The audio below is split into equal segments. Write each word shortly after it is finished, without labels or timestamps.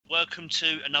welcome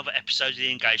to another episode of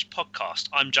the Engaged podcast.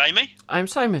 I'm Jamie, I'm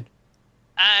Simon.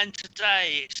 and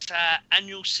today it's our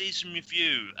annual season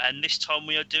review, and this time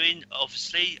we are doing,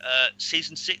 obviously,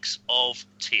 season 6 of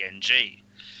TNG.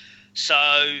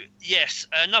 So, yes,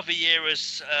 another year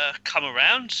has come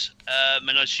around,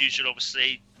 and as usual,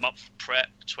 obviously, month prep,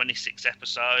 26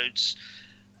 episodes,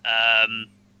 um,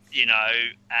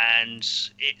 and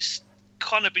it's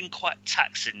kind of been quite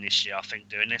taxing this year, I think,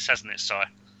 doing this, hasn't it, Si?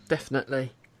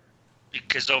 Definitely.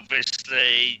 Because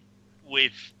obviously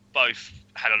we've both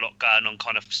had a lot going on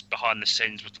kind of behind the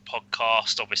scenes with the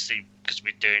podcast, obviously because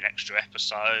we're doing extra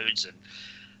episodes, and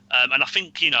I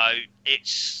think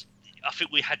I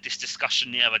think we had this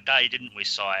discussion the other day, didn't we,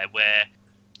 Sire, where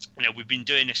we've been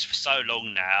doing this for so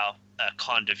long now,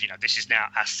 this is now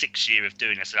our 6th year of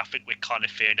doing this, and I think we're kind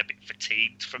of feeling a bit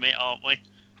fatigued from it, aren't we?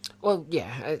 Well,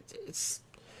 yeah, it's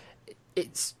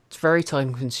very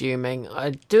time consuming.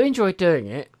 I do enjoy doing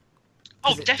it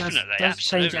Oh, because it definitely, does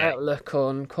change absolutely. outlook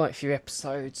on quite a few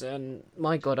episodes. And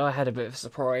my God, I had a bit of a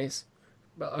surprise,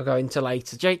 but I'll go into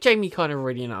later. Jamie kind of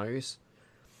already knows.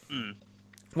 Mm.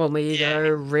 Want me to Yeah. go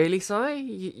really,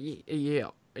 Si?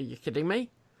 Are you kidding me?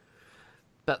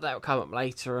 But that'll come up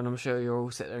later, and I'm sure you're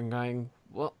all sitting there and going,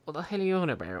 What the hell are you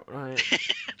on about?" Right?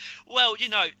 Well,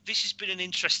 this has been an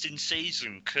interesting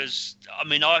season because I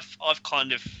mean, I've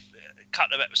kind of a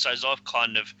couple of episodes. I've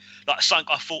kind of like something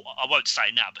I thought I won't say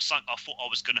now, but something I thought I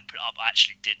was going to put up, I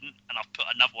actually didn't, and I've put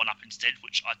another one up instead,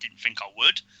 which I didn't think I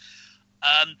would.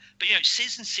 But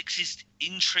season 6 is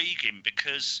intriguing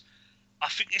because I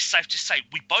think it's safe to say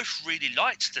we both really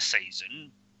liked the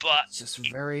season, but It's just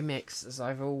very mixed, as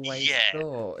I've always yeah,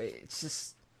 thought. It's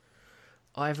just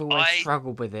I've always I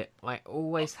struggled with it. I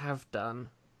always have done.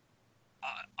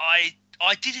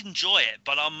 I did enjoy it,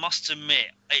 but I must admit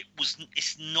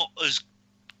it's not as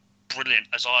brilliant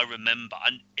as I remember.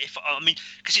 And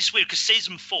because it's weird, because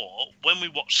season 4, when we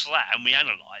watched that and we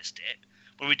analysed it,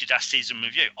 when we did our season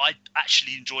review, I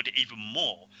actually enjoyed it even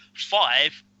more.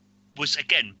 5 was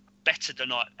again better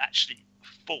than I actually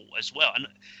thought as well. And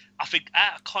I think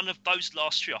out of kind of those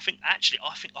last 3, I think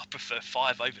I prefer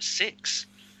 5 over 6,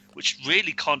 which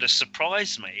really kind of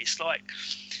surprised me. It's like,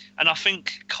 and I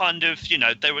think kind of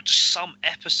there were just some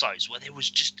episodes where there was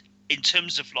just, in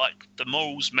terms of like the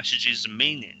morals, messages, and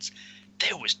meanings,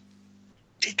 there was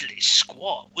diddly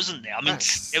squat, wasn't there? I mean,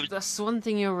 it was. That's one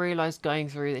thing you'll realise going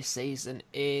through this season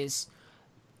is,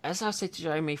 as I said to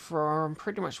Jamie from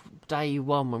pretty much day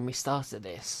one when we started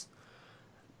this,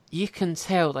 you can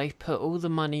tell they put all the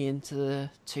money into the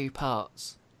two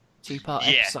part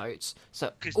Yeah, episodes.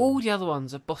 So because all the other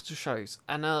ones are bottle shows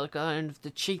and are kind of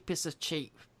the cheapest of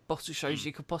cheap bottle shows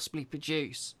you could possibly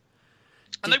produce.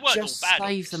 and To they weren't all just bad,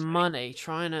 save the obviously. money,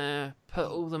 trying to put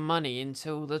all the money into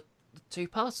all the two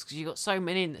parts because you got so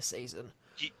many in this season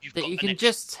You've that got you an can extra,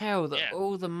 just tell that yeah,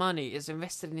 all the money is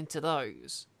invested into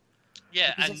those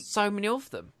yeah, because there's so many of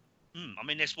them. I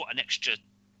mean, there's what an extra.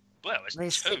 Well, there's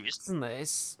There's 2, six, isn't.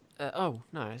 isn't there? Oh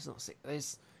no, it's not six.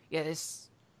 There's So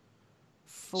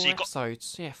four you got,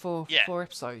 episodes. Yeah, four yeah, four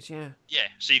episodes. Yeah. yeah.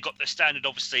 So you've got the standard,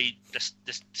 obviously,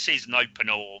 the season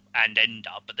opener and ender,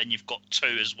 but then you've got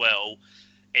 2 as well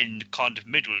in the kind of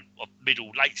middle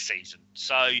late season.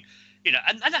 So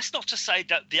and that's not to say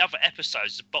that the other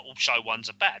episodes, the bottle show ones,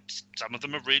 are bad. Some of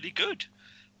them are really good,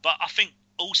 but I think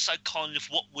also kind of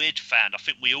what we'd found. I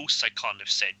think we also kind of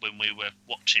said when we were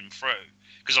watching through,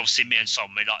 because obviously me and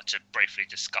Simon, we like to briefly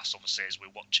discuss, obviously, as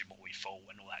we're watching, what we thought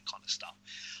and all that kind of stuff.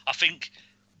 I think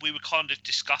we were kind of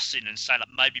discussing and saying that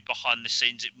maybe behind the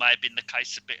scenes it may have been the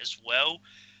case a bit as well.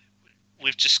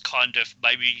 We've just kind of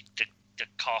maybe the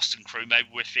cast and crew, maybe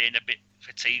we're feeling a bit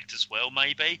fatigued as well,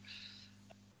 maybe.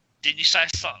 Didn't you say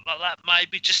something like that?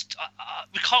 Maybe just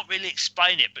we can't really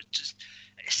explain it, but just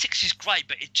 6 is great,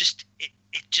 but it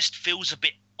just feels a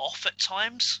bit off at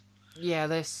times. Yeah,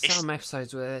 there's It's some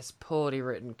episodes where there's poorly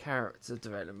written character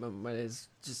development where there's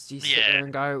just you sit yeah, there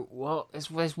and go, "What?"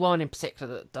 There's one in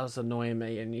particular that does annoy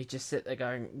me, and you just sit there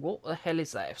going, "What the hell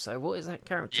is that episode? What is that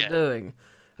character yeah, doing?" And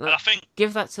and I like, think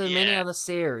give that to many yeah, other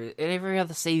series. In every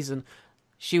other season,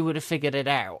 she would have figured it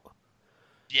out.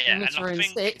 yeah, In and this I for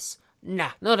think instance,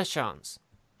 nah, not a chance.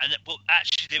 well,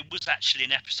 actually, there was actually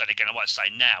an episode again. I won't say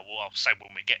now. Well, I'll say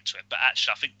when we get to it. But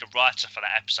actually, I think the writer for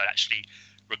that episode actually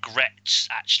regrets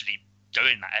actually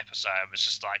doing that episode. It was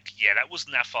just like, yeah, that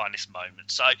wasn't our finest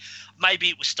moment. So maybe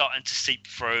it was starting to seep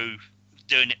through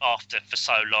doing it after for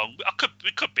so long.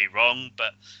 We could be wrong,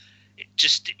 but it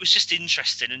was just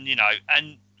interesting, and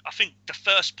and I think the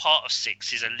first part of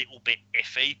 6 is a little bit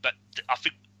iffy, but I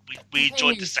think we The thing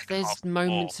enjoyed the is, second half there's more.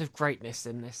 moments of greatness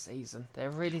in this season. There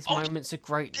really is Oh, moments of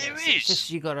greatness. there It's just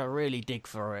is. you gotta really dig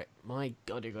for it. My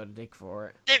God, you gotta dig for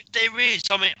it. There is.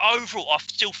 I mean, overall, I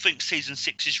still think season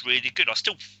 6 is really good. I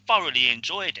still thoroughly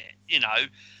enjoyed it,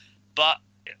 but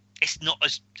it's not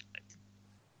as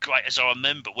great as I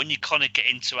remember. When you kind of get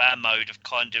into our mode of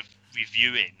kind of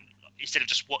reviewing, instead of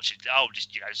just watching,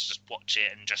 let's just watch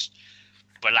it and just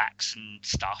relax and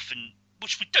stuff, and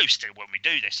which we do still when we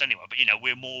do this anyway. But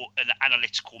we're more an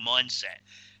analytical mindset.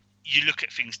 You look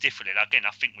at things differently. Again,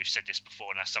 I think we've said this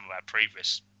before in some of our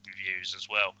previous reviews as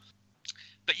well.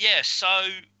 But yeah, so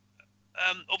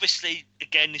obviously,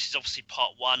 again, this is obviously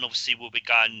part one. Obviously, we'll be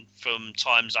going from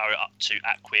Time Zero up to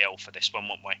Aquiel for this one,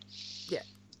 won't we? Yeah.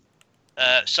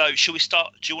 So, shall we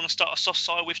start? Do you want to start us off,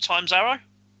 Si, with Time Zero?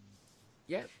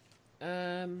 Yep.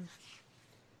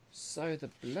 So the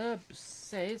blurb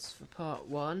says for part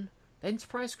one, the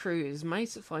Enterprise crew is made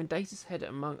to find Data's head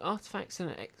among artifacts in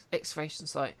an excavation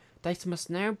site. Data must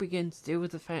now begin to deal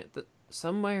with the fact that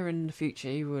somewhere in the future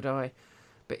he will die,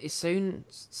 but is soon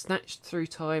snatched through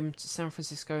time to San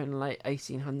Francisco in the late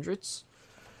 1800s.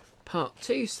 Part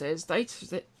 2 says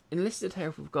Data enlisted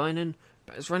help of Guinan,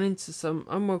 but has run into some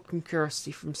unwelcome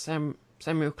curiosity from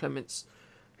Samuel Clements,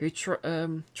 who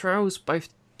trials both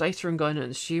Data and Guinan,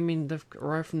 assuming they've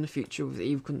arrived from the future with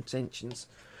evil intentions.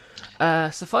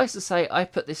 Suffice to say, I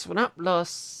put this one up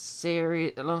last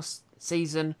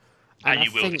season, And I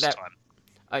you will think this that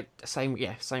time.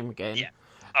 same again. Yeah.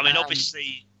 I mean,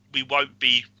 obviously, we won't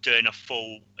be doing a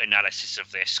full analysis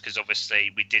of this because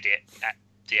obviously we did it at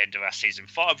the end of our season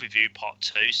 5 review, part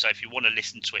 2. So if you want to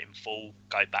listen to it in full,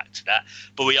 go back to that.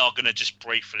 But we are going to just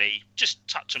briefly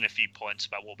touch on a few points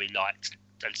about what we liked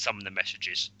and some of the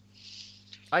messages.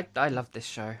 I love this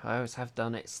show. I always have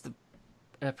done. It's the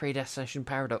predestination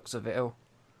paradox of it all.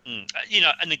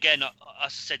 And again, as I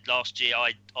said last year,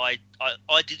 I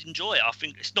did enjoy it. I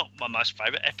think it's not my most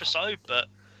favourite episode, but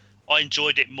I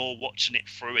enjoyed it more watching it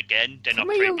through again than I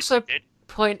previously did.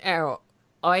 Point out,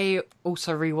 I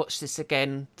also rewatched this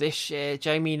again this year.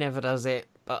 Jamie never does it,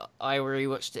 but I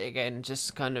rewatched it again,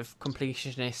 just kind of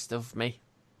completionist of me.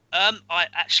 I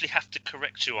actually have to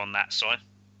correct you on that, Si.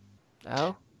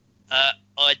 Oh?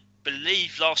 I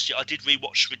believe last year I did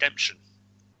rewatch Redemption.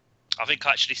 I think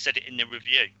I actually said it in the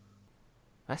review.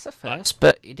 That's a first,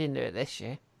 but you didn't do it this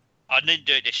year. I didn't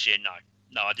do it this year, no.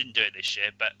 No, I didn't do it this year,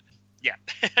 but yeah.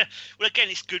 Well, again,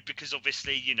 it's good because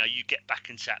obviously, you get back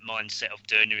into that mindset of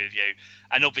doing a review.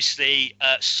 And obviously,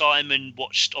 Simon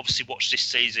watched this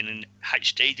season in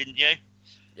HD, didn't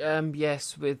you?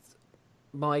 Yes, with,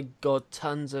 my God,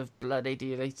 tons of bloody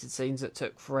deleted scenes that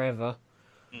took forever.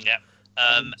 Yeah.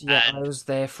 And I was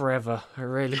there forever. I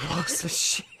really was.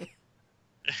 Shit.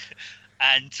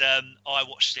 And I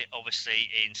watched it obviously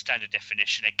in standard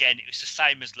definition. Again, it was the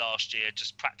same as last year,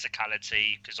 just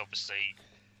practicality, because obviously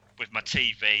with my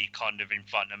TV kind of in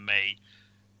front of me,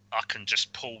 I can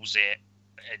just pause it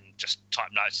and just type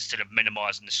notes instead of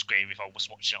minimising the screen if I was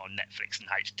watching it on Netflix in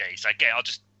HD. So again, I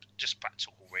just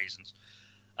practical reasons.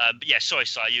 But yeah, sorry,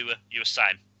 you were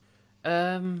saying.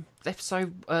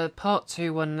 Episode part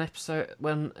 2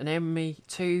 won an Emmy,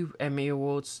 2 Emmy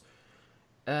awards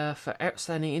for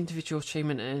outstanding individual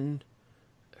achievement in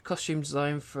costume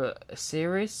design for a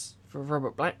series for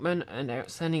Robert Blackman, and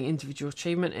outstanding individual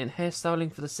achievement in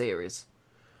hairstyling for the series.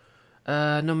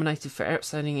 Nominated for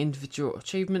outstanding individual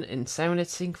achievement in sound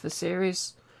editing for the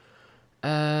series.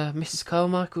 Mrs.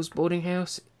 Carmichael's boarding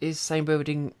house is the same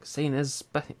building seen as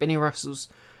Benny Russell's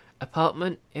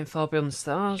apartment in Far Beyond the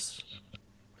Stars.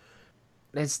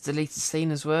 There's a deleted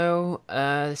scene as well.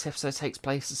 This episode takes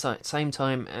place at the same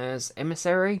time as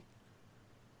Emissary.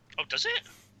 Oh, does it?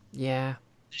 Yeah.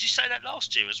 Did you say that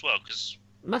last year as well? Because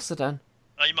must have done.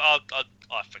 I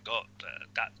forgot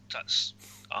that's.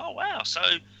 Oh wow! So.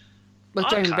 Well,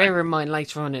 don't bear in mind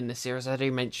later on in the series, I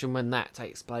do mention when that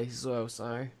takes place as well.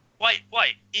 So. Wait!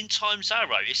 In Time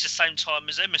Zero, it's the same time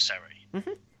as Emissary.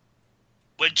 Mm-hmm.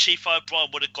 When Chief O'Brien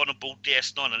would have gone aboard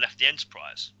DS9 and left the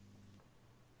Enterprise.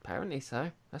 Apparently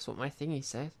so. That's what my thingy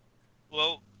says.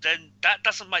 Well, then that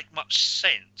doesn't make much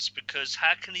sense, because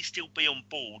how can he still be on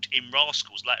board in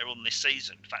Rascals later on this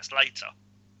season if that's later?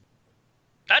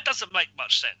 That doesn't make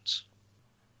much sense.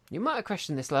 You might have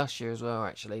questioned this last year as well,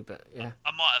 actually, but yeah.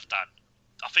 I might have done.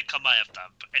 I think I may have done.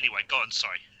 But anyway, go on,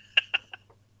 sorry.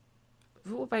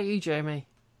 What about you, Jamie?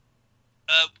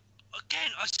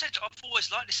 Again, I said I've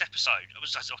always liked this episode.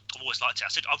 I've always liked it. I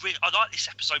said I like this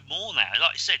episode more now.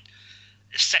 Like I said,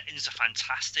 the settings are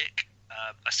fantastic.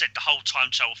 I said the whole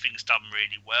time travel thing's done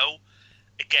really well.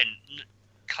 Again,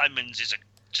 Clemens is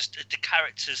the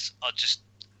characters are just,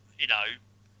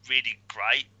 really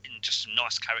great and just some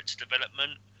nice character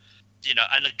development. You know,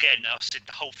 and again, I said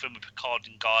the whole film with Picard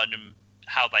and Guy and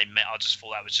how they met, I just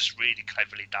thought that was just really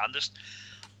cleverly done.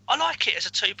 I like it as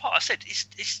a two-part. I said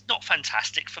it's not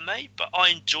fantastic for me, but I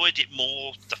enjoyed it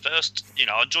more the first. You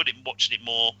know, I enjoyed it watching it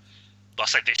more. I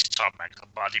say this time, man,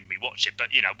 I didn't rewatch it,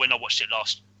 but you know, when I watched it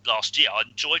last year, I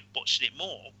enjoyed watching it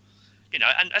more. You know,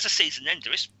 and as a season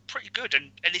ender, it's pretty good,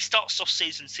 and it starts off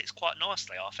season 6 quite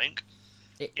nicely, I think.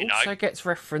 It also gets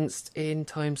referenced in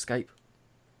Timescape.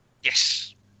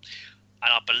 Yes.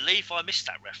 And I believe I missed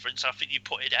that reference. I think you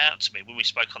put it out to me when we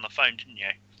spoke on the phone, didn't you?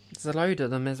 There's a load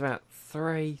of them. There's about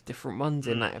 3 different ones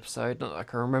in that episode. Not that I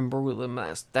can remember all of them.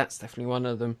 That's definitely one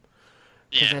of them.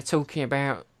 Because they're talking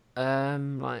about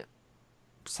like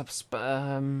subspace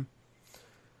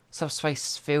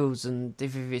fields and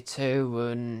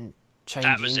Divivi-2 and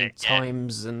changing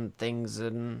times and things.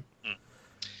 And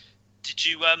did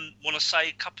you want to say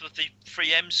a couple of the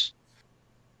 3Ms?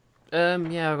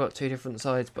 Yeah, I've got 2 different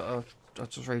sides, but I'll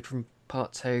just read from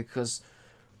part 2 because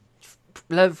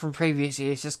learned from previous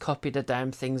years, just copy the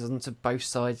damn things onto both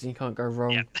sides and you can't go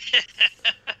wrong.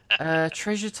 Yep.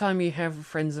 Treasure time you have with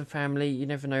friends and family. You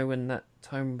never know when that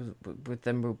time with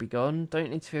them will be gone.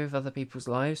 Don't interfere with other people's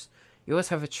lives. You always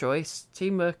have a choice.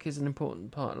 Teamwork is an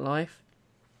important part of life.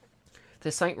 If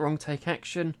there's something wrong, take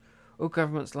action. All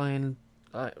governments lie and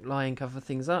cover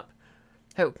things up.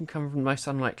 Help can come from the most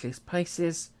unlikeliest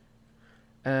places.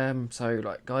 So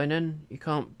like Guinan, you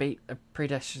can't beat a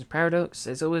predestined paradox.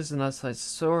 There's always another side to the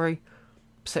story.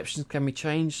 Perceptions can be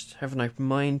changed. Have an open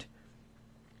mind.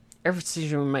 Every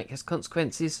decision we make has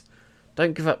consequences.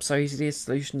 Don't give up so easily. A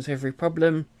solution to every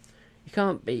problem. You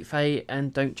can't beat fate,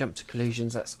 and don't jump to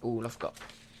conclusions. That's all I've got.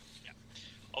 Yeah.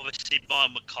 Obviously,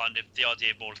 mine were kind of the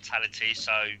idea of mortality.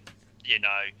 So, you know,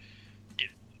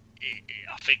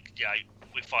 I think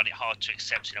we find it hard to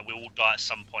accept. You know, we all die at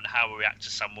some point. How we react to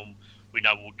someone we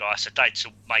know will die. So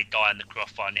Data may die in the crew. I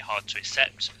find it hard to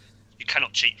accept. You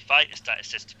cannot cheat fate, as Data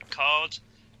says to Picard.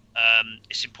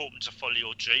 It's important to follow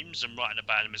your dreams, and writing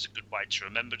about them is a good way to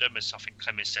remember them, as I think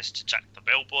Clemens says to Jack the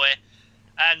Bellboy.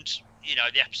 And, you know,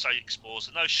 the episode explores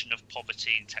the notion of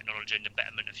poverty and technology and the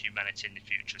betterment of humanity in the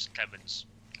future, as Clemens,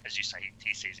 as you say,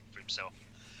 he sees it for himself.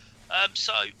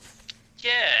 So,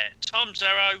 yeah, Tom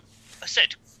Zero, I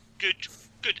said, good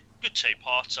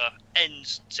two-parter,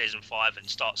 ends season 5 and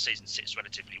starts season 6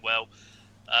 relatively well.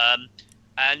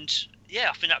 And yeah,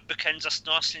 I think that bookends us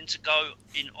nicely to go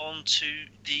on to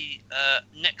the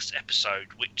next episode,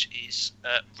 which is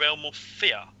Realm of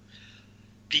Fear.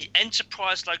 The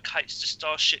Enterprise locates the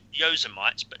starship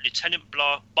Yosemite, but Lieutenant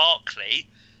Barclay,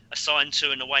 assigned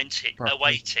to an away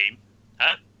team...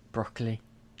 Huh? Broccoli.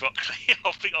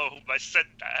 I think I almost said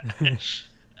that.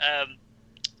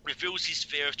 Reveals his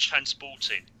fear of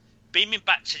transporting. Beaming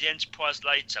back to the Enterprise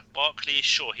later, Barclay is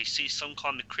sure he sees some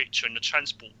kind of creature in the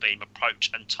transport beam approach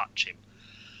and touch him.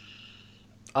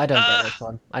 I don't get this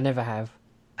one. I never have.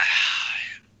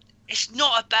 It's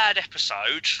not a bad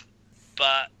episode,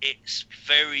 but it's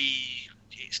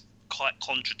quite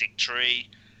contradictory,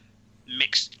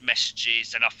 mixed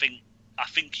messages, and I think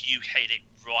you hit it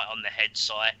right on the head,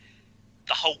 Si.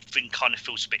 The whole thing kind of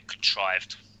feels a bit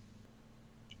contrived.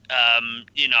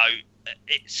 You know,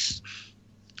 it's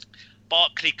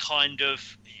Barclay kind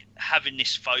of having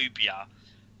this phobia,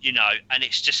 you know, and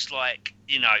it's just like,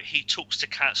 you know, he talks to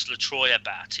Councillor Troy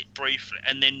about it briefly,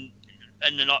 and then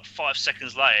like 5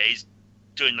 seconds later, he's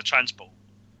doing the transport.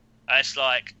 And it's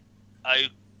like,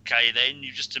 okay, then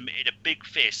you just admitted a big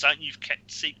fear, something you've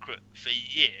kept secret for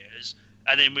years,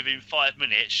 and then within 5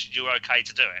 minutes, you're okay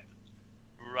to do it.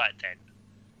 Right then.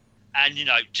 And, you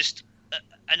know, just...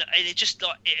 And it just,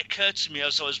 like, it occurred to me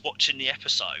as I was watching the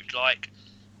episode, like,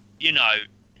 you know,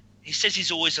 he says he's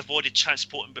always avoided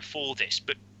transporting before this,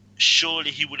 but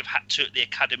surely he would have had to at the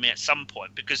academy at some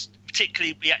point, because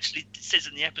particularly he actually says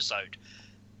in the episode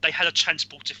they had a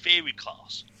transporter theory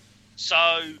class,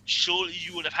 so surely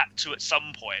you would have had to at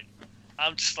some point.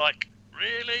 I'm just like,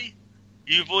 really?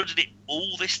 You avoided it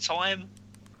all this time?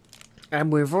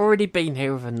 And we've already been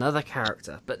here with another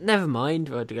character, but never mind,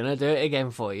 we're gonna do it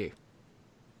again for you.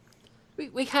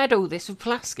 We had all this with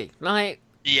Pulaski, like...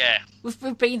 Yeah.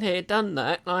 We've been here, done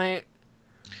that, like...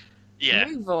 Yeah.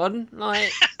 Move on,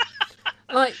 like...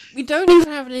 like, we don't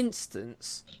even have an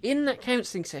instance in that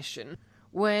counselling session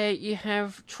where you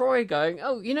have Troy going,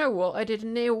 oh, you know what, I did a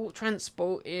near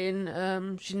transport in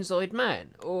Shinzoid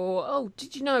Man. Or, oh,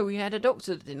 did you know we had a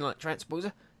doctor that didn't like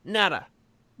transporter? Nada.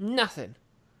 Nothing.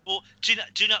 Well, do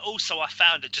you know also I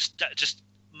found it just like,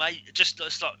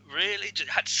 really? Just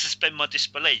had to suspend my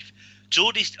disbelief.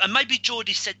 Geordie, and maybe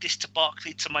Geordie said this to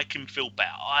Barclay to make him feel better.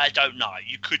 I don't know.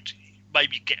 You could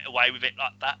maybe get away with it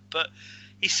like that. But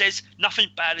he says nothing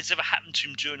bad has ever happened to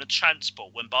him during a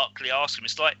transport. When Barclay asks him,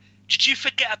 it's like, did you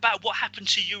forget about what happened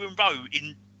to you and Ro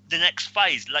in the next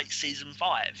phase, late season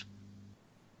 5?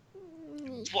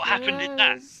 What happened in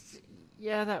that?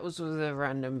 Yeah, that was with a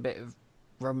random bit of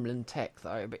rumbling tech,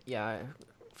 though. But yeah,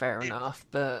 fair enough.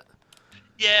 But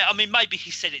Yeah, I mean, maybe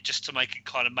he said it just to make it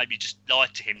kind of maybe just lie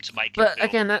to him to make him but feel.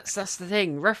 again, that's the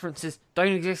thing. References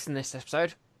don't exist in this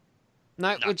episode.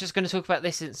 No, No. we're just going to talk about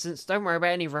this instance. Don't worry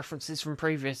about any references from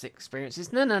previous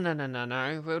experiences. No, no, no, no, no,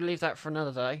 no. We'll leave that for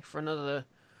another day, for another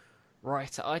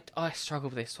writer. I struggle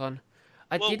with this one.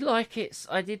 I Well, did like it.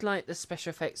 I did like the special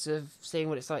effects of seeing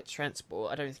what it's like to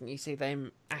transport. I don't think you see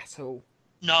them at all.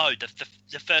 no,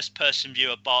 the first person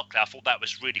view of Barclay, I thought that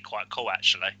was really quite cool,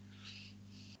 actually.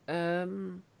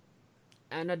 Um,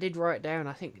 and I did write down.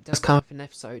 I think it does come up in the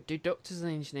episode. Do doctors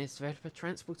and engineers develop a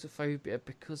transportophobia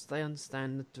because they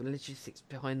understand the logistics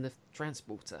behind the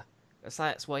transporter? So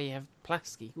that's why you have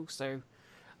Plasky. Also,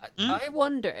 I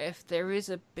wonder if there is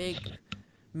a big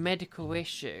medical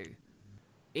issue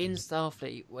in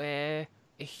Starfleet where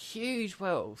a huge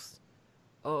wealth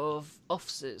of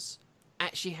officers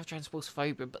actually have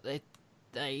transportophobia, but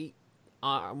they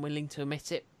are unwilling to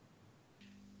admit it.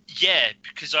 Yeah,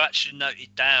 because I actually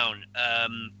noted down.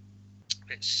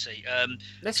 Let's see.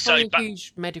 Let's So find a back.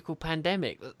 huge medical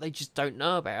pandemic that they just don't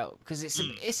know about because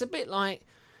it's a bit like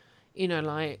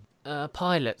like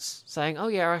pilots saying, "Oh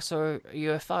yeah, I saw a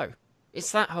UFO."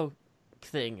 It's that whole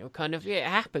thing of kind of it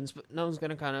happens, but no one's going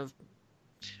to kind of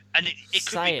And it could be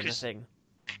say because anything.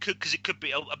 it could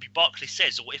be. I mean, Barclay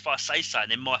says, or if I say so,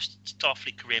 then my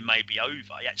Starfleet career may be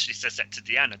over. He actually says that to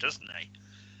Deanna, doesn't he?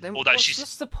 Then Although what's she's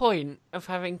just the point of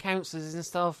having counsellors in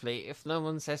Starfleet if no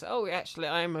one says, "Oh, actually,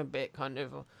 I am a bit kind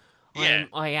of, yeah,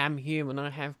 I am human. I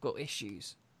have got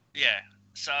issues." yeah.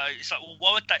 So it's like, well,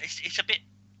 why would that? It's a bit.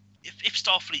 If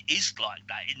Starfleet is like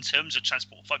that in terms of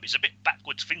transport phobia, it's a bit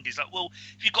backwards thinking. It's like, well,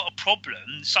 if you've got a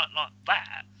problem, something like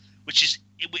that, which is,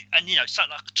 and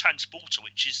something like a transporter,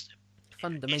 which is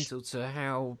Fundamental to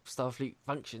how Starfleet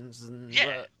functions and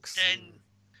yeah, works.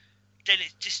 then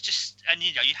it just and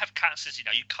you have cancers, you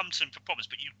come to them for problems,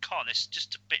 but you can't. It's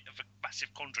just a bit of a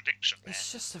massive contradiction there.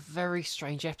 It's just a very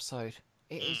strange episode.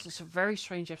 It is just a very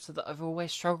strange episode that I've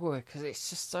always struggled with because it's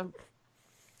just And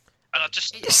I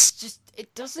just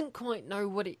it doesn't quite know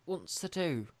what it wants to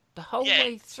do the whole yeah,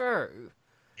 way through,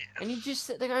 and you just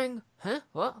sit there going, "Huh?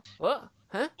 What?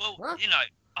 Huh? well, What?"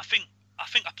 I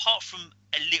think apart from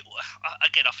a little,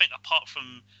 again, I think apart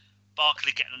from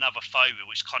Barkley getting another phobia,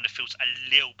 which kind of feels a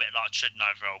little bit like treading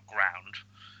over old ground.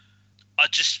 I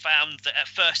just found that at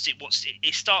first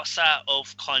it starts out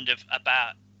of kind of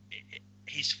about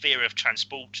his fear of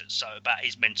transporters, so about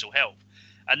his mental health,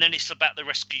 and then it's about the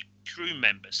rescue crew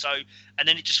members. So, and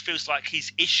then it just feels like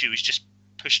his issue is just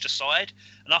pushed aside.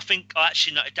 And I think I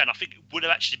actually noted down. I think it would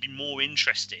have actually been more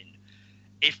interesting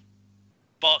if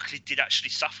Barclay did actually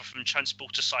suffer from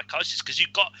transporter psychosis, because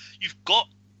you've got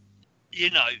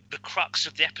the crux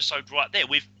of the episode right there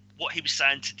with what he was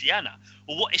saying to Deanna.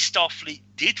 Well, what if Starfleet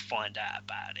did find out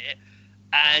about it,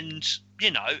 and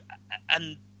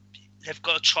and they've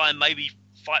got to try and maybe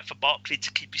fight for Barclay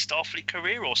to keep his Starfleet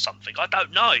career or something? I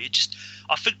don't know.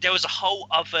 I think there was a whole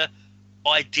other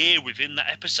idea within that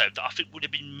episode that I think would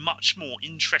have been much more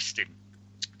interesting.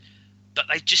 But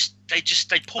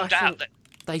they pulled out that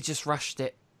they just rushed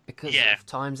it because of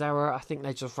time's error. I think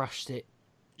they just rushed it.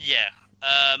 Yeah.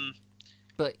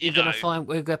 But you're gonna find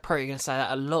we're probably gonna say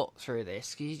that a lot through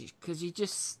this because you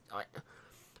just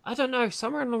I don't know,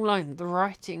 somewhere along the line the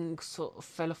writing sort of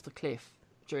fell off the cliff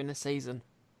during the season.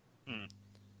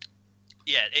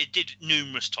 Yeah, it did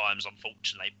numerous times,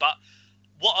 unfortunately. But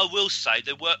what I will say,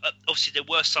 there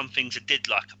were some things I did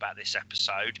like about this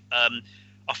episode.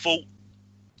 I thought,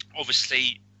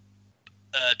 obviously,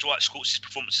 Dwight Schwartz's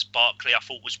performance as Barclay, I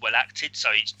thought was well acted. So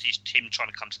he's him trying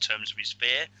to come to terms with his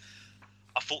fear.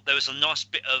 I thought there was a nice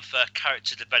bit of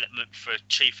character development for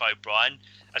Chief O'Brien,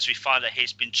 as we find that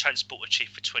he's been transporter chief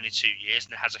for 22 years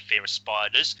and has a fear of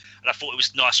spiders. And I thought it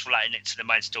was nice relating it to the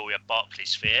main story of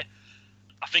Barclay's fear.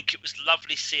 I think it was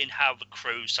lovely seeing how the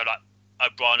crew, so like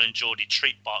O'Brien and Geordie,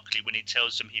 treat Barclay when he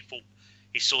tells them he thought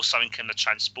he saw something in the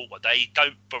transporter. They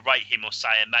don't berate him or say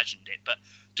imagined it, but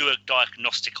do a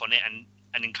diagnostic on it and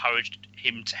encourage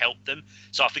him to help them.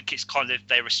 So I think it's kind of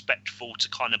they're respectful to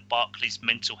kind of Barclay's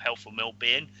mental health and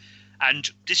well-being. And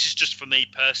this is just for me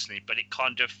personally, but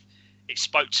it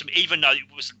spoke to me, even though it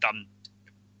wasn't done.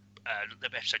 The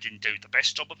episode didn't do the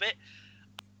best job of it.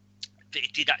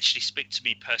 It did actually speak to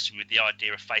me personally with the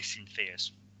idea of facing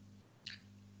fears.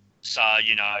 So,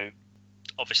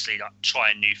 obviously like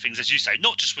trying new things, as you say,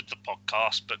 not just with the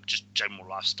podcast, but just general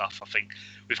life stuff. I think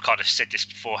we've kind of said this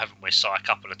before, haven't we, Si, a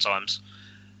couple of times.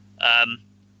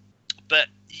 But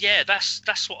yeah,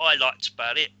 that's what I liked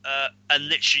about it. And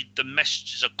literally, the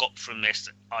messages I got from this,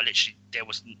 there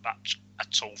wasn't much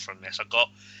at all from this. I got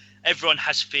everyone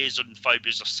has fears and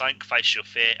phobias of something. Face your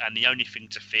fear, and the only thing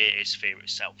to fear is fear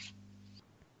itself.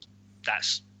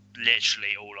 That's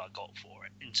literally all I got for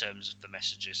it in terms of the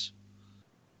messages.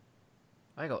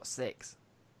 I got 6.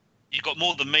 You got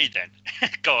more than me then.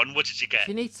 Go on, what did you get? If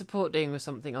you need support dealing with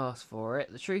something, ask for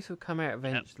it. The truth will come out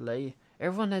eventually. Yep.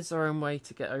 Everyone has their own way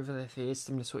to get over their fears,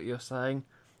 similar to what you're saying.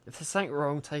 If there's something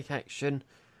wrong, take action.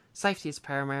 Safety is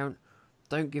paramount.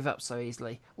 Don't give up so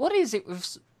easily. What is it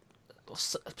with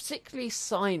particularly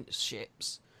science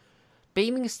ships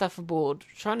beaming stuff aboard,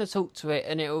 trying to talk to it,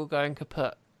 and it all going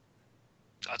kaput?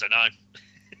 I don't know.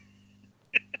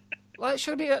 Like,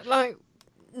 surely, like,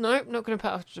 nope, not going to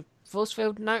put off the force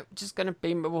field. Nope, just going to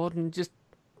beam aboard and just,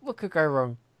 what could go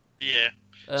wrong? Yeah.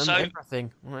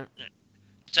 Everything. Right.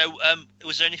 So,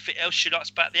 was there anything else you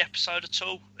liked about the episode at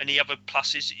all? Any other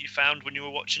pluses that you found when you were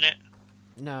watching it?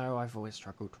 No, I've always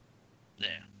struggled. Yeah.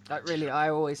 Like, really, I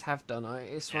always have done.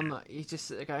 It's one that you just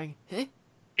sit there going, eh?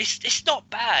 It's not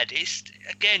bad. It's,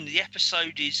 again, the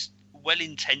episode is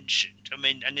well-intentioned. I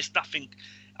mean, and there's nothing...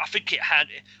 I think it had,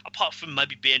 apart from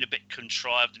maybe being a bit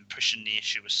contrived and pushing the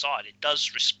issue aside, it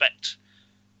does respect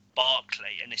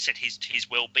Barclay, and it said his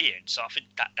well-being. So I think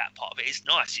that part of it is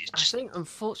nice. It's just... I think,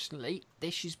 unfortunately, the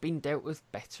issue's been dealt with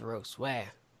better elsewhere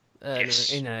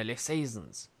Yes. in earlier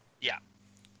seasons. Yeah.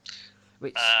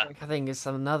 Which I think is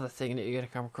another thing that you're going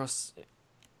to come across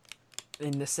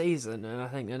in the season, and I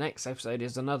think the next episode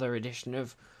is another edition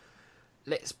of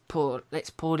let's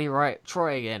poorly write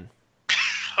Troy again.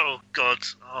 Oh God!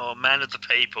 Oh, man of the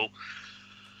people!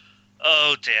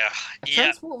 Oh dear! A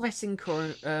transport vessel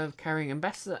carrying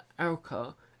Ambassador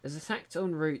Alcar is attacked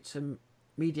en route to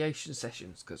mediation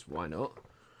sessions. Because why not?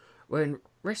 When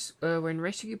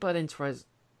rescued by the Enterprise,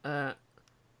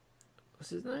 what's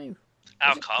his name?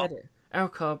 Alcar.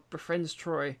 Alcar befriends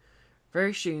Troy.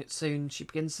 Very soon, she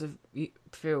begins to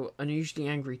feel unusually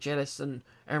angry, jealous, and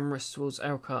amorous towards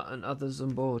Alcar and others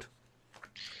on board.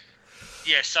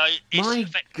 Yeah, so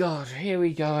it's God, here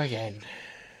we go again.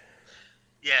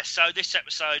 Yeah, so this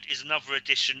episode is another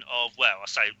edition of, well, I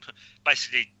say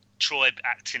basically Troy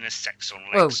acting as sex on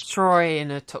legs. Well, Troy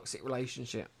in a toxic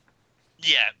relationship.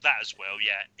 Yeah, that as well.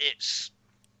 Yeah, it's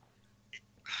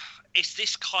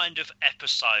this kind of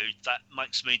episode that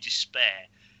makes me despair.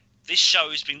 This show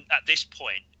has been, at this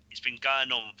point, it's been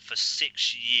going on for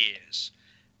 6 years,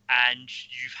 and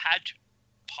you've had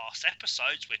past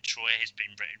episodes where Troy has been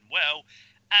written well,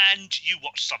 and you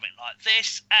watch something like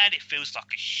this and it feels like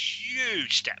a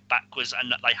huge step backwards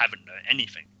and that they haven't learned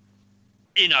anything.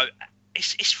 You know,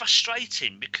 it's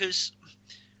frustrating because,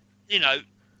 you know,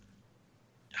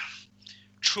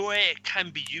 Troy can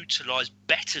be utilised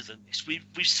better than this. We've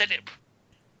said it.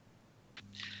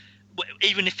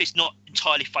 Even if it's not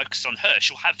entirely focused on her,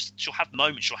 she'll have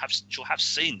moments, she'll have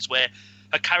scenes where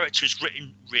her character is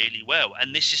written really well,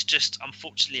 and this is just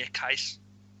unfortunately a case.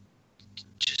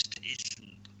 Just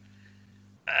isn't.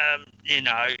 You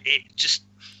know,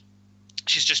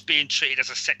 she's just being treated as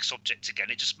a sex object again.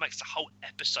 It just makes the whole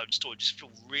episode story just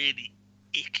feel really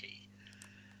icky.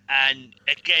 And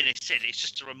again, it's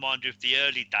just a reminder of the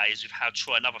early days of how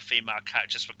Troy and other female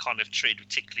characters were kind of treated,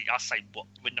 particularly, I say,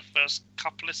 in the first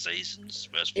couple of seasons,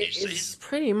 first few seasons. It's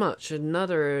pretty much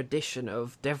another edition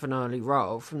of Definitely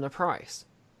Roll from The Price.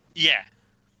 Yeah.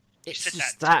 It's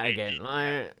just that again. And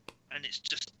I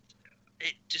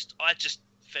just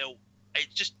felt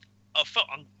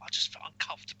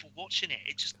uncomfortable watching it.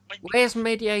 It just made me... Where's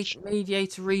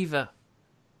Mediator Reaver?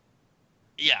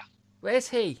 Yeah. Where's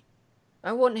he?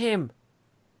 I want him.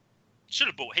 Should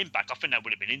have brought him back. I think that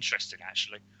would have been interesting,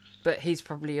 actually. But he's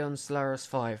probably on Solaris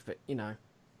 5, but, you know.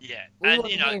 Yeah. And,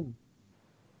 you know... Him.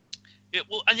 Yeah,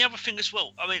 well, and the other thing as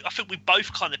well, I mean, I think we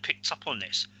both kind of picked up on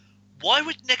this. Why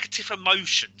would negative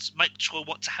emotions make Troy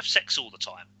want to have sex all the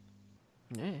time?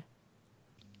 Yeah.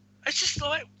 It's just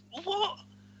like, what?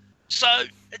 So,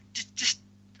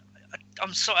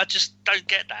 I'm sorry, I just don't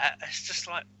get that. It's just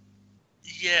like,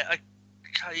 yeah,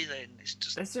 okay then. It's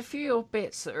just... There's a few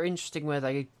bits that are interesting where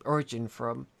they origin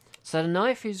from. So the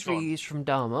knife is reused from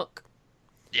Darmok.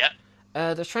 Yeah.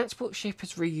 The transport ship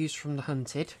is reused from The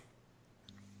Hunted.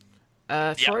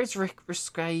 Troy's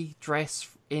risque dress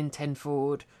in 10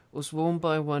 Forward was worn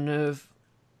by one of,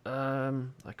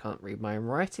 I can't read my own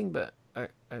writing, but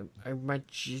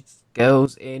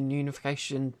girls in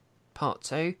Unification Part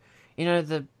 2. You know,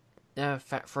 the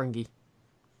fat Ferengi.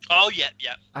 Oh, yeah.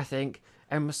 I think.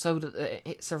 and was sold at the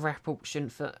It's a Wrap auction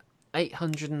for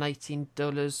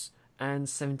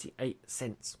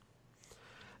 $818.78.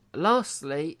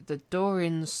 Lastly, the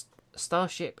Dorian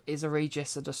Starship is a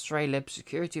registered Australian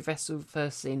security vessel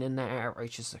first seen in the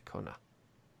Outrageous O'Connor.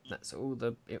 That's all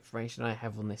the information I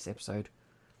have on this episode.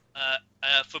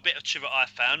 For a bit of trivia I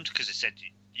found, because it said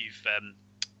you've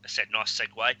said nice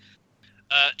segue.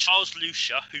 Charles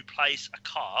Lucia, who plays a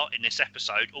car in this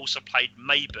episode, also played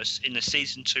Mabus in the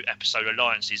season 2 episode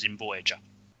Alliances in Voyager.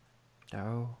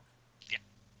 Oh. Yeah.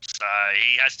 So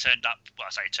he has turned up. Well,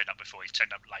 I say he turned up before. He's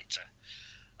turned up later.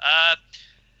 I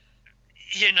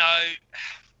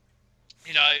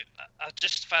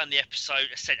just found the episode,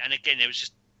 and again, there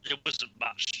wasn't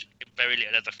much, very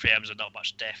little other films and not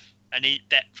much depth. And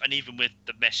even with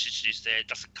the messages there, it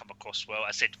doesn't come across well.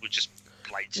 I said we're just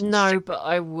blatant. No, but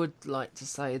I would like to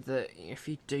say that if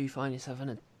you do find yourself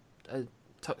in a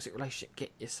toxic relationship,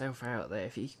 get yourself out there.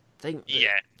 If you think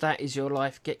that is your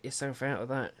life, get yourself out of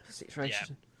that situation.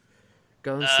 Yeah.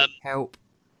 Go and seek help.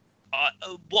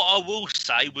 What I will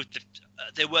say with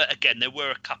there were a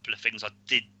couple of things I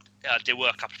did. There were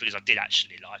a couple of things I did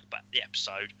actually like about the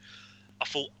episode. I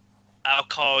thought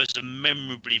Alcar is a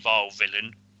memorably vile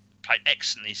villain, played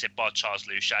excellently, said by Charles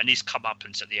Lucia, and his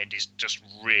comeuppance at the end is just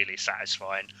really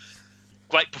satisfying.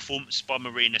 Great performance by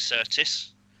Marina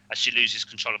Sirtis as she loses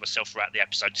control of herself throughout the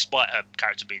episode, despite her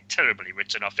character being terribly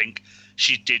written. I think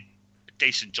she did a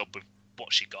decent job with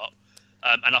what she got.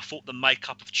 And I thought the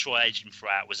makeup of Troy Agent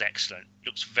throughout was excellent.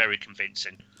 Looks very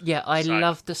convincing. Yeah, I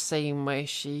love the scene where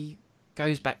she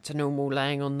goes back to normal,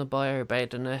 laying on the bio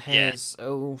bed, and her hair's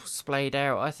all splayed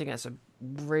out. I think that's a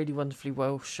really wonderfully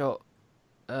well shot.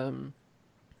 Yeah.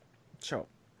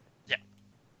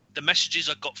 The messages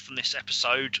I got from this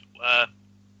episode,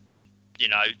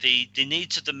 the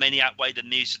needs of the many outweigh the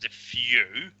needs of the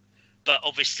few, but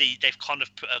obviously they've kind of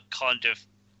put a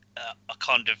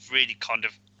really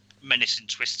menacing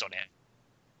twist on it.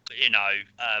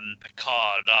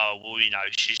 Picard,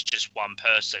 she's just one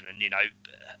person, and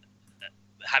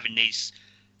having these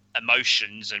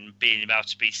emotions and being able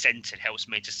to be centered helps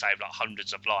me to save like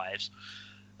hundreds of lives.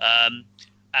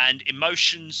 And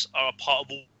emotions are a part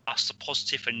of all us, the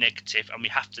positive and negative, and we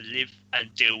have to live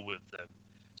and deal with them.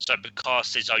 So Picard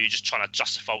says, you're just trying to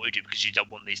justify what you do because you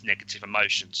don't want these negative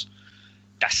emotions.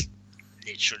 That's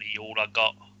literally all I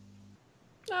got.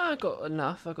 I got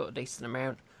enough. I got a decent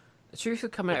amount. The truth will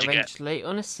come out eventually.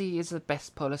 Honesty is the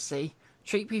best policy.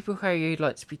 Treat people how you'd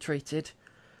like to be treated.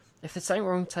 If there's something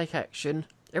wrong, take action.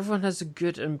 Everyone has the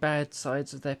good and bad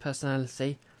sides of their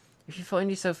personality. If you find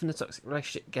yourself in a toxic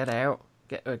relationship, get out.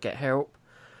 Get help.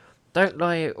 Don't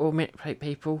lie or manipulate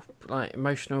people, like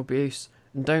emotional abuse.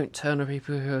 And don't turn on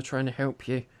people who are trying to help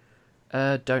you.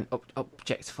 Don't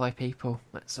objectify people.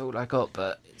 That's all I got,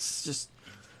 but it's just...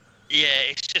 Yeah,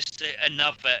 it's just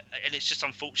another, and it's just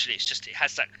unfortunate. It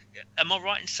has that. Am I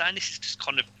right in saying this is just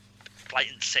kind of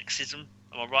blatant sexism?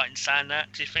 Am I right in saying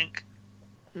that? Do you think?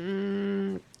 Or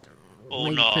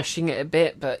maybe not? Pushing it a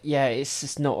bit, but yeah, it's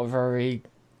just not a very.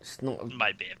 It's not.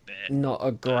 Maybe a bit. Not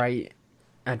a great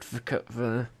advocate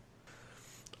for.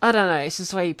 I don't know. It's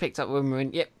just the way he picked up women.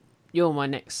 And, yep, you're my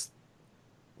next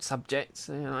subject.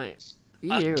 So like,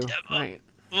 right.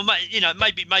 Well,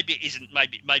 maybe it isn't.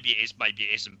 Maybe it is. Maybe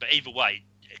it isn't. But either way,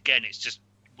 again, it's just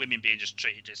women being just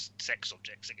treated as sex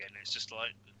objects again. It's just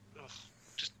like,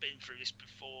 just been through this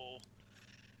before.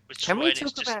 Can we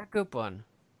talk about a good one?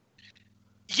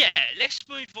 Yeah, let's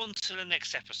move on to the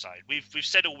next episode. We've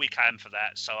said all we can for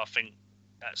that, so I think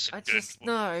that's a good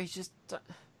one.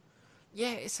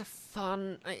 Yeah, it's a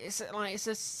fun. It's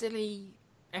a silly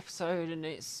episode, and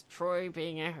it's Troy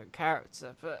being out of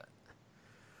character, but.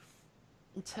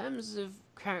 In terms of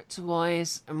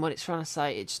character-wise and what it's trying to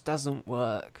say, it just doesn't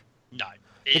work. No,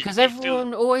 because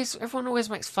everyone always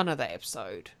makes fun of that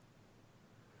episode,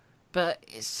 but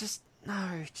it's just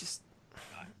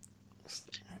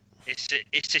It's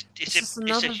just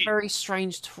another very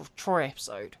strange Troy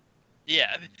episode.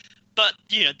 Yeah, but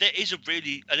there is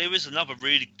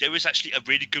actually a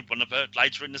really good one of her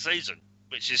later in the season,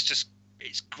 which is just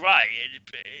it's great.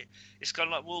 It's kind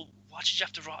of like, well, why did you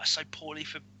have to write her so poorly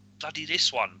for bloody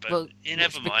this one? But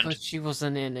never mind. Because she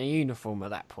wasn't in a uniform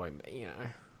at that point, but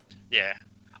Yeah.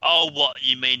 Oh, what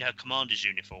you mean? Her commander's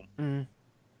uniform? Mm.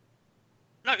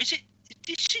 No, is she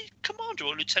commander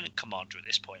or lieutenant commander at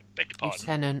this point? Beg your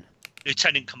pardon.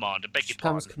 Lieutenant commander. Beg your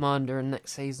pardon. She becomes commander in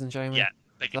next season, Jamie. Yeah.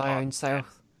 Beg your pardon.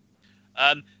 South.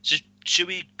 So should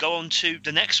we go on to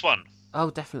the next one?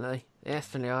 Oh, definitely. I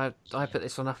put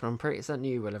this one up, and I'm pretty certain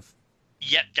you will have.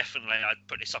 Yep, definitely. I'd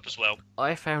put this up as well.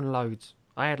 I found loads.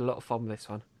 I had a lot of fun with this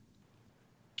one.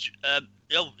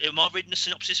 Am I reading the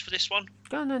synopsis for this one?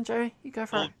 Go on then, Jerry. You go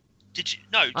for Or it. did you?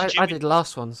 No, did you? I did the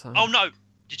last one, so. Oh no,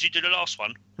 did you do the last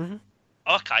one? Hmm.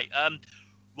 Okay.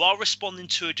 While responding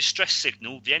to a distress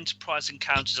signal, the Enterprise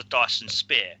encounters a Dyson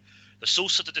spear. The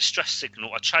source of the distress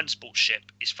signal, a transport ship,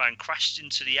 is found crashed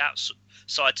into the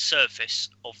outside surface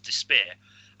of the spear,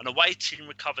 and a waiting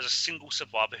recovers a single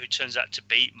survivor who turns out to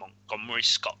be Montgomery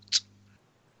Scott.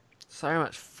 So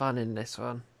much fun in this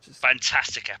one.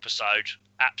 Fantastic episode,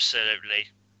 absolutely.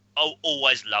 Oh,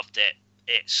 always loved it.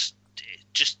 It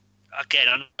just again,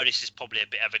 I know this is probably a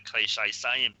bit of a cliche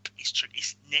saying, but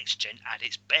it's next gen at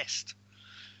its best.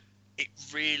 It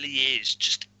really is.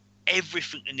 Just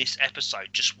everything in this episode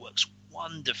just works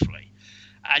wonderfully.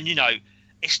 And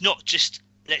it's not just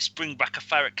let's bring back a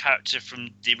favourite character from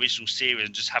the original series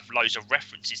and just have loads of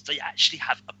references. They actually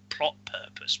have a plot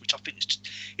purpose, which I think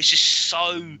it's just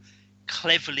so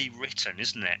cleverly written,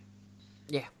 isn't it?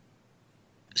 Yeah.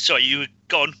 So you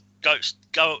go, gush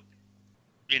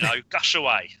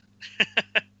away.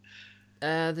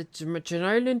 The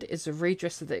Genoland is a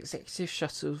redress of the executive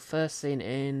shuttle first seen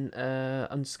in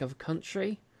Undiscovered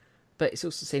Country, but it's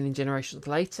also seen in generations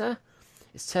later.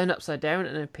 It's turned upside down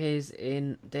and appears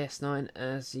in DS9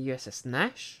 as the USS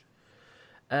Nash.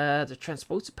 The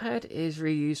transporter pad is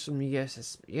reused from the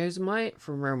USS Yosemite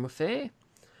from Realm of Fear.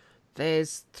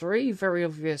 There's 3 very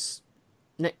obvious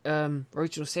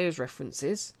original series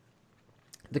references.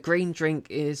 The green drink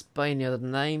is by any other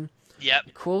name. Yep.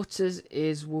 The quarters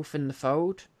is Wolf in the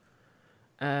Fold.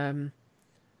 And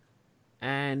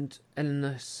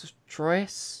Eleanor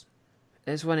Troyes.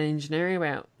 There's one in engineering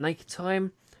about Naked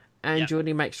Time. And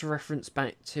Geordie makes a reference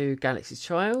back to Galaxy's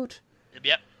Child.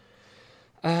 Yep.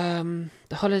 The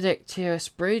holodeck TOS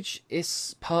bridge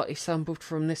is partly sampled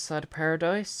from This Side of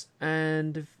Paradise.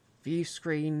 And the view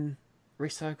screen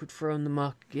recycled from the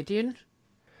Mark Gideon.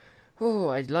 Oh,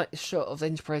 I like the shot of the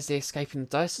Enterprise D escaping the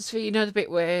Dyson sphere. You know the bit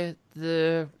where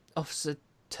the officer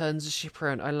turns the ship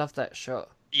around? I love that shot.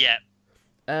 Yeah.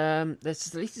 There's this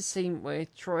deleted scene where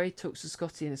Troy talks to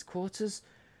Scotty in his quarters,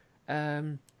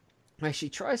 where she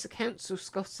tries to counsel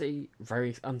Scotty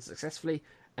very unsuccessfully,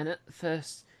 and at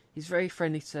first he's very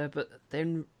friendly to her, but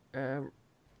then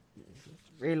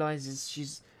realises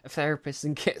she's a therapist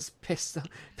and gets pissed that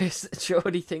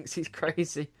Geordie thinks he's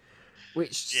crazy.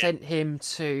 Which sent him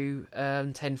to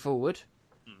 10 forward.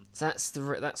 So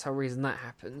that's how reason that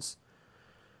happens.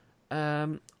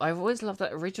 I've always loved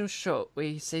that original shot where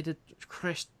you see the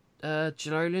crashed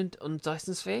Genoland on the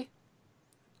Dyson Sphere.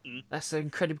 That's an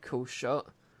incredibly cool shot.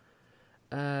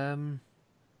 Was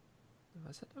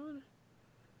that the one?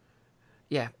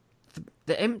 Yeah.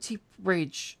 The empty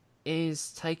bridge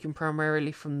is taken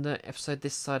primarily from the episode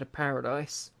This Side of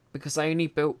Paradise, because they only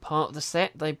built part of the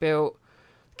set. They built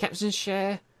captain's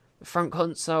chair, the front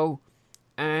console,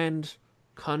 and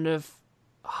kind of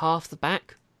half the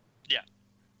back. Yeah.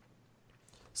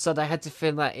 So they had to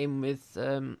fill that in with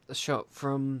a shot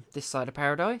from This Side of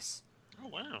Paradise. Oh,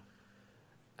 wow.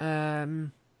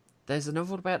 There's a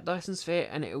novel about Dyson Sphere,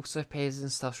 and it also appears in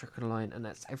Star Trek Online, and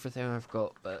that's everything I've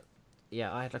got. But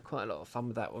yeah, I had quite a lot of fun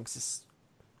with that one, because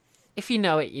if you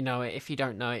know it, you know it. If you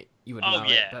don't know it, you wouldn't know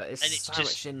it. But it's so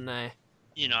much in there.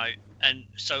 And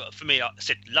so for me, like I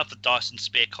said, love the Dyson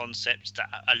Spear concept, that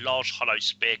a large hollow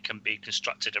spear can be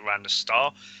constructed around a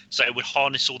star, so it would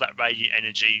harness all that radiant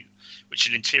energy which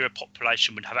an interior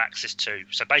population would have access to.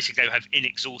 So basically they would have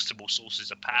inexhaustible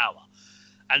sources of power,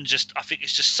 and I think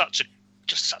it's just such a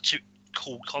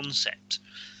cool concept,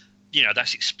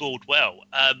 that's explored well.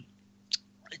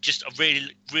 Just a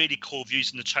really, really cool of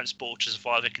using the transporter to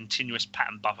survive a continuous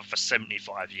pattern buffer for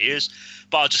 75 years.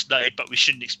 But I just noted, but we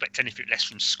shouldn't expect anything less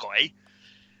from Scotty.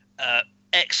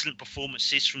 Excellent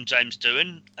performances from James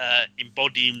Doohan,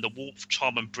 embodying the warmth,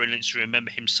 charm, and brilliance. We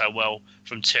remember him so well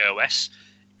from TOS.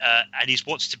 And he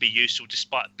wants to be useful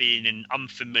despite being in an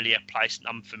unfamiliar place and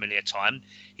unfamiliar time.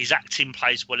 His acting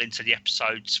plays well into the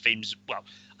episode's themes,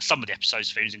 some of the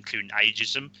episode's themes, including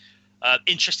ageism.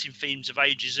 Interesting themes of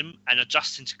ageism and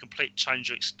adjusting to complete change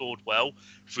are explored well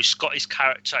through Scotty's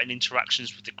character and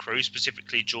interactions with the crew,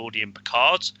 specifically Geordie and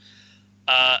Picard.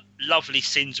 Lovely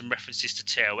scenes and references to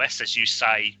TOS, as you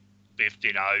say, with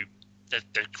the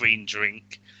green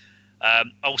drink. I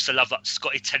also love that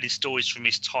Scotty telling stories from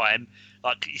his time.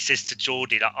 Like he says to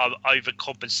Geordie that I'm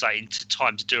overcompensating to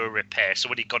time to do a repair, so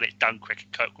when he got it done quicker,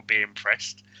 Kirk would be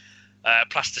impressed.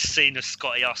 Plus the scene of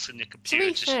Scotty asking the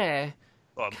computer To be fair,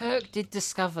 Kirk did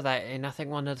discover that in, I think,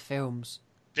 one of the films.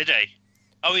 Did he?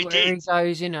 Oh, he where did? He goes, oh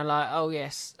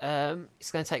yes,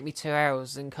 it's going to take me 2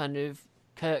 hours, and kind of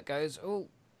Kirk goes, oh,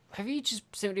 have you just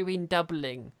simply been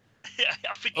doubling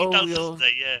I think he all does, your, doesn't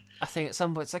he? Yeah. I think at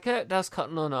some point, so Kurt does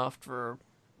cotton on after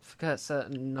a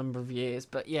certain number of years,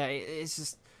 but yeah, it's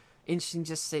just interesting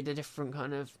just to see the different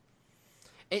kind of,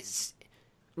 it's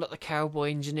not the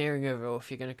cowboy engineering of it, or if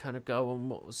you're going to kind of go on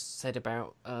what was said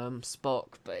about Spock,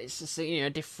 but it's just, you know,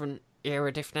 a different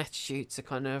era, different attitude to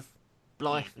kind of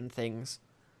life and things.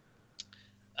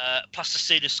 Plus the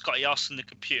scene of Scotty asking the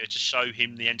computer to show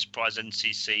him the Enterprise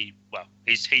NCC, well,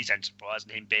 his Enterprise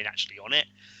and him being actually on it,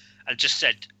 and just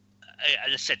said,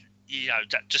 and I said, you know,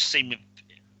 that just scene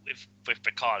with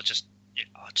Picard, I just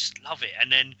love it.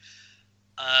 And then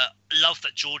love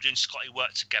that Geordi and Scotty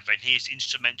work together, and he is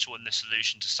instrumental in the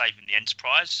solution to saving the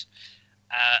Enterprise.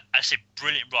 I said,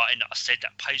 brilliant writing that I said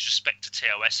that pays respect to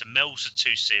TOS and melds the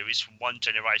two series from one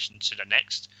generation to the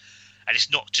next. And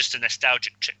it's not just a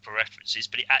nostalgic trip for references,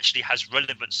 but it actually has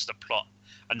relevance to the plot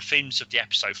and themes of the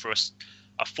episode for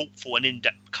a thoughtful and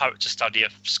in-depth character study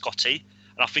of Scotty.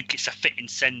 And I think it's a fitting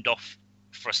send-off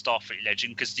for a Starfleet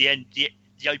legend, because the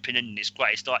open ending is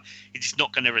great. It's like he's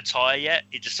not going to retire yet.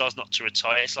 He decides not to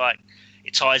retire. It's like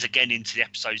it ties again into the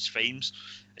episode's themes.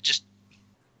 It's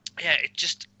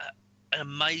an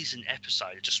amazing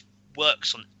episode. It just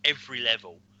works on every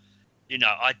level. You know,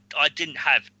 I didn't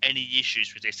have any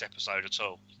issues with this episode at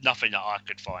all. Nothing that I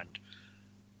could find.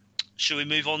 Shall we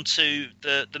move on to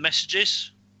the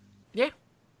messages? Yeah.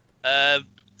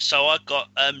 So I got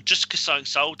just because something's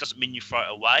sold doesn't mean you throw it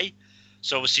away.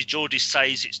 So obviously Geordi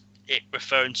says it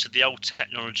referring to the old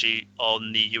technology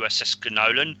on the USS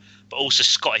Ganolan, but also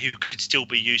Scotty, who could still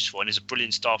be useful and is a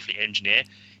brilliant Starfleet engineer.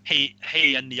 He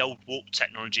and the old warp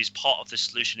technology is part of the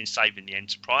solution in saving the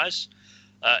Enterprise.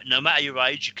 No matter your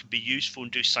age, you can be useful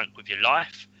and do something with your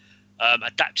life.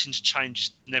 Adapting to change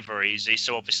is never easy.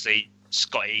 So obviously,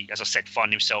 Scotty, as I said,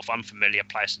 find himself unfamiliar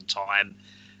place and time,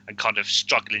 and kind of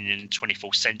struggling in the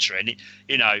 24th century. And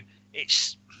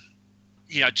it's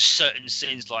just certain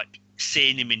scenes like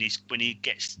seeing him when he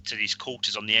gets to these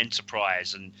quarters on the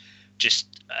Enterprise, and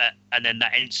and then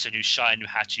that ensign who's showing him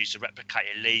how to use the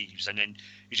replicator leaves, and then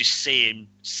you just see him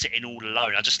sitting all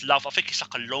alone. I think it's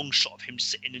like a long shot of him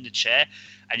sitting in the chair,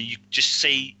 and you just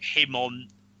see him on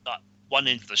like one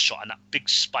end of the shot, and that big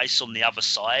space on the other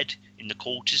side in the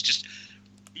quarters just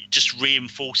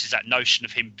reinforces that notion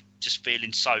of him just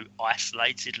feeling so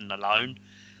isolated and alone.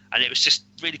 And it was just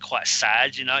really quite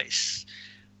sad, I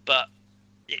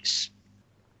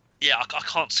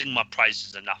can't sing my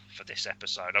praises enough for this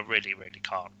episode. I really, really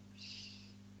can't.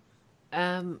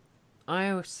 I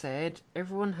always said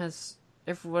everyone has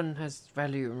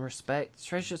value and respect.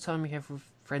 Treasure the time you have with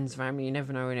friends and family. You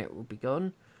never know when it will be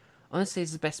gone. Honesty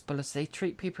is the best policy.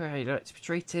 Treat people how you like to be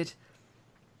treated.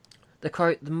 The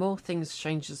quote: "The more things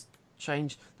change, the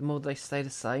more they stay the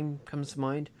same," comes to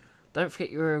mind. Don't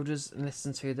forget your elders and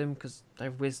listen to them because they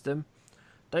have wisdom.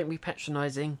 Don't be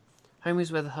patronising. Home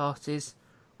is where the heart is.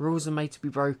 Rules are made to be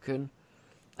broken.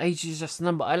 Age is just a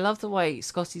number. I love the way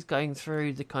Scotty's going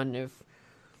through the kind of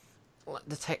like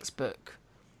the textbook,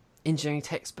 engineering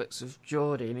textbooks of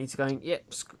Geordi, and he's going,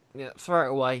 "Yep, throw it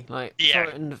away, like throw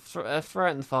it in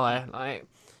the fire." Like,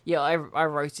 yeah, I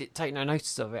wrote it. Take no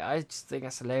notice of it. I just think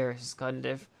that's hilarious. It's kind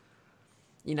of,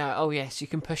 oh yes, you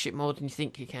can push it more than you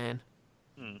think you can.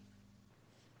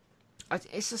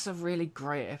 It's just a really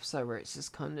great episode where it's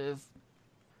just kind of,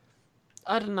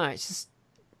 I don't know, it's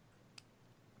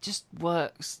just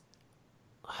works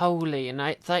wholly, and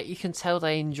that you can tell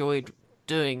they enjoyed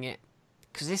doing it,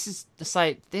 because this is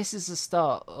the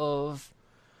start of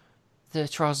the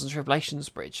Trials and Tribulations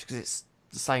bridge, because it's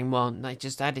the same one they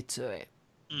just added to it.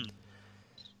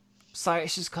 So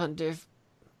it's just kind of,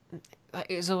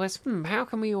 it's always, how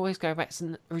can we always go back to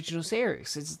the original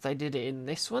series? Because they did it in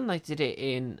this one, they did it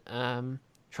in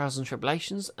Trials and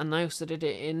Tribulations, and they also did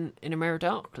it in A Mirror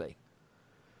Darkly.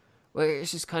 Where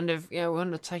it's just kind of, we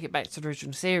want to take it back to the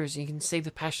original series, and you can see the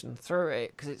passion through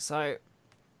it, because it's like,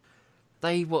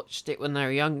 they watched it when they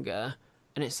were younger,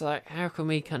 and it's like, how can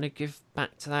we kind of give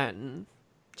back to that and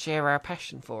share our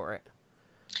passion for it?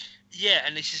 Yeah,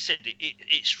 and as you said,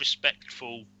 it's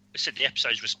respectful. I said the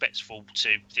episode's respectful to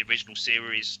the original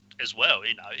series as well.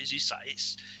 As you say,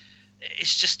 it's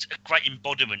just a great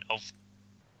embodiment of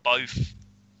both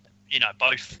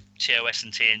TOS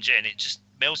and TNG, and it just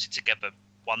melds it together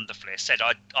wonderfully. I said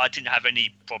I didn't have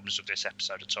any problems with this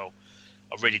episode at all.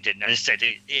 I really didn't. And I said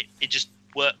it just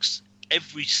works.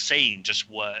 Every scene just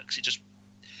works. It just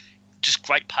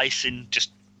great pacing,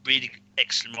 just really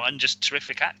excellent writing, just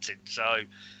terrific acting. So,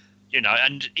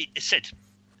 and it said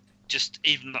just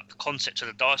even like the concept of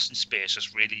the Dyson Spear is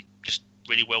just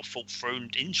really well thought through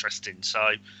and interesting.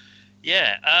 So,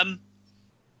 yeah.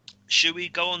 Should we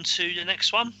go on to the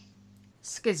next one?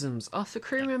 Schisms. After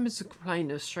crew members have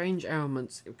complained of strange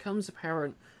ailments, it becomes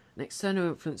apparent an external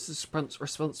influence is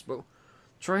responsible.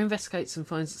 Troy investigates and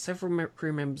finds that several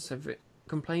crew members have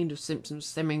complained of symptoms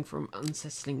stemming from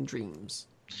unsettling dreams.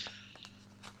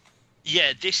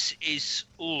 Yeah, this is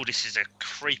a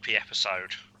creepy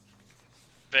episode.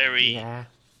 Very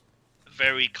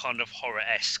kind of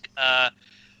horror-esque.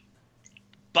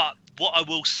 But what I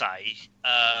will say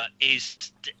is,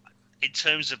 in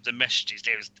terms of the messages,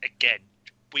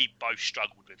 we both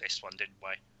struggled with this one, didn't we?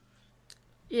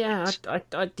 Yeah,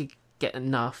 I did get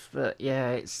enough, but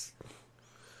yeah, it's...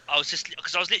 I was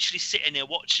literally sitting there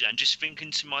watching it and just thinking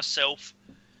to myself,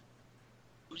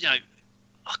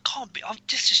 I can't be.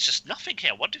 This is just nothing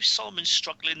here. I wonder if Simon's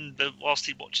struggling whilst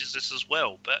he watches this as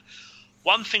well. But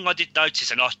one thing I did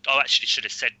notice, and I actually should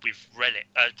have said with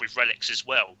Relics as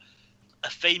well, a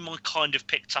theme I kind of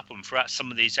picked up on throughout some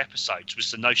of these episodes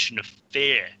was the notion of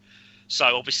fear.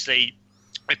 So obviously,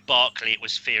 with Barclay, it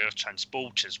was fear of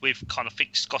transporters. With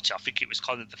Scotty, I think it was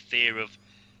kind of the fear of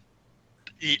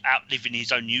outliving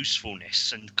his own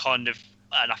usefulness, and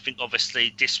I think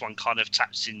obviously this one kind of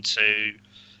taps into,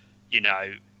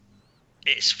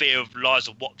 it's fear of lies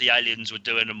of what the aliens were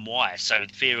doing and why. So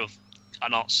fear of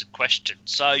unanswered questions.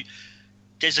 So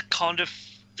there's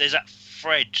that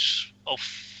thread of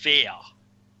fear,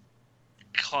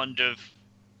 kind of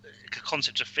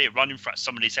concept of fear running throughout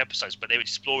some of these episodes, but they're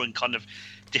exploring kind of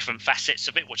different facets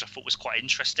of it, which I thought was quite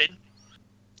interesting.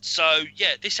 So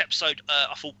yeah, this episode,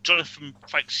 I thought Jonathan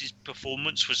Frakes'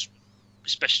 performance was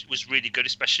really good,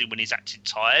 especially when he's acting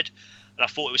tired. And I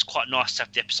thought it was quite nice to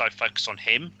have the episode focus on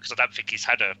him, because I don't think he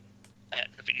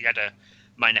had a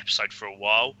main episode for a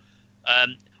while. I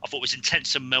thought it was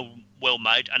intense and well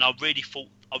made, and I really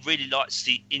liked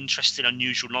the interesting,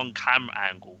 unusual non-camera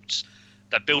angles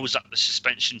that builds up the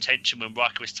suspension tension when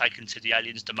Riker is taken to the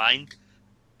alien's domain.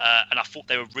 And I thought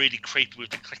they were really creepy with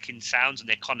the clicking sounds, and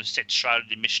they're kind of set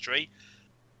shrouded in mystery.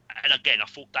 And again, I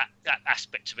thought that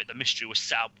aspect of it, the mystery was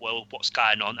set up well, what's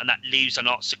going on, and that leaves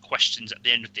unanswered questions at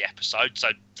the end of the episode, so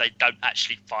they don't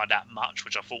actually find out much,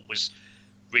 which I thought was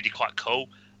really quite cool.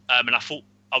 And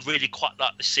I really quite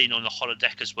like the scene on the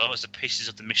holodeck as well, as the pieces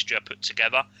of the mystery are put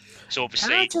together. So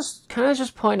obviously, can I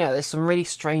just point out there's some really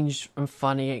strange and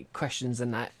funny questions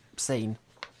in that scene.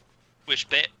 Which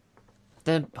bit?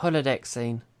 The holodeck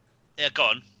scene. Yeah, go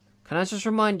on. Can I just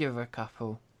remind you of a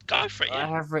couple? Go for it, yeah. I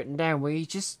have written down where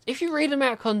if you read them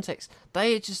out of context,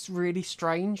 they are just really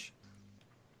strange.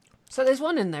 So there's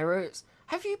one in there where it's,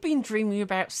 have you been dreaming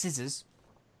about scissors?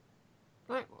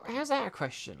 Like, how's that a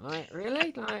question? Like,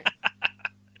 really? Like,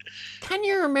 can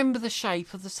you remember the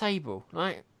shape of the table?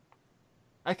 Like,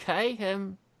 okay,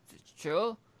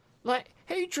 sure. Like,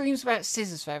 who dreams about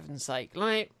scissors, for heaven's sake?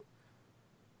 Like,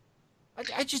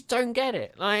 I just don't get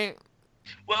it. Like,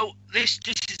 well, this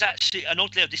is actually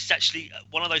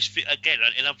one of those, again,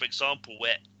 another example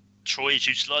where Troy is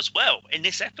utilised well in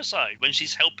this episode when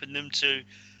she's helping them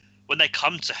when they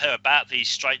come to her about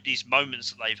these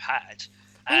moments that they've had.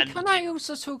 And can I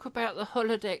also talk about the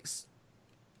holodeck's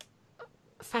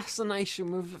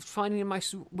fascination with finding the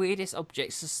most weirdest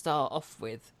objects to start off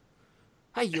with?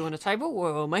 Hey, you want a table?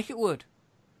 Well, we'll make it wood.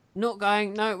 Not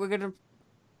going, no, we're going to...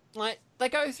 Like, they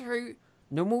go through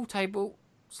normal table,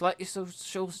 slightly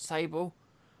shorter table.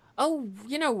 Oh,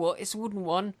 you know what? It's a wooden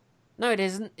one. No, it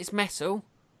isn't. It's metal.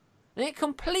 And it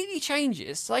completely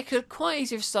changes. They could quite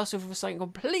easily have started with something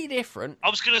completely different. I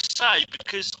was going to say,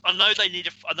 because I know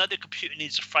the computer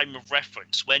needs a frame of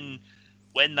reference when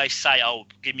they say, "Oh,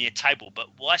 give me a table," but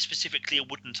why specifically a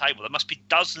wooden table? There must be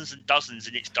dozens and dozens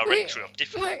in its directory of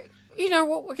different. Wait, you know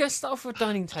what? We're going to start off with a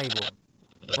dining table.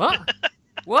 What?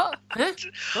 What? Huh?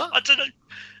 What? I don't know.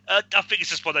 I think it's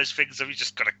just one of those things that we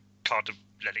just got to kind of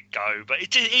let it go. But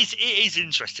it is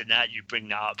interesting now you bring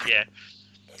that up. Yeah.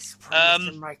 It's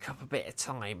probably to make up a bit of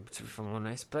time, to be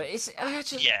honest. But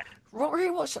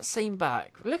really watch that scene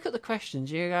back. Look at the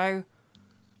questions. You go,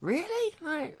 really?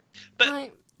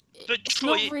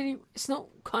 It's not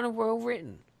kind of well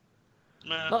written.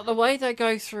 No. Like the way they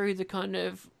go through the kind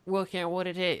of working out what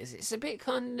it is. It's a bit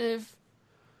kind of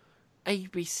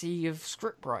ABC of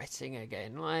script writing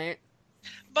again. Like,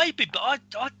 maybe, but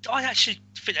I actually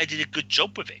think they did a good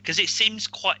job with it, because it seems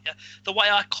quite... the way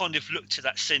I kind of looked at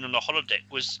that scene on the holodeck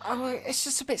was... Oh, it's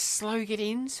just a bit slow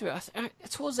getting into it.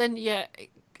 Towards the end, yeah,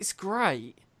 it's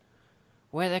great,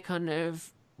 where they're kind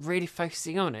of really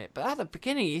focusing on it. But at the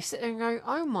beginning, you sit there and go,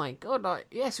 oh my god, like,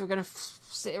 yes, we're going to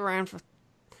sit around for a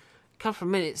couple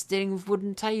of minutes dealing with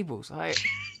wooden tables. Like,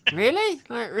 really?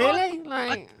 Like, really?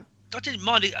 I didn't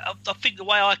mind it. I think the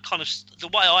way I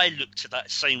looked at that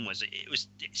scene was it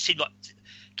seemed like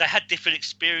they had different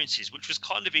experiences, which was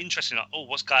kind of interesting. Like, oh,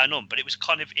 what's going on? But it was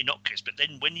kind of innocuous. But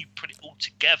then when you put it all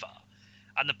together,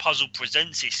 and the puzzle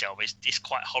presents itself, it's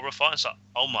quite horrifying. It's like,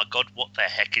 oh my god, what the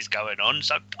heck is going on?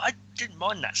 So I didn't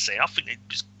mind that scene. I think it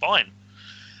was fine.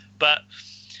 But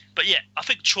yeah, I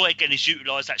think Troy again is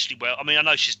utilised actually well. I mean, I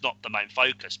know she's not the main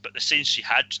focus, but the scenes she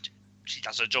had, she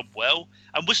does her job well.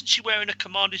 And wasn't she wearing a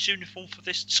commander's uniform for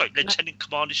this? Sorry, Lieutenant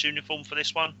Commander's uniform for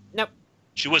this one? Nope.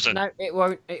 She wasn't. No, it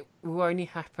won't. It will only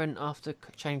happen after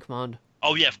Chain Command.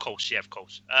 Oh yeah, of course. Yeah, of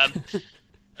course.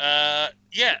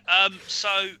 Yeah.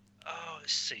 So,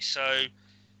 let's see. So,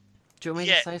 do you want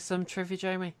me to say some trivia,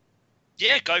 Jamie?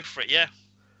 Yeah, go for it. Yeah.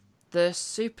 The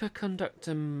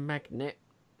superconductor magnet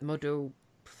model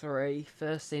 3,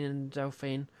 first seen in the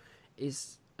Delphine,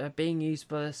 is being used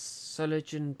by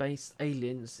Sologen-based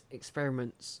aliens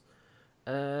experiments.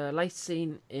 Later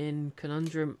seen in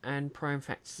Conundrum and Prime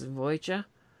Factors of Voyager.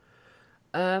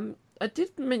 I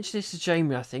did mention this to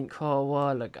Jamie, I think, quite a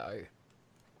while ago.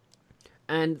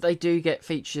 And they do get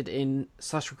featured in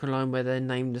Star Trek Online where they're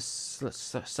named as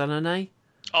Solanae.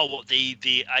 Oh, what, the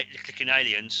clicking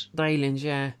aliens? The aliens,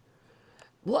 yeah.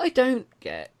 What I don't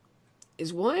get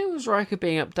is why was Riker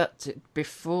being abducted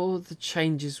before the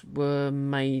changes were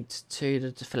made to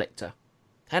the deflector?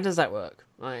 How does that work?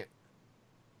 Like,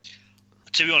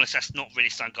 to be honest, that's not really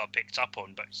something I picked up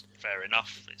on, but fair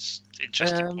enough. It's an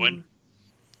interesting point.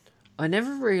 I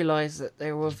never realised that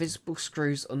there were visible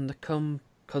screws on the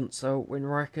console when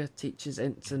Riker teaches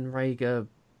Ensign Rager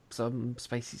some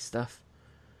spacey stuff.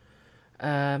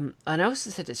 And I also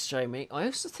said this, Jamie. I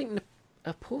also think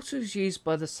the portals used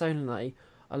by the Solanae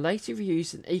are later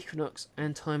used in Equinox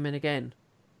and Time and Again.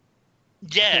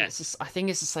 Yeah. I think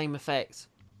it's the same effect.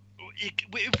 It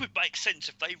would make sense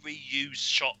if they reuse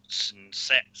shots and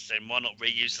sets, then why not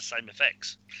reuse the same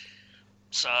effects?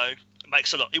 So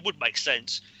it would make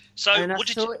sense. So and what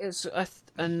did you...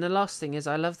 and the last thing is,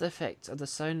 I love the effect of the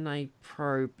Solanae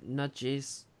probe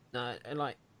nudges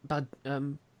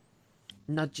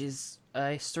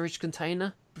a storage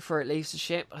container before it leaves the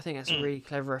ship. I think that's a really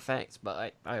clever effect,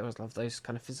 but I always love those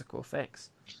kind of physical effects.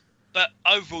 But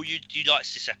overall, you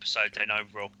liked this episode then,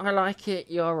 overall? I like it,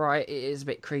 you're right, it is a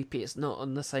bit creepy. It's not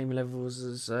on the same levels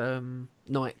as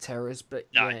Night Terrors, but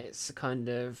no. Yeah, it's a kind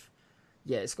of...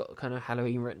 Yeah, it's got kind of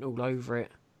Halloween written all over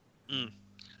it.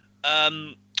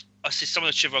 I see some of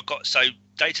the trivia I got. So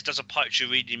Data does a poetry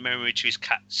reading memory to his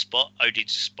cat Spot, OD to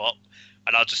Spot,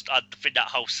 and I think that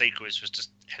whole sequence was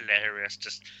just hilarious.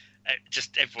 Just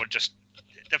everyone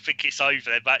they think it's over.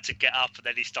 They're about to get up, and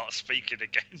then he starts speaking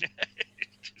again.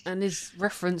 And his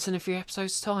reference in a few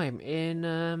episodes' time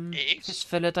in his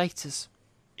filler Data's.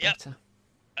 Yeah.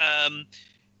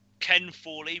 Ken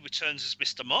Forley returns as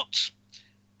Mr. Mott.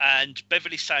 And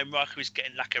Beverly saying Riker is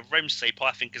getting like a REM sleep,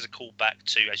 I think, is a callback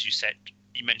to, as you said,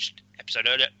 you mentioned episode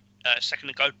earlier, a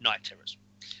second ago, Night Terrors.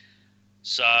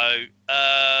 So,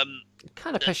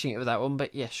 kind of pushing it with that one,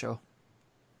 but yeah, sure.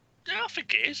 Yeah, I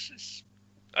think it is.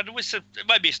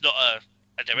 Maybe it's not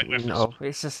a direct reference. No,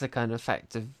 it's just the kind of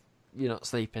fact of you're not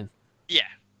sleeping. Yeah.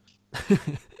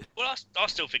 Well, I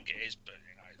still think it is, but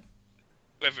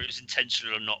whether it was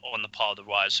intentional or not on the part of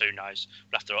the writers, who knows?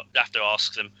 We'll have to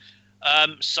ask them.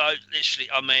 So literally,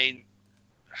 I mean,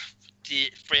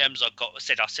 the 3Ms I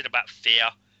said about fear.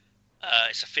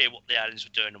 It's a fear of what the aliens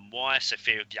were doing and why. It's a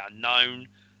fear of the unknown.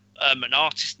 An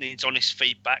artist needs honest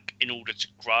feedback in order to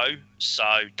grow. So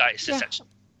Data says that's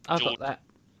I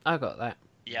got that.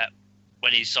 Yeah,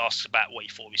 when he's asked about what he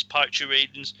thought of his poetry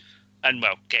readings, and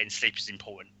well, getting sleep is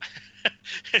important.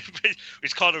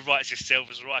 Which kind of writes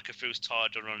itself as Riker feels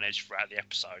tired and on edge throughout the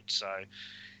episode. So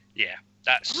yeah.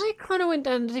 I kind of went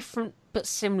down a different but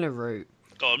similar route.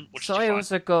 Go on. So I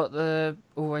also got the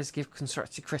always give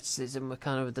constructive criticism with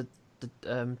kind of the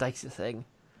Data thing.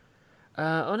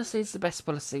 Honestly, it's the best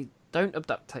policy. Don't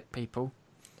abduct people,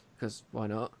 because why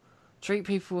not? Treat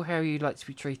people how you like to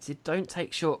be treated. Don't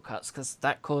take shortcuts, because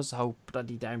that causes a whole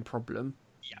bloody damn problem.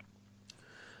 Yeah.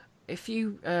 If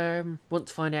you want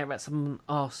to find out about someone,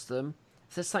 ask them.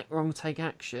 If there's something wrong, take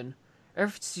action.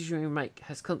 Every decision we make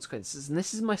has consequences, and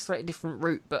this is my slightly different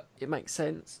route, but it makes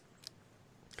sense.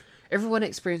 Everyone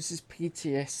experiences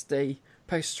PTSD,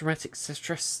 post-traumatic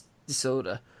stress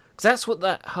disorder, because that's what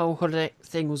that whole holiday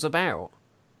thing was about.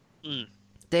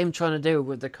 Them trying to deal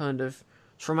with the kind of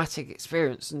traumatic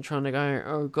experience and trying to go,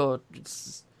 oh god,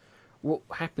 what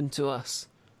happened to us?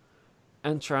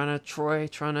 And trying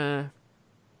to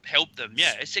help them.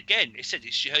 Yeah, it's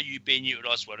you being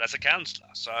utilised well as a counsellor,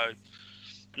 so...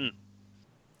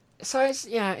 So it's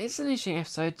an interesting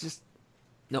episode, just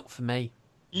not for me.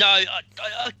 No,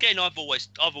 I've always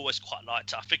quite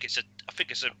liked it. I think it's a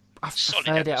solid episode. I've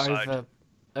preferred it over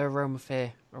A Realm of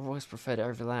Fear. I've always preferred it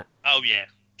over that. Oh yeah,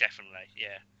 definitely.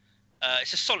 Yeah,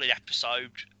 it's a solid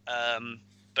episode.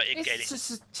 But again, It's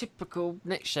just a typical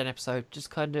next gen episode.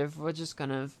 We're just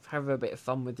kind of have a bit of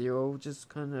fun with you all. Just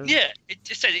kind of. yeah, in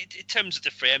terms of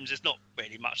the frames, there's not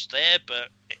really much there, but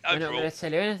We're not overall, going to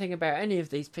tell you anything about any of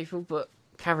these people, but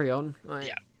carry on. yeah. Like,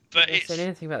 not But going to say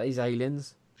anything about these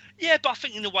aliens. yeah, but I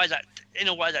think in a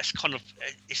way that's kind of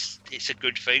it's a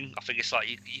good thing. I think it's like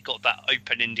you got that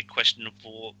open-ended question of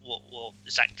what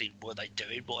exactly were they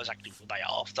doing, what exactly were they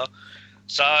after.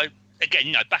 So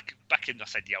again, back in I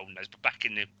said the old days, but back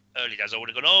in the early days, I would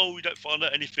have gone, oh, we don't find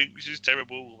out anything, this is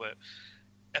terrible. But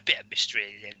a bit of mystery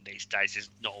at the end these days is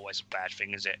not always a bad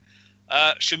thing, is it?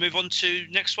 Should we move on to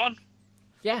next one?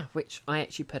 Yeah, which I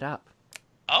actually put up.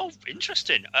 Oh,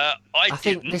 interesting. I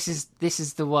think this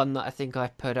is the one that I think I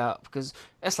put up because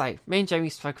it's like me and Jamie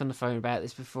spoke on the phone about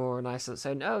this before, and I started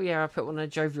saying, "Oh yeah, I put one of the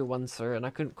jovial ones through," and I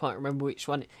couldn't quite remember which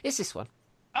one. It's this one.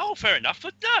 Oh, fair enough.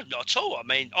 But no, not at all. I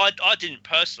mean, I didn't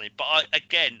personally, but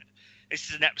again, this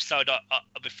is an episode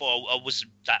before I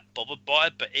wasn't that bothered by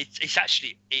it, but it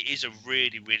is a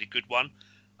really really good one.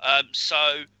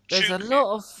 So There's a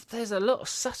lot of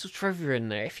subtle trivia in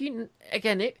there. If you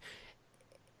again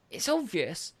it's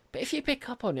obvious, but if you pick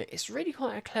up on it, it's really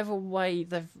quite a clever way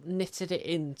they've knitted it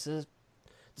into the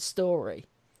story.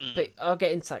 But I'll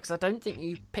get into that because I don't think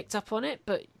you picked up on it,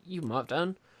 but you might have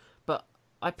done. But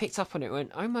I picked up on it and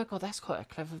went, oh my god, that's quite a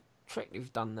clever trick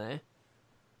you've done there.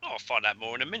 I'll find out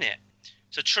more in a minute.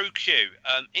 So True Q.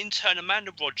 Intern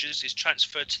Amanda Rogers is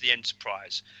transferred to the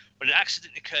Enterprise. When an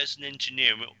accident occurs in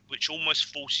engineering which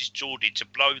almost forces Geordi to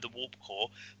blow the warp core,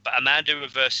 but Amanda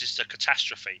reverses the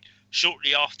catastrophe.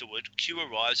 Shortly afterward, Q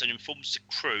arrives and informs the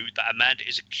crew that Amanda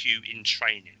is a Q in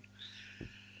training.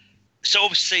 So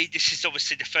obviously, this has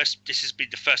been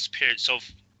the first appearance of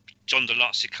John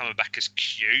Delancey coming back as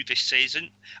Q this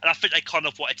season, and I think they kind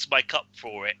of wanted to make up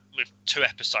for it with 2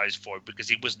 episodes for him because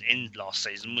he wasn't in last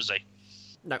season, was he?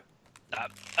 No.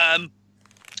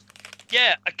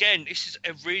 Yeah, again, this is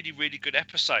a really, really good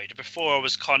episode. Before I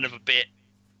was kind of a bit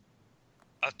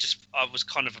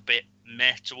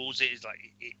meh towards it. It's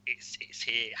like it's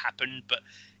here, it happened, but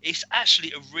it's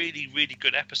actually a really, really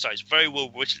good episode. It's very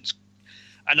well written,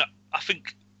 and I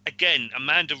think again,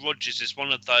 Amanda Rogers is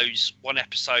one of those one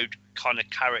episode kind of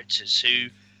characters who,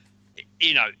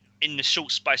 in the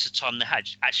short space of time they had,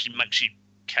 actually makes you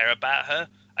care about her,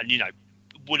 and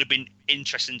would have been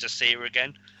interesting to see her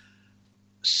again.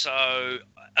 So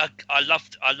I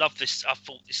love this. I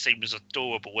thought this scene was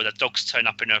adorable, where the dogs turn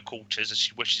up in her quarters as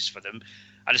she wishes for them,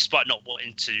 and despite not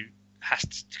wanting to, has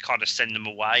to kind of send them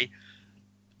away,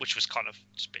 which was kind of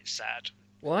just a bit sad.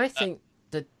 Well, I think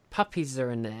the puppies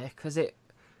are in there because it.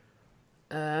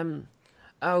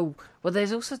 Oh, well,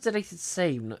 there's also a deleted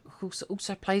scene that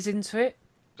also plays into it.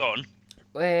 Go on.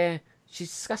 Where she's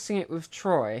discussing it with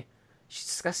Troy. She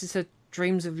discusses her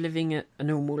dreams of living a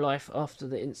normal life after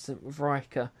the incident with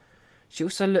Riker. She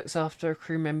also looks after a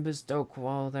crew member's dog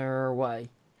while they're away.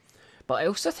 But I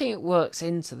also think it works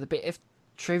into the bit of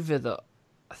trivia that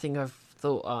I think I've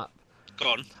thought up.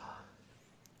 Go on.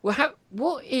 Well,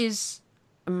 what is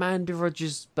Amanda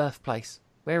Rogers' birthplace?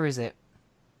 Where is it?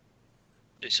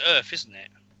 It's Earth, isn't it?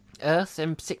 Earth,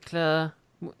 in particular,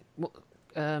 what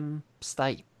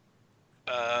state?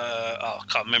 I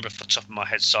can't remember off the top of my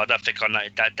head, so I don't think I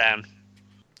noted that down.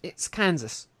 It's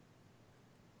Kansas.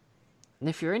 And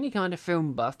if you're any kind of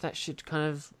film buff, that should kind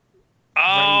of.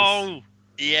 Oh,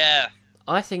 yeah.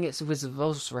 I think it's a Wizard of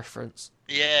Oz reference.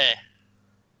 Yeah.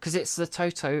 Because it's the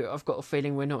Toto, I've got a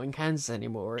feeling we're not in Kansas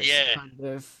anymore. It's kind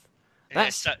of.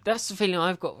 That's the feeling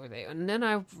I've got with it. And then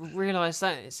I realised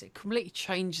that it completely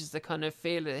changes the kind of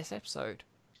feel of this episode.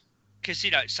 Because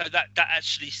so that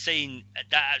actual scene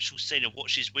of what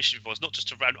she's wishing for is not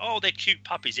just around. Oh, they're cute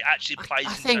puppies. It actually plays.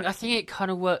 I think it kind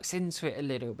of works into it a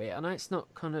little bit. I know it's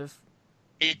not kind of.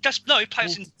 It does. No, it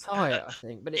plays into it. I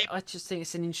think, but I just think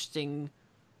it's an interesting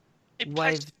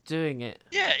way of doing it.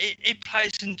 Yeah, it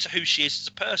plays into who she is as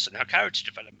a person, her character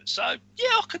development. So yeah,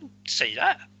 I can see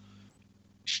that.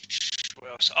 What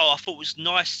else? Oh, I thought it was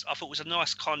nice. I thought it was a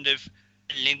nice kind of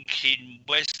linking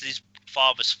Wesley's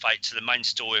father's fate to the main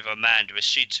story of Amanda, as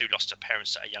she too lost her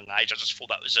parents at a young age. I just thought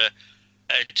that was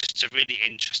just a really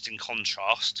interesting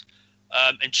contrast.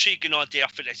 Intriguing idea. I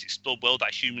think let's explore well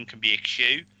that a human can be a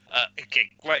Q. Again,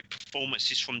 great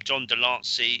performances from John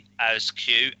Delancey as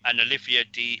Q and Olivia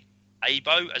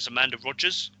D'Abo as Amanda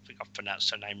Rogers. I think I've pronounced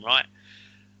her name right.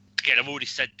 Again, I've already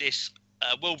said this.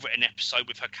 Well-written episode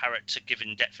with her character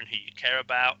giving depth and who you care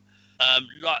about.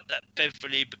 Like that,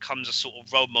 Beverly becomes a sort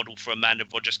of role model for Amanda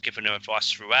Rogers, giving her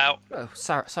advice throughout. Oh,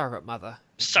 surrogate mother.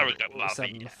 surrogate What was mother.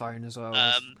 that on the phone as well?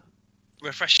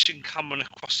 Refreshing coming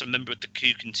across a member of the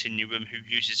Q continuum who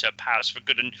uses her powers for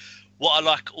good. And what I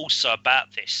like also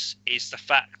about this is the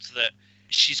fact that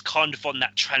she's kind of on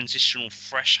that transitional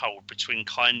threshold between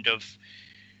kind of,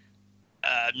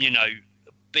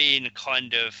 being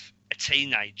kind of a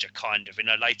teenager, kind of in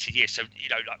her later years. So,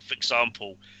 like for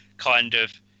example, kind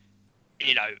of,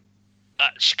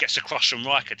 she gets a crush on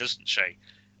Riker, doesn't she?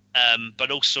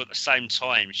 But also at the same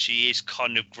time, she is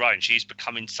kind of grown. She's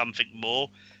becoming something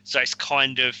more. So it's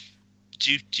kind of,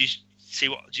 do you do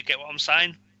you get what I'm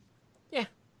saying? Yeah.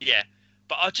 Yeah.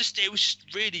 But it was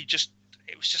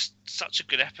just such a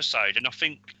good episode. And I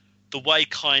think the way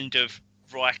kind of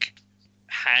Reich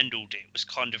handled it was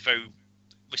kind of very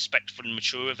respectful and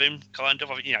mature of him, kind of.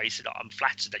 He said, "I'm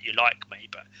flattered that you like me,"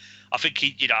 but I think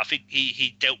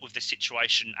he dealt with the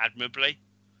situation admirably.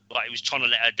 Like, he was trying to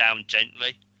let her down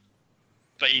gently,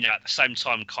 but at the same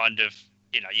time, kind of,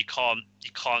 you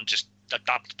can't just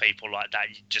abduct people like that.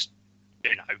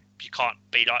 You can't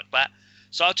be like that.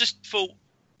 So I just thought,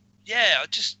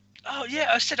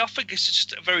 I said I think it's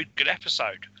just a very good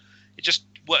episode. It just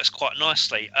works quite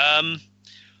nicely.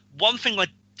 One thing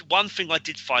I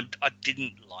did find I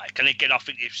didn't like, and again I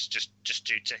think it's just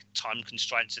due to time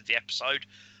constraints of the episode,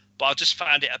 but I just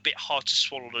found it a bit hard to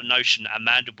swallow the notion that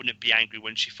Amanda wouldn't be angry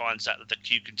when she finds out that the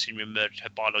Q continuum murdered her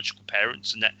biological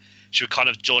parents, and that she would kind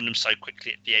of join them so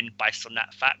quickly at the end based on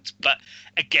that fact. But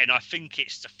again, I think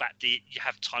it's the fact that you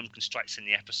have time constraints in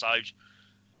the episode.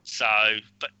 So,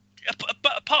 but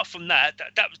apart from that,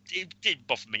 it didn't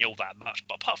bother me all that much.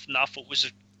 But apart from that, I thought it was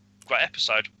a great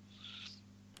episode.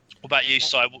 What about you,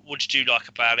 Si? What did you like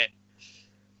about it?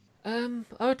 I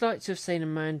would like to have seen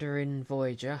Amanda in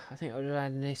Voyager. I think I would have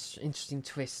had an interesting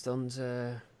twist on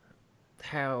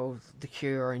how the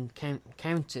Q are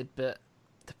encountered, but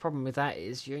the problem with that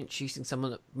is you're introducing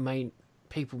someone that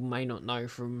people may not know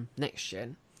from Next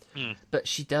Gen. But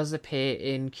she does appear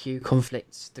in Q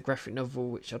Conflicts, the graphic novel,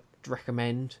 which I'd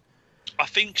recommend. I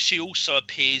think she also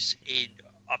appears in,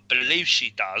 I believe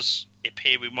she does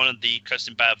appear in one of the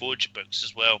Kirsten Bauer Voyager books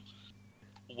as well,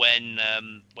 when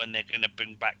they're going to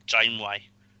bring back Janeway.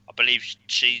 I believe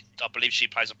she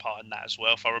plays a part in that as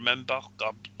well, if I remember.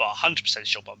 I'm not 100%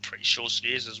 sure, but I'm pretty sure she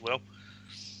is as well.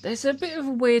 There's a bit of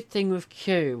a weird thing with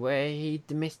Q where he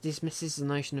dismisses the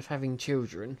notion of having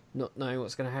children, not knowing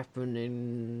what's going to happen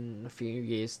in a few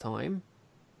years' time.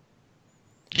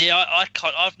 Yeah,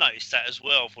 I've noticed that as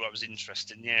well. I thought that was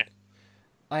interesting. Yeah,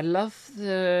 I love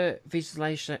the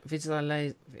visualization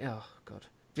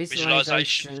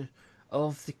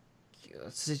of the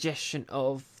suggestion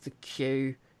of the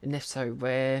Q in an episode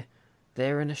where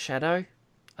they're in a shadow.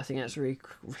 I think that's really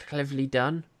cleverly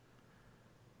done.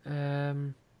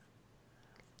 That's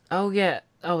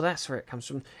where it comes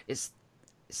from. It's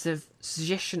the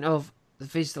suggestion of the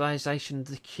visualization of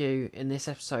the Q in this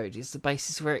episode is the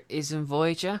basis where it is in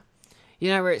Voyager.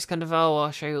 Where it's kind of, I'll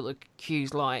show you what the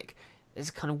Q's like. There's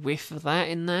a kind of whiff of that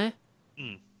in there.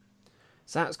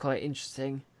 So that's quite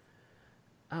interesting.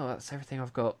 Oh, that's everything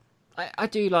I've got. I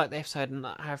do like the episode, and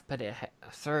I have put it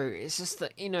through. It's just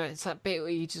that, it's that bit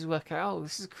where you just work out,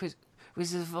 this is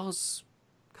Wizard of Oz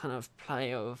kind of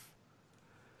play of,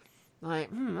 like,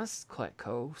 that's quite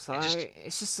cool. So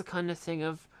it's just the kind of thing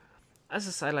of, as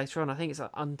I say later on, I think it's like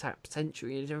untapped potential.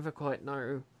 You never quite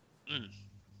know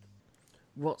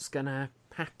what's going to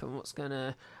happen,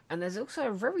 And there's also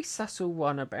a very subtle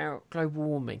one about global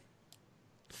warming.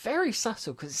 Very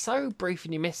subtle, because it's so brief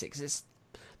and you miss it, because it's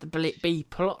the B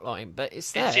plot line, but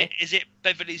it's there. Is it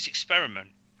Beverly's experiment?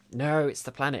 No, it's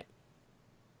the planet.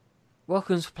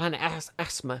 Welcome to Planet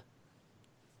Asthma.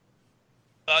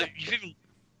 You've even...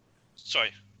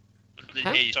 Sorry.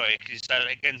 Huh? Sorry, can you say that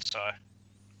again? Sorry.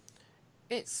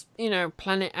 It's,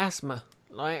 Planet Asthma.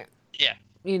 Like... Yeah.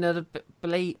 The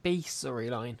B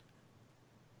storyline.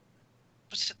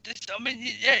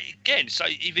 Again, so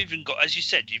you've even got, as you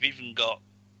said,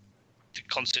 the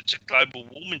concept of global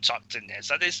warming tucked in there.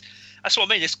 So that's what I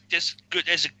mean.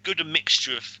 There's a good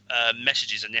mixture of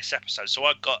messages in this episode. So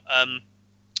I've got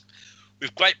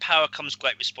with great power comes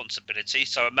great responsibility.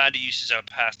 So Amanda uses her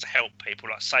powers to help people,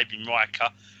 like saving Riker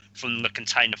from the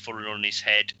container falling on his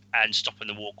head and stopping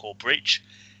the Warcore breach.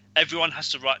 Everyone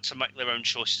has the right to make their own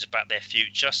choices about their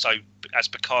future. So as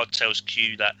Picard tells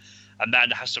Q that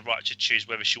Amanda has the right to choose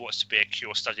whether she wants to be a Q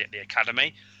or study at the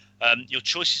academy. Your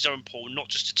choices are important, not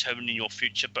just determining your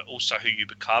future, but also who you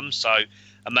become. So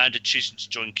Amanda choosing to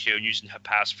join Q and using her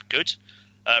powers for good.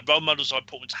 Role models are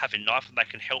important to have in life, and they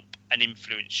can help and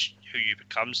influence who you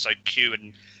become. So Q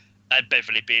and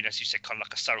Beverly being, as you said, kind of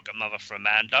like a surrogate mother for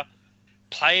Amanda.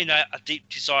 Playing a deep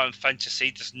desire and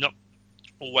fantasy does not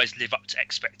always live up to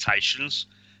expectations.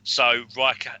 So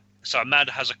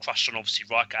Amanda has a crush on obviously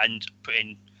Riker, and put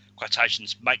in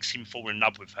quotations, makes him fall in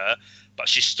love with her, but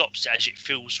she stops it as it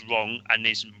feels wrong and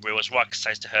isn't real. As Riker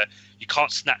says to her, you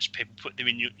can't snatch people, put them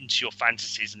into your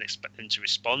fantasies and expect them to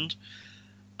respond.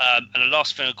 And the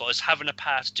last thing I got is having the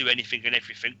power to do anything and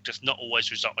everything does not always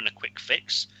result in a quick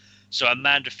fix. So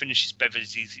Amanda finishes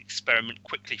Beverly's experiment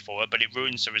quickly for her, but it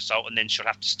ruins the result, and then she'll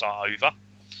have to start over.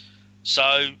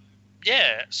 So,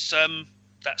 yeah,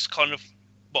 that's kind of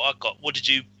what I got. What did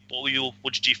you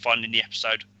find in the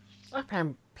episode? I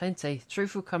found plenty.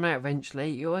 Truth will come out eventually.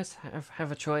 You always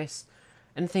have a choice.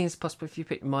 Anything is possible if you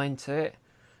put your mind to it.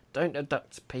 Don't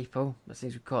abduct people. That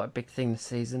seems to be quite a big thing this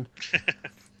season.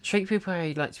 Treat people how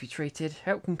you'd like to be treated.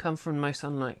 Help can come from the most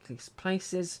unlikely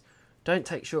places. Don't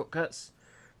take shortcuts.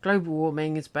 Global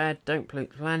warming is bad. Don't pollute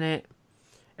the planet.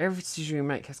 Every decision you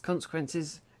make has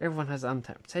consequences. Everyone has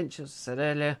untapped potential, as I said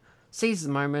earlier. Seize the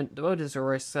moment. The world is a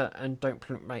oyster, and don't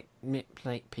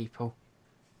manipulate people.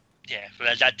 Yeah,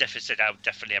 well, that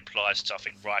definitely applies to, I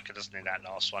think, Riker, doesn't it, that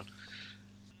last one?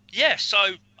 Yeah, so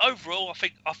overall,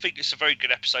 I think it's a very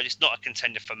good episode. It's not a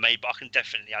contender for me, but I can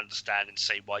definitely understand and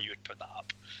see why you would put that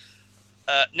up.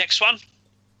 Next one.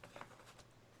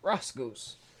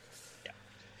 Rascals. Yeah.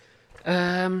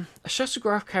 A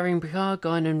shuttlecraft carrying Picard,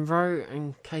 Guinan, Ro,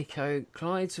 and Keiko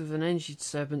collides with an energy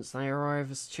disturbance. They arrive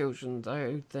as children,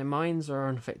 though their minds are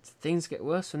unaffected. Things get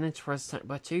worse when Enterprise is attacked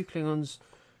by 2 Klingons'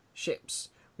 ships,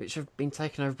 which have been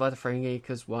taken over by the Ferengi,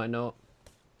 because why not?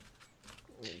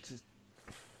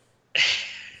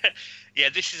 Yeah,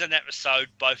 this is an episode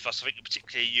both of us, I think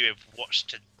particularly you, have watched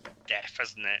to death,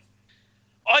 hasn't it?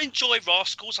 I enjoy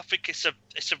Rascals. I think it's a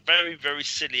very, very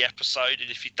silly episode,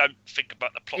 and if you don't think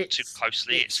about the plot too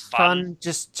closely, it's fun.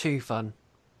 Just too fun.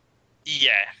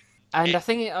 Yeah. And I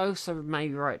think it also,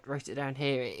 maybe wrote it down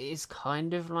here, it is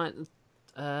kind of like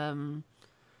the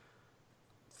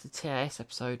TAS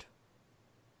episode.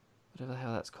 Whatever the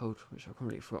hell that's called, which I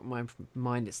completely forgot my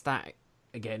mind. It's that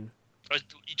again.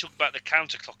 You talk about the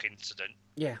counterclock incident.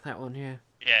 Yeah, that one. Yeah.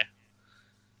 Yeah.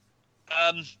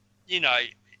 You know,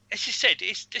 as you said,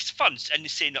 it's fun, and you're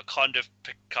seeing that kind of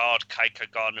Picard, Keiko,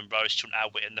 Garn, and Rose chant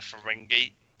Albert in the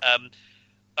Ferengi.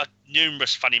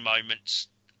 Numerous funny moments,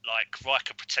 like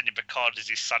Riker pretending Picard is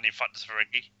his son in front of the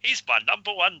Ferengi. He's my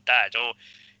number one dad, or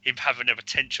him having a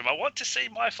tantrum. I want to see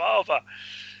my father.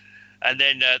 And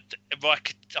then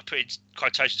Riker, I put in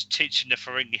quotations, teaching the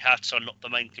Ferengi how to unlock the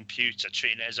main computer,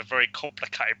 treating it as a very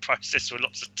complicated process with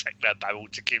lots of techno babble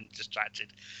to keep him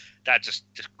distracted. That just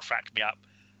cracked me up.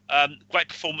 Great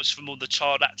performance from all the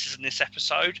child actors in this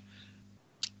episode.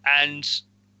 And,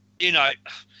 you know,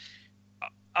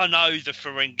 I know the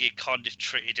Ferengi kind of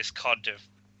treated as kind of,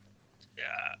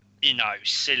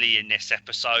 silly in this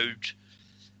episode.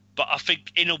 But I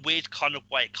think in a weird kind of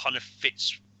way, it kind of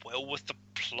fits well with the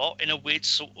plot in a weird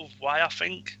sort of way, I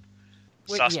think.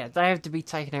 Well, yeah, they have to be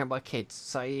taken out by kids,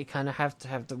 so you kind of have to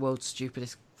have the world's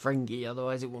stupidest Ferengi,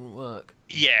 otherwise it wouldn't work.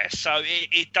 Yeah, so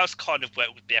it does kind of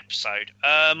work with the episode.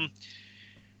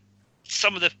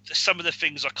 Some of the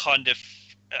things are kind of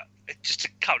just a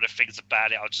couple of things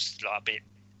about it. I'll just like a bit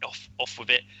off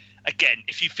with it. Again,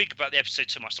 if you think about the episode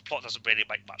too much, the plot doesn't really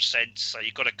make much sense. So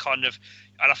you've got to kind of,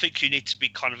 and I think you need to be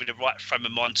kind of in the right frame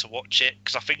of mind to watch it,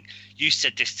 because I think you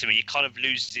said this to me. You kind of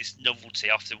lose this novelty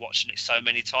after watching it so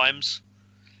many times.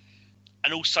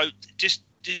 And also, it's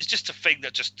just a thing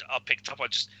that just I picked up on,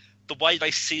 just the way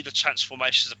they see the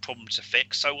transformation as a problem to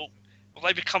fix. So, well,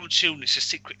 they become children. It's a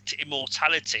secret to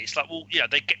immortality. It's like, well,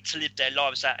 they get to live their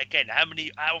lives out again. How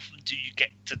often do you get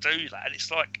to do that? And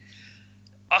it's like,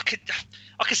 I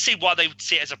could see why they would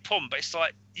see it as a problem, but it's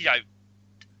like,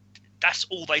 that's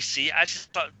all they see it as. It's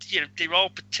like, there are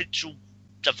potential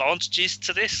advantages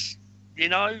to this,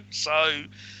 So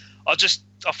I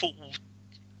thought, well,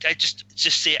 they just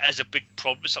see it as a big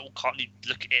problem. So, well, can't you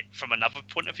look at it from another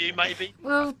point of view, maybe?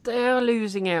 Well, they are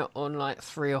losing out on like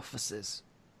 3 officers,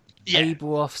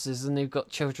 able officers, and they've got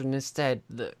children instead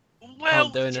that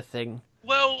can't do anything.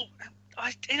 Well,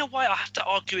 in a way, I have to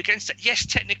argue against it. Yes,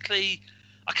 technically.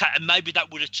 Okay, and maybe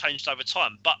that would have changed over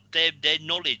time, but their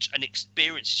knowledge and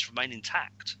experiences remain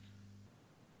intact.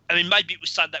 I mean, maybe it was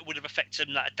something that would have affected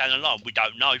them down the line. We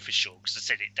don't know for sure, because I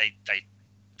said they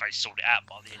sort it out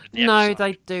by the end of the episode. No,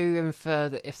 they do infer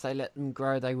that if they let them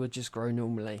grow, they would just grow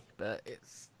normally, but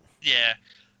it's... Yeah.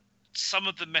 Some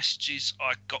of the messages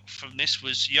I got from this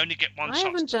was, you only get one chance. I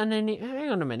haven't done any... Hang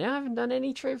on a minute, I haven't done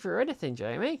any truth or anything,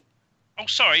 Jamie. Oh,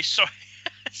 sorry.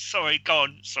 Sorry, go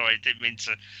on. Sorry, didn't mean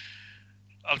to...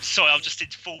 I'm sorry, I'm just in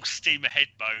full steam ahead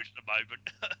mode at the moment.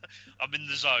 I'm in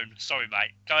the zone. Sorry, mate.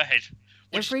 Go ahead.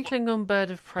 Every Klingon bird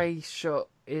of prey shot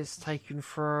is taken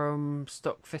from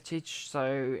stock footage,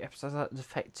 so episodes like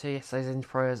Defector, Yesterday's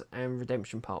Enterprise, and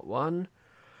Redemption Part 1.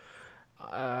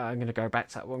 I'm going to go back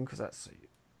to that one because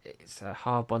it's a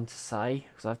hard one to say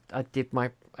because I did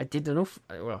I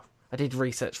did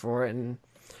research for it, and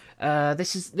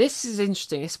this is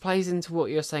interesting. This plays into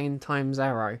what you're saying in Time's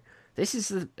Arrow. This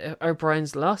is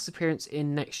O'Brien's last appearance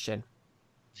in Next Gen.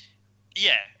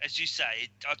 Yeah, as you say,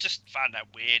 I just found that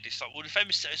weird. It's like, well, if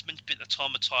Emissary is meant to be at the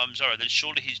time of Time Zero, then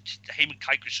surely him and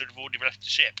Keiko should have already left the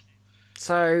ship.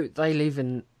 So they leave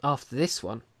in after this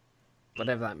one,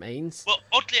 whatever that means. Well,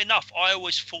 oddly enough, I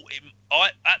always thought him.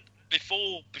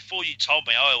 Before you told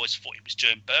me, I always thought it was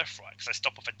during Birthright because they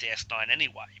stop off at DS9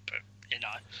 anyway. But you know,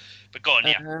 but go on,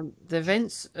 yeah. The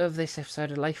events of this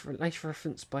episode are later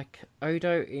referenced by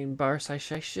Odo in Bar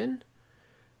Association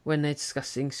when they're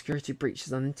discussing security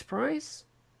breaches on Enterprise.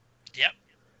 Yep.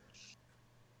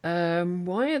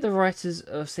 Why are the writers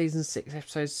of season 6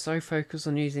 episodes so focused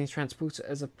on using transporter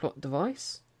as a plot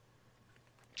device?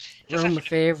 Realm of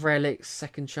Fear, relics,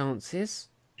 second chances.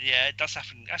 Yeah, it does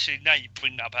happen. Actually, now you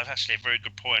bring that up, that's actually a very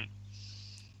good point.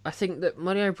 I think that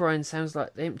Molly O'Brien sounds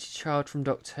like the empty child from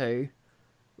Doctor Who,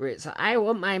 where it's like, I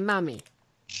want my mummy.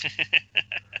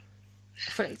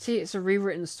 Effectively, it's a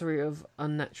rewritten story of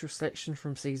unnatural selection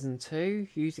from season 2,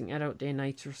 using adult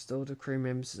DNA to restore the crew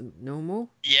members to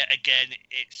normal. Yeah, again,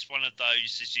 it's one of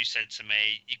those, as you said to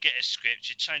me, you get a script,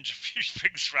 you change a few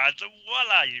things around, and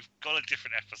voila, you've got a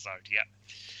different episode, yeah.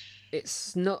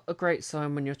 It's not a great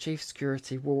sign when your chief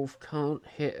security, Wolf, can't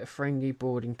hit a friendly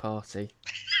boarding party.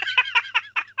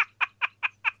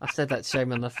 I said that to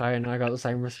Jamie on the phone and I got the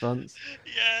same response.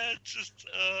 Yeah,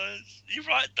 you're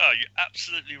right though, you're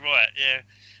absolutely right, yeah.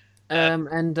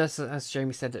 And as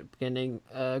Jamie said at the beginning,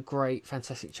 great,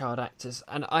 fantastic child actors.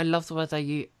 And I love the way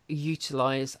they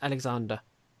utilise Alexander.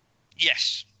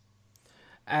 Yes.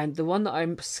 And the one that I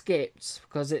skipped,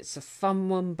 because it's a fun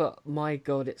one, but my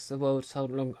god, it's the world's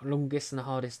longest and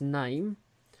hardest name.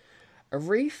 A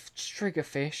reef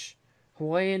triggerfish,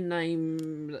 Hawaiian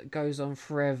name that goes on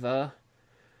forever.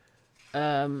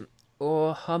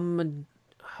 Or hamu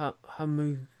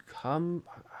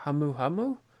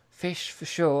fish for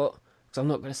short, because I'm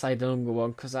not going to say the longer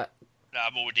one because that. No,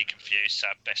 I'm already confused, so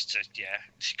best to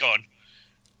go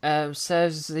on.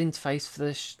 Serves as an interface for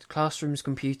the classroom's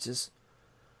computers.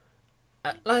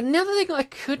 Another thing I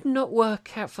could not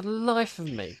work out for the life of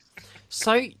me.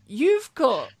 So you've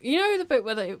got, the bit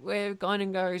where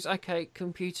Guinan goes, okay,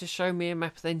 computer, show me a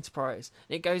map of the Enterprise.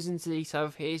 And it goes into detail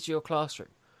of here's your classroom.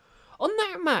 On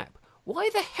that map, why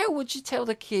the hell would you tell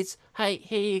the kids, hey,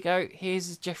 here you go,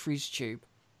 here's Jeffrey's tube?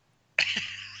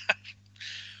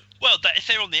 Well, if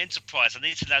they're on the Enterprise, they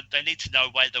need to know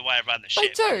the way around the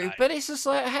ship. They do, but it's just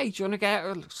like, hey, do you want to get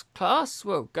out of class?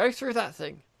 Well, go through that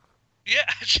thing. Yeah.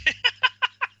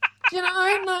 Do you know what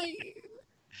I mean? Like,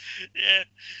 yeah,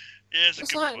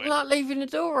 it's like leaving the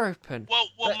door open.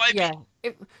 Well, maybe.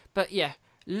 Yeah,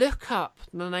 look up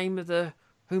the name of the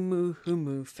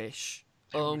humu fish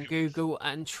on Google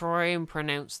and try and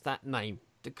pronounce that name,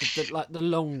 like the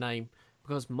long name,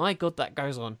 because my god, that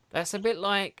goes on. That's a bit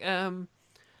like the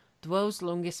world's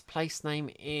longest place name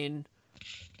in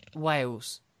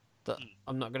Wales that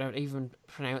I'm not going to even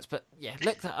pronounce, but yeah,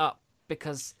 look that up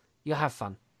because you'll have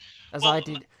fun, I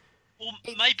did. Well,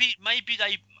 maybe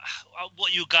they.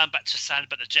 What you're going back to saying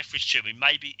about the Jeffries tube,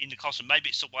 maybe in the classroom, maybe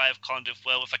it's a way of kind of,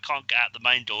 well, if they can't get out the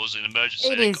main doors in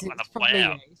emergency, they've got another way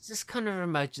out. It's just kind of an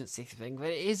emergency thing, but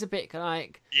it is a bit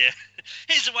like... Yeah,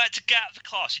 here's a way to get out of the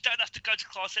class. You don't have to go to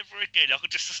class ever again. I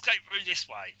can just escape through this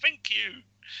way. Thank you.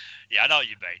 Yeah, I know what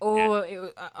you mean.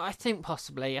 Or I think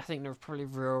possibly, the probably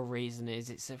real reason is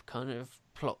it's a kind of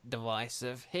plot device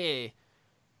of, here,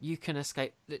 you can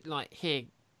escape, like, here,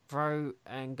 Vro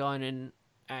and Guinan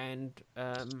and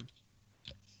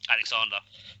Alexander.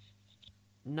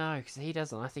 No, because he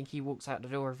doesn't. I think he walks out the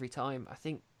door every time. I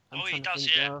think he does,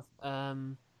 yeah.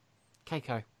 Keiko.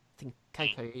 I think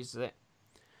Keiko uses it.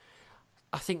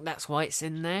 I think that's why it's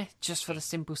in there, just for the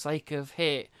simple sake of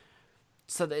here.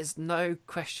 So there's no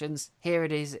questions. Here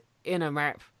it is in a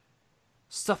map.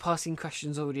 Stop asking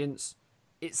questions, audience.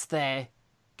 It's there.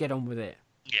 Get on with it.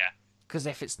 Yeah. Because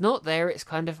if it's not there, it's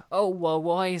kind of, oh, well,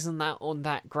 why isn't that on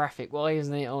that graphic? Why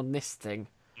isn't it on this thing?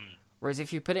 Whereas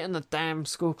if you put it on the damn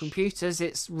school computers,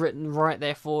 it's written right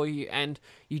there for you, and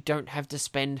you don't have to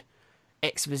spend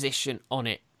exposition on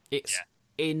it. It's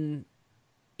in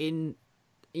the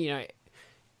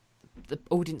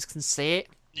audience can see it,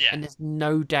 and there's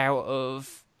no doubt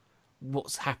of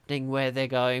what's happening, where they're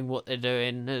going, what they're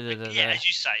doing. Yeah, as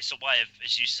you say, it's a way of,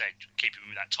 as you said, keeping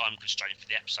with that time constraint for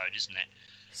the episode, isn't it?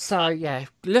 So,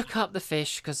 look up the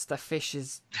fish, because the fish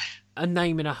is a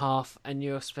name and a half, and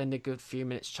you'll spend a good few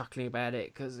minutes chuckling about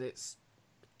it because it's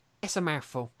a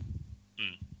mouthful,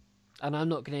 and I'm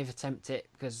not going to even attempt it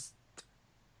because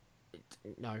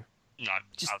no, No, I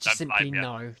just don't simply blame you.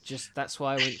 no. Just that's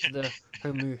why I went for the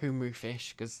humu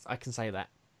fish because I can say that.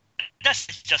 That's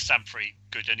just sound pretty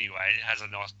good anyway. It has a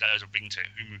ring to it.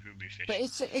 Humu But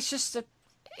fish.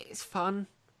 it's fun.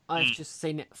 I've Mm, just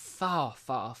seen it far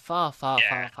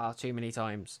yeah, too many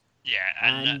times. yeah,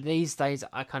 and And these days,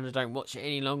 I kind of don't watch it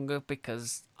any longer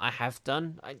because I have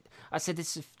done. I said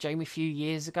this to Jamie a few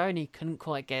years ago, and he couldn't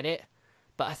quite get it.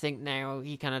 But I think now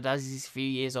he kind of does these few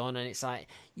years on, and it's like,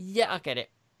 yeah, I get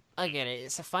it. I get it.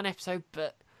 It's a fun episode,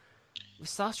 but with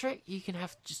Star Trek, you can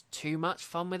have just too much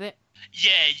fun with it.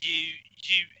 yeah,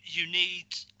 you need.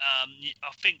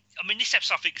 I mean, this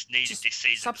episode I think is needed Just this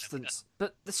season. substance.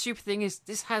 But the stupid thing is,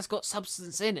 this has got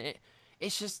substance in it.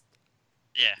 It's just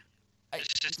Yeah, I,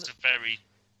 it's just a very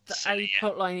the silly. A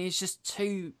plotline is just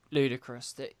too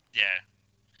ludicrous that Yeah,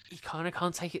 you kind of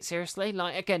can't take it seriously.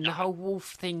 Like again, the no, whole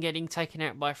wolf thing getting taken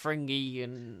out by Ferengi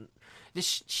and the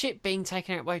ship being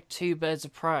taken out by two birds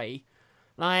of prey.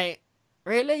 Like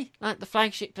really, like the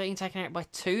flagship being taken out by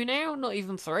two now, not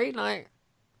even three. Like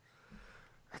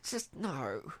it's just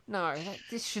no.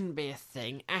 This shouldn't be a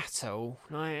thing at all.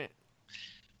 Like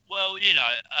well,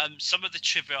 some of the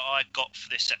trivia I got for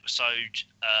this episode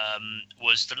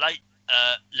was the late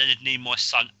Leonard Nimoy's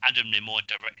son Adam Nimoy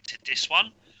directed this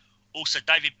one. Also,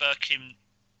 David Birkin,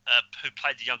 who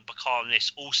played the young Picard in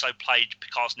this, also played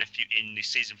Picard's nephew in the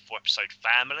season 4 episode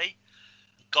Family.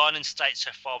 Guinan states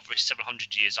her father is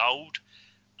 700 years old.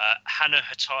 Hannah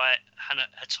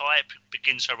Hatai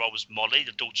begins her role as Molly,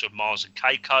 the daughter of Mars and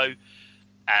Keiko,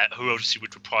 who obviously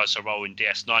would reprise her role in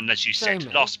DS9. And as you said,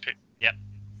 Jamie, last bit, yep.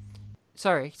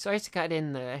 sorry to cut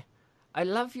in there. I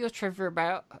love your trivia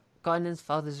about Guinan's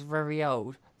father's very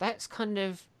old. That's kind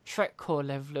of Trek core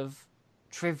level of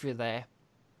trivia there.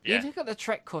 You Yeah. look at the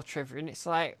Trek core trivia and it's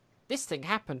like, this thing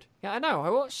happened. Yeah, I know, I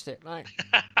watched it. Like,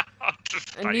 I'm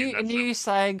just and saying that. you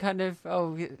saying kind of,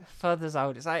 oh, father's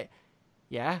old. It's like,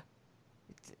 yeah,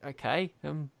 okay.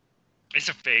 It's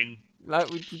a thing.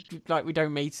 Like we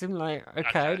don't meet him. Like,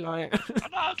 okay, Okay. like, I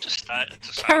know, I'm just saying.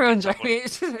 carry on, Jamie.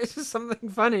 It's just something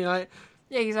funny. Like,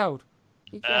 yeah, he's old.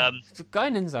 Yeah,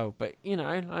 Guinan's old, but you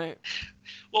know, like,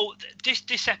 Well,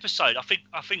 this episode, I think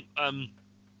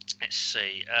let's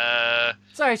see.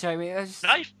 sorry, Jamie. No, I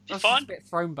you're was fine. just a bit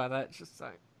thrown by that. It's just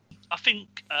like, I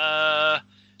think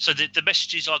so. The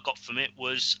messages I got from it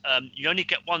was you only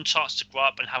get one chance to grow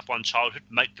up and have one childhood.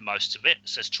 Make the most of it.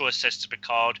 Says Troy says to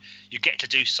Picard, you get to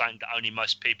do something that only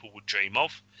most people would dream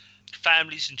of.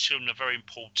 Families and children are very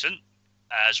important,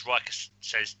 as Riker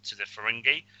says to the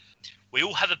Ferengi. We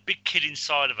all have a big kid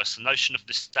inside of us, a notion of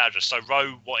nostalgia. So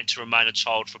Ro wanting to remain a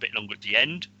child for a bit longer at the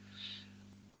end.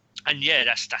 And yeah,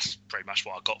 that's pretty much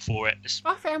what I got for it.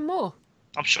 I found more.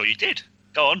 I'm sure you did.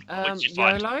 Go on. What did you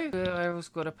find? YOLO. I always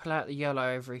got to pull out the YOLO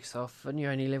every so often. You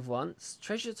only live once.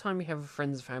 Treasure the time you have with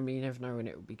friends and family. You never know when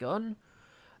it will be gone.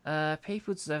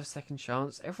 People deserve a second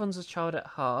chance. Everyone's a child at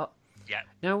heart. Yeah.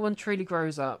 No one truly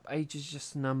grows up. Age is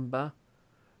just a number.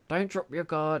 Don't drop your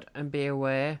guard and be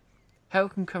aware.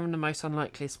 Help can come in the most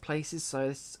unlikeliest places.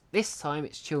 So this time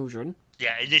it's children.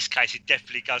 Yeah, in this case, it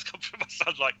definitely does come from us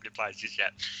unlikely places,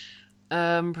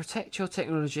 yeah. Protect your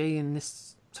technology, and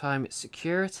this time it's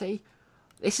security.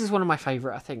 This is one of my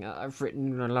favourite, I think, I've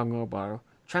written in a long while.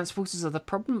 Transporters are the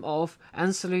problem of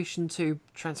and solution to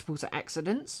transporter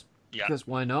accidents. Yeah. Because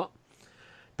why not?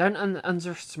 Don't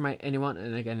underestimate anyone,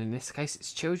 and again, in this case,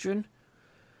 it's children.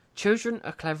 Children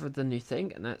are cleverer than you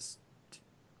think, and that's...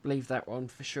 Leave that one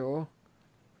for sure.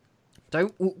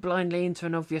 Don't walk blindly into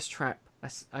an obvious trap.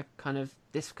 This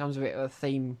becomes a bit of a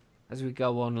theme as we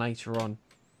go on later on.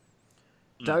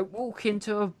 Don't walk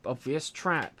into an obvious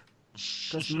trap.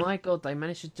 Because my god, they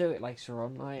managed to do it later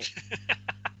on. Like,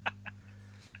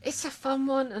 it's a fun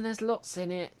one, and there's lots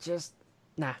in it. Just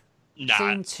nah.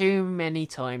 Seen too many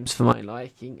times for my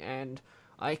liking, and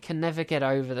I can never get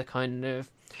over the kind of.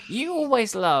 You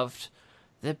always loved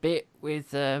the bit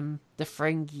with the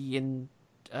Ferengi and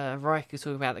Riker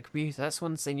talking about the computer. That's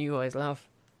one scene you always love.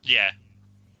 Yeah.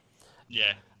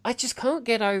 Yeah. I just can't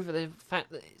get over the fact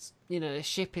that it's, the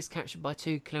ship is captured by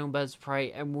two killing birds of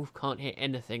prey and Wolf can't hit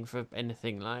anything for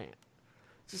anything. Like,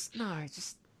 like,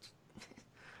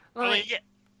 I mean,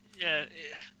 yeah.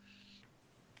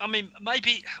 I mean,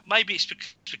 maybe it's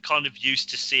because we're kind of used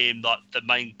to seeing like the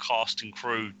main cast and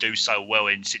crew do so well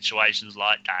in situations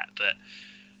like that. But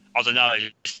I don't know,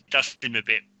 it does seem a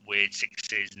bit weird 6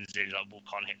 seasons in, like, well,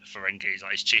 can't hit the Ferengis,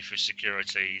 like, he's chief of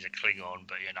security, he's a Klingon,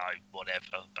 but, you know,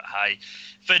 whatever. But hey,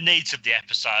 for the needs of the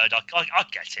episode, I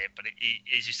get it, but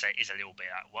as you say, it is a little bit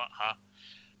like, what, huh?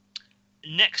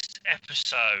 Next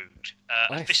episode.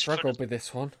 I struggled with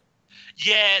this one.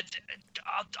 Yeah,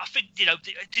 I think, you know,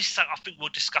 this is something I think we'll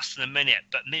discuss in a minute,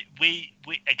 but me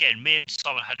and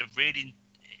Simon had a really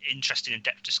interesting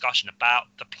in-depth discussion about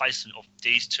the placement of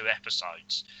these 2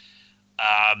 episodes.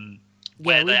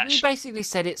 We basically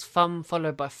said it's fun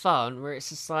followed by fun, where it's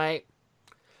just like,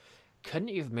 couldn't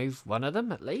you have moved one of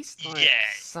them at least? Like,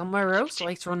 somewhere else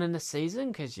later on in the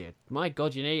season? Because my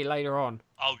God, you need it later on.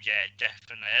 Oh yeah,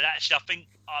 definitely. And actually, I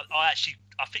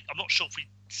think I'm not sure if we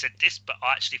said this, but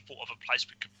I actually thought of a place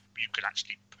you could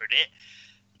actually put it.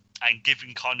 And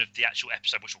given kind of the actual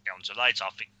episode, which we'll get onto later, I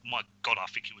think, my God, I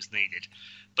think it was needed.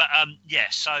 But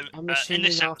so I'm assuming in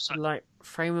this after episode, like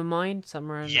Frame of Mind,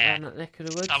 somewhere around that neck of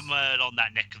the woods. Somewhere on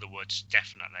that neck of the woods,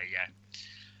 definitely, yeah.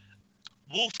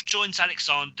 Worf joins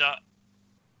Alexander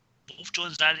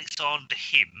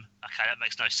him. Okay, that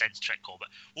makes no sense, Trek Core, but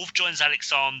Worf joins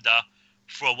Alexander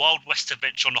for a Wild West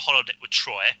adventure on the holodeck with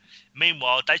Troy.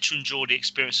 Meanwhile, Data and Geordi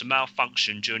experience a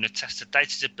malfunction during a test of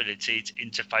Data's ability to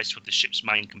interface with the ship's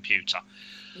main computer.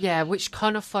 Yeah, which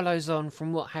kind of follows on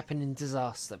from what happened in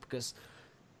Disaster, because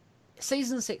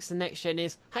Season 6, the next gen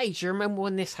is, hey, do you remember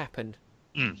when this happened?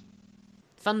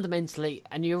 Fundamentally,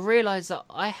 and you realise that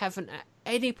I haven't at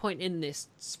any point in this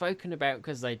spoken about,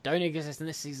 because they don't exist in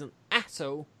this season at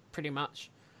all, pretty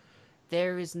much.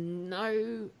 There is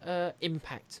no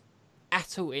impact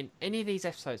at all in any of these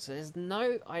episodes. So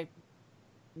I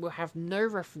will have no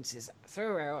references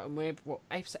throughout, and we're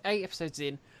 8 episodes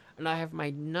in, and I have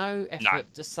made no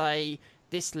effort to say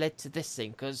this led to this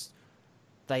thing, because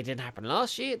they didn't happen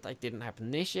last year, they didn't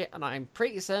happen this year, and I'm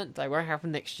pretty certain they won't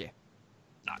happen next year.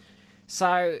 No.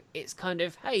 So it's kind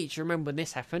of, hey, do you remember when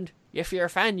this happened? If you're a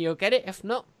fan, you'll get it. If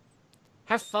not,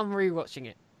 have fun rewatching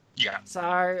it. Yeah.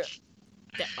 So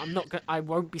I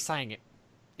won't be saying it.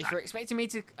 If you're expecting me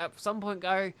to at some point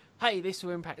go, hey, this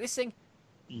will impact this thing,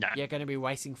 you're going to be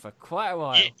waiting for quite a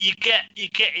while. You get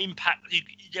impact.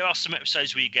 There are some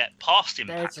episodes where you get past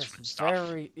impact. They're just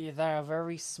they are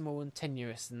very small and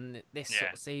tenuous. And this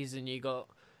sort of season, you got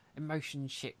emotion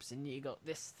ships and you got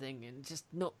this thing, and just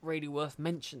not really worth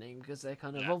mentioning because they're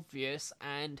kind of obvious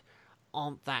and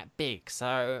aren't that big.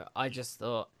 So I just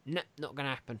thought, nah, not going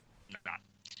to happen. No.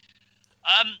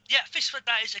 Fist for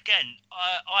Days again.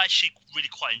 I actually really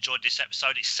quite enjoyed this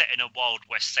episode. It's set in a Wild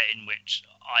West setting, which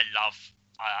I love.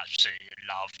 I absolutely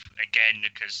love, again,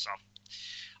 because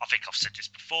I think I've said this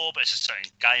before, but it's a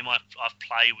certain game I've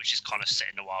played which is kind of set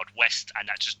in the Wild West, and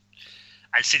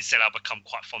since then I've become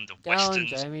quite fond of westerns.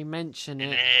 Jamie, mention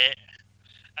it.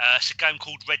 It's a game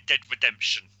called Red Dead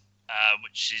Redemption,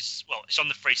 which is, well, it's on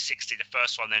the 360, the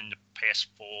first one, then the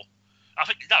PS4. I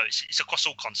think, no, it's across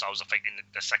all consoles, I think, in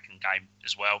the second game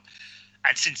as well.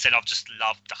 And since then, I've just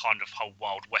loved the kind of whole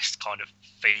Wild West kind of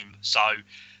theme. So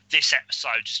this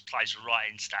episode just plays right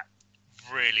into that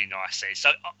really nicely.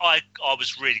 So I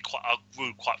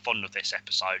grew quite fond of this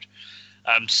episode.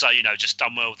 So, you know, just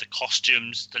done well with the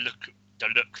costumes, the look,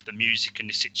 the music, and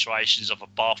the situations of a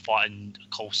bar fight, and of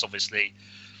course, obviously,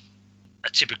 a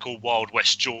typical Wild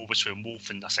West duel between Wolf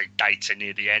and, I say, Data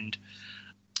near the end.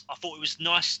 I thought it was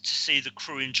nice to see the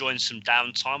crew enjoying some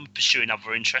downtime, pursuing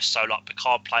other interests. So, like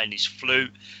Picard playing his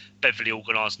flute, Beverly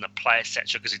organising a play,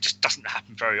 etc., because it just doesn't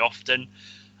happen very often.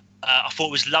 I thought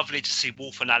it was lovely to see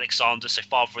Wolf and Alexander, so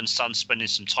father and son, spending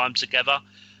some time together.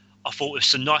 I thought it was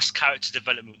some nice character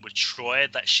development with Troy,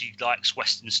 that she likes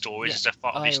Western stories. Yeah,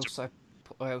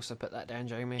 I also put that down,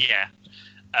 Jamie. Yeah.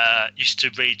 Used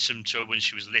to read some to her when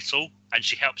she was little, and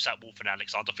she helps out Wolf and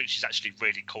Alexander. I think she's actually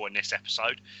really cool in this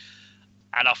episode.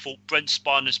 And I thought Brent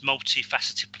Spiner's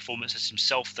multifaceted performance as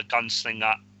himself, the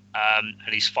gunslinger, and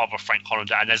his father, Frank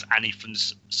Hollander, and as Annie from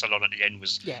the Salon at the end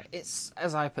was... Yeah, it's,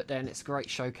 as I put down, it's a great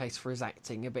showcase for his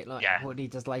acting, a bit like what he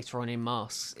does later on in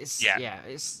Masks. It's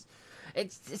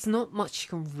not much you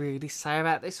can really say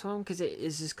about this one, because it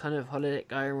is just kind of holodeck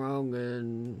going wrong,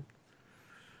 and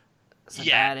that's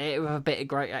about it, with a bit of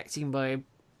great acting by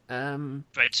Brent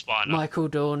Spiner, Michael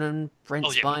Dorn, and Brent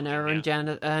Spiner, and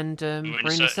Janet, and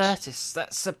Marina Sirtis.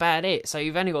 That's about it. So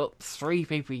you've only got 3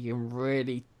 people you can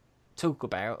really talk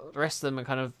about. The rest of them are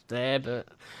kind of there, but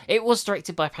it was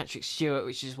directed by Patrick Stewart,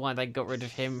 which is why they got rid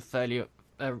of him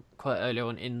quite early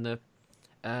on in the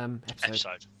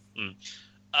episode.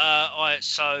 Alright,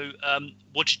 so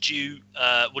what did you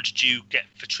get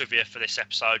for trivia for this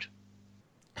episode?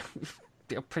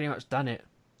 I've pretty much done it.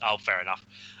 Oh, fair enough.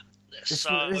 So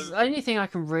the only thing I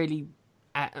can really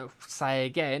say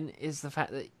again is the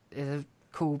fact that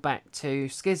call back to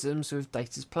Schisms with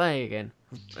Data's play again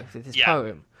with his Yeah,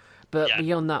 poem. But yeah,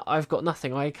 beyond that, I've got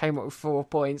nothing. I came up with 4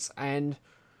 points, and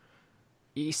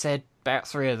you said about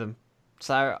 3 of them,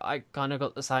 so I kind of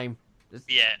got the same.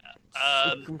 yeah.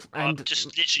 I've And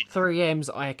just literally 3M's,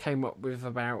 I came up with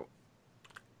about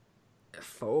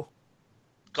 4.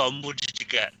 gone. What did you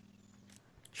get?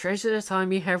 Treasure the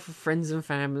time you have with friends and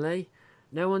family.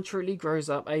 No one truly grows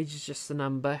up. Age is just a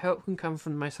number. Help can come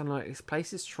from the most unlikely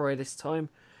places. Try this time.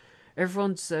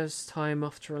 Everyone deserves time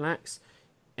off to relax,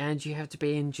 and you have to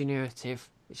be ingenuitive.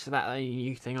 Which is about the only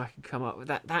new thing I could come up with.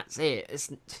 That's it. It's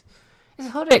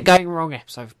hard at going wrong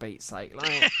episode for Beat's sake.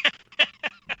 Like,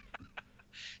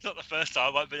 It's not the first time.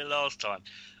 It won't be the last time.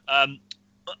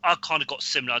 I kind of got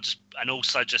similar. And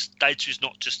also just Data is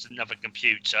not just another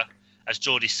computer, as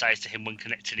Geordie says to him when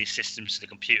connecting his systems to the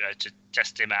computer to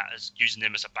test him out as using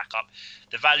them as a backup.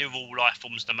 The value of all life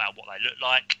forms, no matter what they look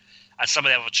like. And some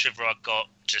of the other trivia I got,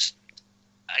 just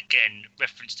again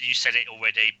reference. You said it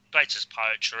already. Data's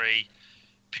poetry.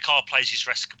 Picard plays his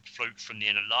rescue flute from the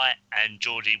inner light, and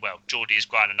Geordie has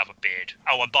grown another beard.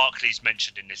 Oh, and Barclay's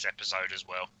mentioned in this episode as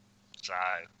well. So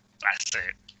that's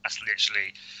it. That's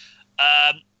literally.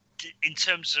 In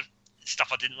terms of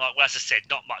stuff I didn't like, well, as I said,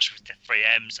 not much with the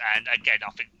 3Ms, and again,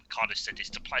 I think we kind of said this.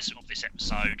 The placement of this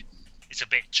episode is a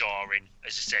bit jarring.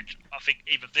 As I said, I think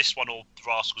either this one or the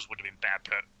Rascals would have been better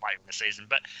put later in the season.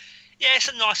 But yeah, it's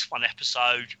a nice, fun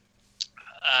episode.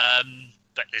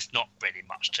 But there's not really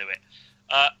much to it.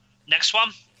 Next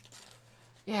one.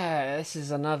 yeah, this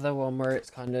is another one where it's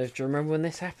kind of. Do you remember when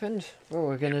this happened? Well,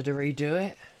 we're gonna redo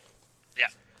it.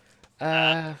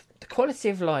 Yeah. The quality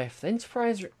of life. The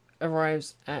Enterprise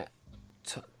arrives at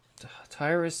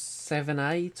Tyrus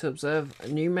 7A to observe a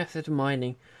new method of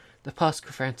mining the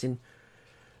particle fountain.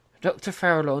 Dr.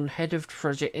 Farallon, head of the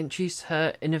project, introduced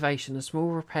her innovation, a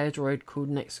small repair droid called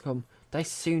Nexcom. They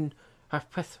soon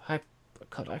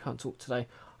God, I can't talk today.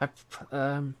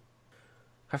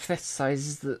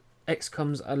 Hypothesizes that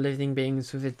XComs are living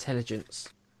beings with intelligence.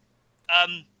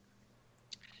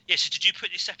 Yeah. So did you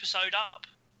put this episode up?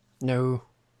 No.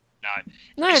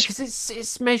 No. Because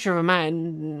it's Measure of a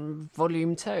Man,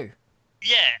 Volume 2.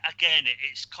 Yeah. Again,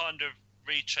 it's kind of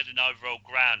retreading over old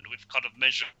ground with kind of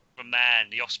Measure of a Man,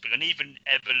 the Offspring, and even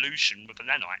Evolution with the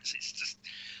nanites. It's just,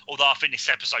 although I think this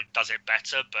episode does it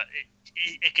better, but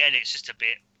again, it's just a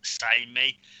bit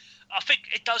samey. I think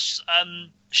it does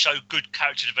show good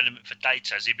character development for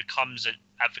Data as he becomes an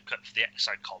advocate for the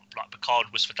exocomp, like Picard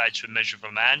was for Data in Measure of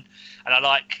a Man. And I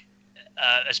like,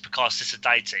 as Picard says to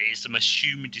Data, it's the most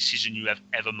human decision you have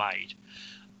ever made.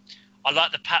 I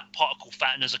like the particle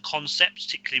fountain as a concept,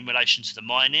 particularly in relation to the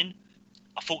mining.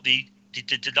 I thought the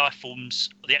life forms,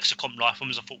 the exocomp life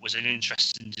forms, I thought was an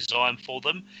interesting design for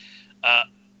them.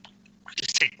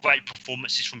 Just great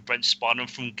performances from Brent Spiner and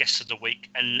from Guest of the Week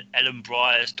and Ellen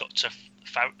Breyer's Dr.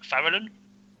 Farallon.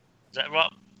 Is that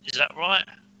right?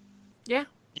 Yeah.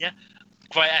 Yeah.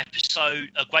 Great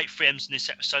episode, great 3Ms in this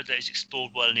episode that is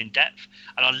explored well and in depth.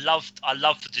 And I love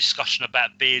the discussion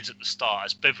about beards at the start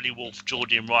as Beverly Wolf,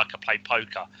 Geordie, and Riker play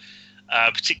poker.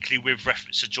 Particularly with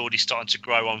reference to Geordie starting to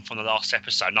grow on from the last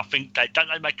episode. And I think they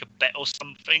make a bet or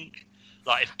something.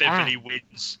 Like if Beverly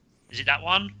wins, is it that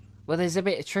one? Well, there's a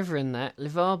bit of trivia in that.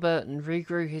 LeVar Burton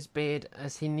regrew his beard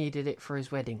as he needed it for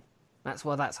his wedding. That's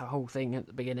why that's a whole thing at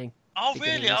the beginning. Oh,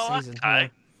 really? Oh, season. okay.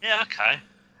 Yeah, okay.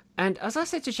 And as I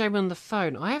said to Jamie on the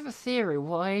phone, I have a theory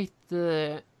why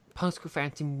the particle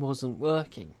fountain wasn't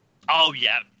working. Oh,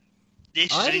 yeah.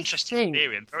 This is an interesting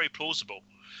theory and very plausible.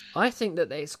 I think that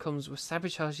the XComs were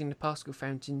sabotaging the particle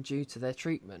fountain due to their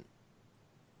treatment,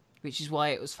 which is why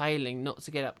it was failing not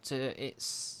to get up to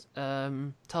its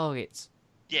targets.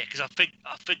 Yeah, because I think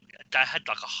they had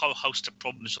like a whole host of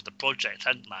problems with the project,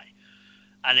 hadn't they?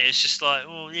 And it's just like,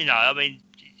 well, you know, I mean,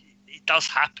 it does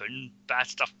happen. Bad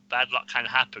luck can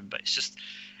happen, but it's just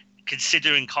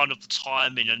considering kind of the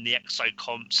timing and the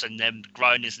exocomps and them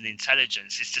growing as an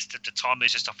intelligence. It's just that the timing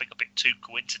is just, I think, a bit too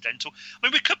coincidental. I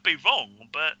mean, we could be wrong,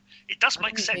 but it does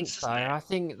make sense. Doesn't it? I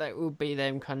think that will be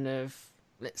them kind of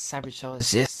let's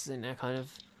sabotage this, you know, kind of.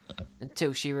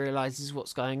 Until she realises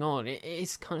what's going on. It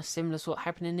is kind of similar to what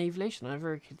happened in Evolution. I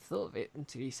never could thought of it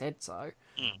until you said so.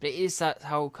 But it is that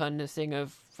whole kind of thing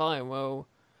of, fine, well,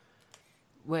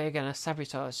 we're going to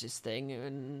sabotage this thing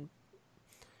and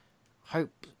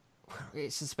hope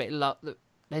it's just a bit of luck that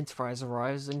Enterprise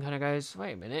arrives and kind of goes,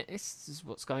 wait a minute, this is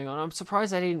what's going on. I'm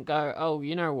surprised they didn't go, oh,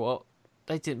 you know what?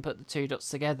 They didn't put the two dots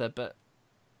together, but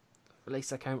at least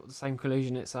they came up with the same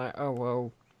conclusion. It's like, oh,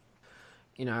 well,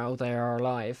 you know, they are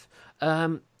alive.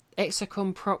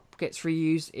 Exocom prop gets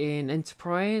reused in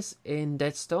Enterprise in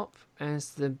Dead Stop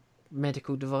as the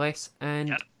medical device and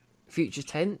Yeah. future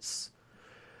tense.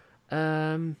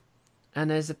 And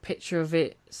there's a picture of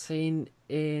it seen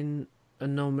in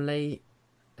Anomaly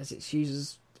as it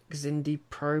uses Xindi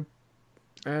probe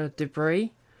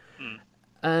debris.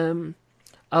 Hmm.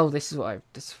 This is what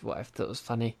I thought was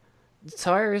funny. The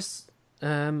Tyrus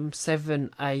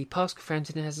 7A particle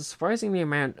fountain has a surprisingly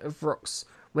amount of rocks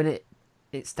when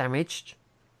it's damaged.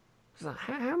 It's like,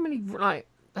 how many, like,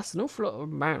 that's an awful lot of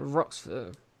amount of rocks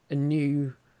for a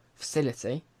new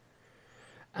facility.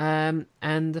 And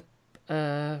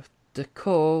the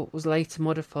core was later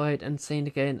modified and seen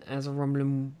again as a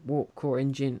Romulan warp core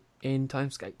engine in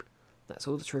Timescape. That's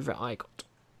all the trivia I got.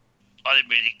 I didn't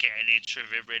really get any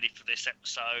trivia really for this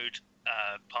episode,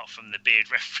 apart from the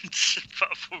beard reference. But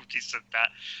I've already said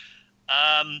that.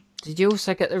 Did you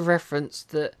also get the reference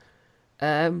that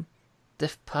the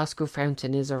particle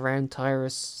fountain is around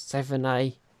Tyrus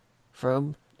 7A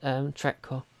from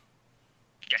Trekcore?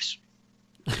 Yes.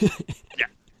 Yeah.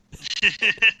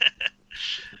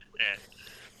 Yeah.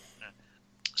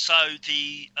 So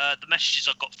the messages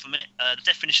I got from it, the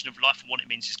definition of life and what it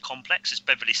means is complex. As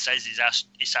Beverly says,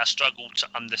 it's our struggle to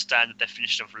understand the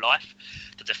definition of life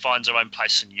that defines our own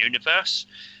place in the universe.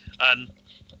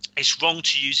 It's wrong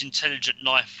to use intelligent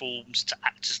life forms to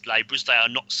act as labourers. They are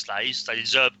not slaves. They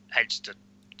deserve, hence the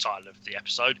title of the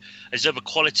episode, they deserve a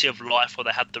quality of life where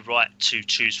they have the right to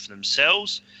choose for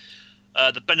themselves.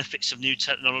 The benefits of new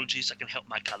technologies that can help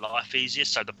make our life easier.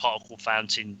 So the particle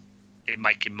fountain in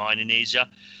making mining easier.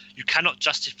 You cannot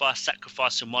justify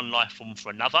sacrificing one life form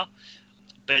for another.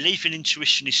 Belief in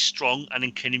intuition is strong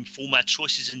and can inform our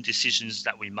choices and decisions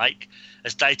that we make.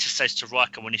 As Data says to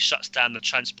Riker when he shuts down the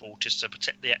transporters to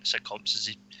protect the exocomps,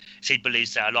 as he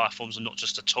believes that our life forms are not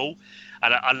just a tool.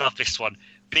 And I love this one.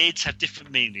 Beards have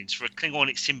different meanings. For a Klingon,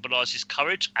 it symbolises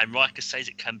courage, and Riker says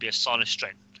it can be a sign of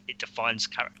strength. It defines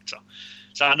character.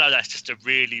 So I know that's just a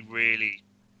really, really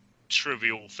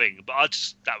trivial thing, but I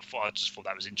just thought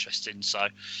that was interesting. So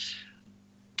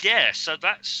yeah, so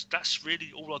that's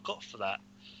really all I got for that.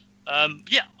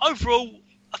 Overall,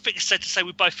 I think it's safe to say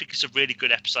we both think it's a really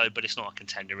good episode, but it's not a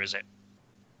contender, is it?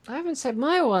 I haven't said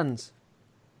my ones.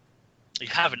 You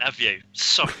haven't, have you?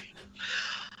 Sorry.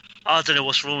 I don't know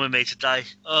what's wrong with me today.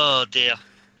 Oh dear.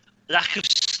 Lack of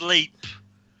sleep,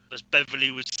 as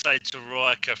Beverly would say to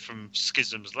Riker from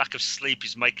Schisms. Lack of sleep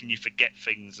is making you forget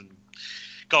things. And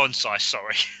go on, Si.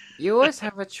 Sorry. You always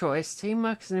have a choice.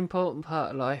 Teamwork is an important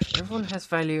part of life. Everyone has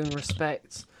value and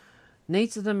respect.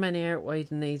 Needs of the many outweigh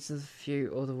the needs of the few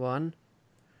or the one.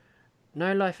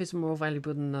 No life is more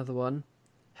valuable than another one.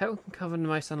 Help can cover the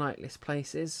most unlikeliest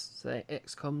places, say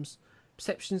XComs.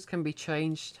 Perceptions can be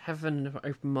changed. Have an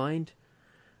open mind.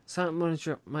 Silent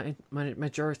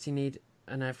majority need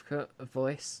an advocate, a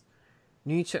voice.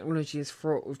 New technology is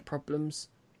fraught with problems.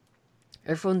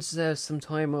 Everyone deserves some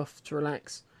time off to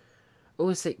relax.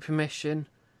 Always seek permission.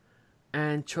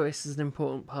 And choice is an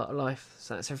important part of life.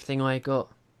 So that's everything I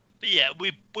got. But yeah,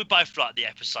 we both like the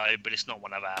episode, but it's not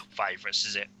one of our favourites,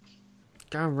 is it?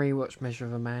 Go and rewatch Measure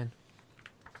of a Man.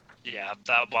 Yeah,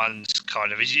 that one's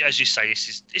kind of, as you say,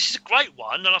 this is a great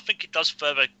one, and I think it does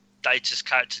further Data's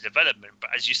character development. But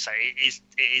as you say, it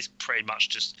is pretty much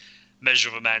just Measure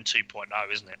of a Man 2.0,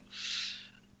 isn't it?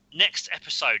 Next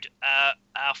episode,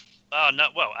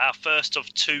 our first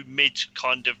of two mid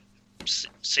kind of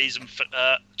season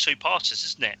two-parters,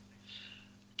 isn't it?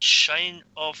 Chain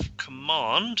of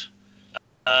Command,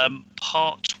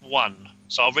 part 1.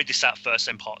 So I'll read this out first,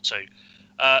 then part 2.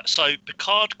 So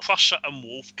Picard, Crusher, and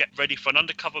Worf get ready for an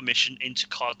undercover mission into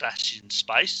Cardassian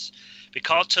space.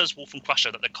 Picard tells Worf and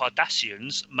Crusher that the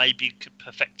Cardassians may be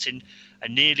perfecting a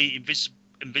nearly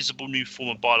invisible new form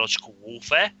of biological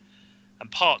warfare.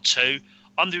 And part 2,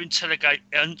 under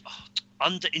interrogation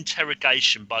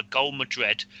by Gul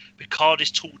Madred, Picard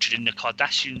is tortured in the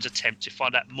Cardassians' attempt to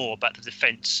find out more about the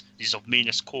defences of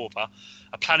Minas Corva,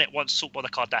 a planet once sought by the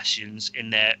Cardassians in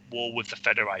their war with the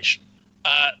Federation.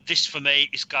 This, for me,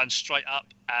 is going straight up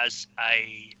as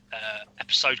a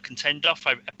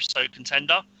favourite episode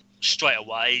contender. Straight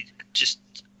away, just,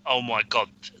 oh my God,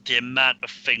 the amount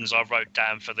of things I wrote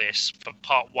down for this, for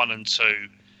part 1 and 2,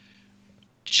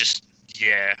 just,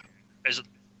 yeah, there's an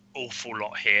awful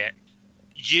lot here.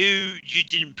 You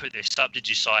didn't put this up, did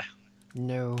you, Si?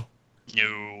 No.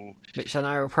 No. Which I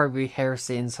know will probably be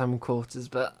heresy in some quarters,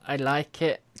 but I like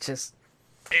it. Just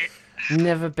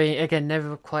never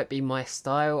quite be my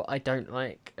style. I don't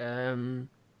like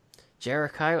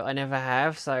Jericho. I never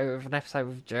have. So with an episode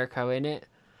with Jericho in it,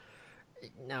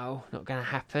 no, not going to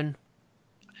happen.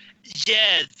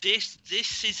 Yeah, this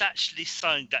is actually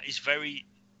something that is very,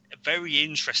 very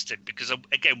interesting because,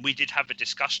 again, we did have a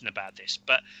discussion about this,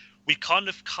 but we kind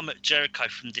of come at Jericho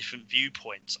from different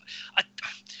viewpoints.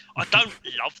 I don't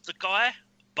love the guy,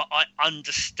 but I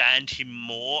understand him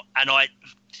more, and I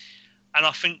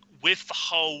think with the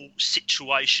whole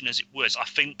situation as it was, I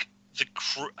think the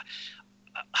crew.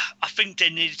 I think there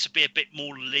needed to be a bit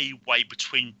more leeway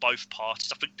between both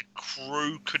parties. I think the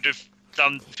crew could have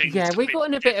done things. Yeah, we got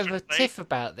in a bit of a differently. tiff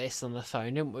about this on the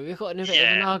phone, didn't we? We got in a bit of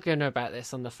an Yeah. argument about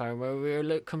this on the phone where we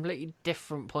were completely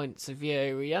different points of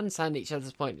view. We understand each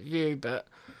other's point of view, but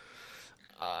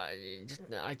I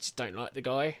just don't like the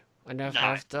guy. I never No.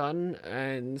 have done,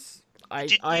 and I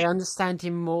Did I you? understand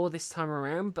him more this time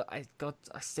around, but I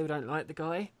still don't like the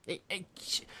guy.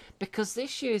 Because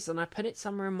this year's, and I put it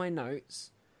somewhere in my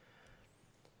notes.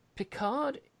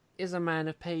 Picard is a man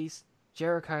of peace.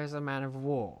 Jericho is a man of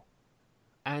war.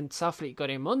 And Starfleet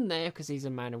got him on there because he's a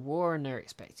man of war and they're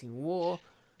expecting war.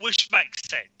 Which makes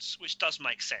sense. Which does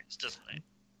make sense, doesn't it?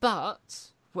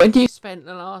 But when you spent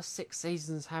the last 6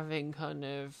 seasons having kind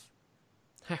of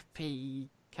happy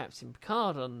Captain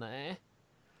Picard on there,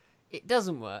 it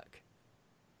doesn't work.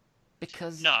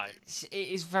 Because No. it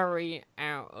is very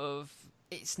out of...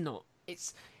 It's not.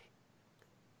 It's...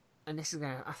 And this is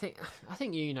going to... I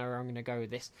think you know where I'm going to go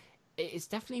with this. It is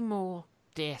definitely more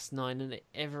DS9 than it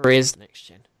ever is next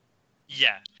gen.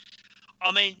 Yeah.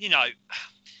 I mean,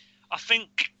 I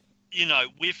think,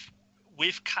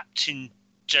 with Captain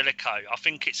Jellicoe, I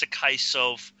think it's a case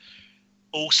of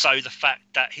also the fact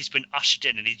that he's been ushered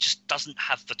in and he just doesn't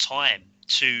have the time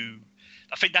to.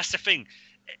 I think that's the thing.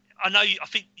 I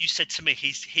think you said to me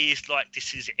he is like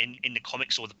this is in the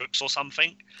comics or the books or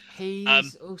something.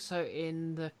 He's also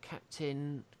in the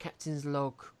Captain's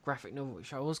Log graphic novel,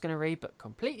 which I was going to read, but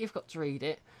completely forgot to read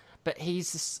it. But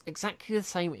he's exactly the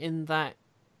same in that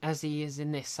as he is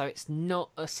in this, so it's not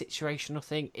a situational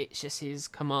thing. It's just his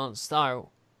command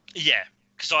style. Yeah,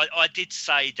 because I did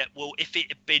say that. Well, if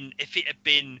it had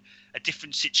been a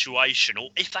different situation, or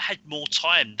if they had more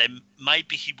time, then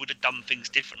maybe he would have done things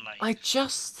differently. I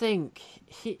just think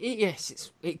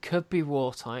it could be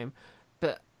wartime,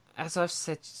 but as I've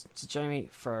said to Jamie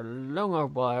for a long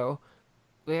old while,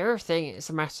 with everything it's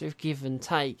a matter of give and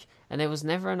take, and there was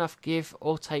never enough give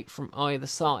or take from either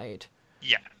side.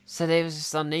 Yeah. So there was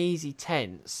this uneasy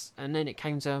tense, and then it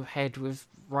came to a head with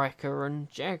Riker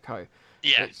and Jericho.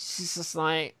 Yeah. It's just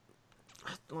like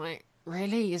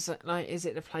really, is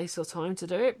it the place or time to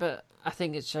do it? But I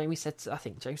think Jamie said to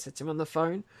him on the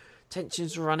phone,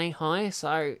 tensions were running high,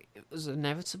 so it was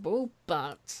inevitable.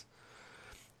 But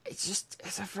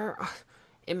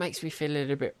it makes me feel a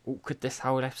little bit awkward this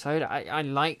whole episode. I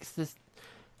like the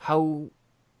whole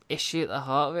issue at the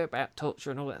heart of it about torture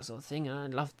and all that sort of thing, and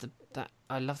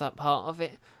I love that part of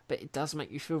it. But it does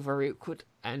make you feel very awkward,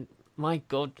 and my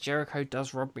God, Jericho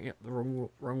does rub me up the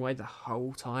wrong way the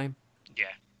whole time. Yeah.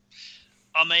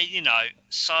 I mean,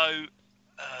 so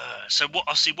what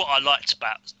I liked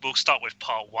about. We'll start with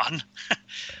part one.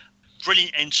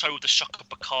 Brilliant intro with the shock of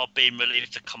Picard being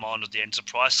relieved of command of the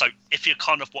Enterprise. So if you're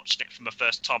kind of watching it from a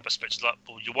first time perspective,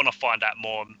 you want to find out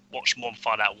more and watch more and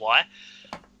find out why.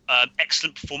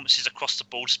 Excellent performances across the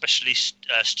board, especially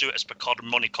Stuart as Picard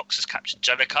and Ronnie Cox as Captain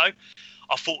Jellicoe.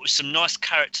 I thought it was some nice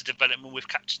character development with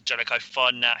Captain Jellicoe,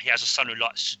 finding out he has a son who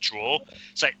likes to draw.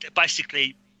 So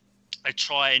basically, they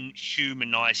try and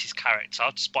humanise his character,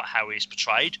 despite how he is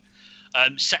portrayed.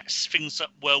 Sets things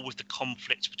up well with the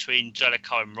conflict between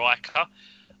Jellicoe and Riker.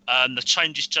 The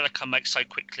changes Jellicoe makes so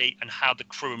quickly and how the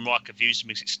crew and Riker views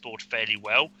him is explored fairly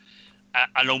well.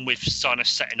 Along with Sinus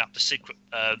setting up the secret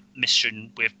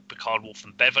mission with Picard, Worf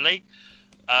and Beverly.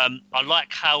 I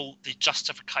like how the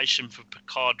justification for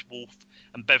Picard, Worf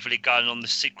and Beverly going on the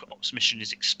secret ops mission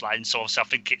is explained. So obviously I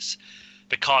think it's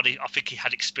Picard, I think he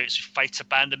had experience with Fate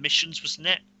Abandoned missions, wasn't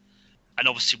it? And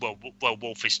obviously,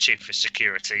 Worf is chief of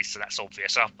security, so that's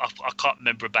obvious. I can't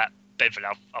remember about Beverly.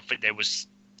 I think there was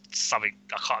something,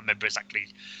 I can't remember exactly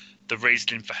the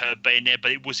reasoning for her being there,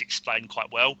 but it was explained quite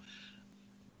well.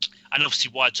 And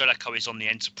obviously why Jellicoe is on the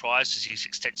Enterprise is his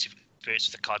extensive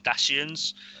experience with the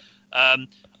Cardassians.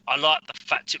 I like the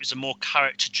fact it was a more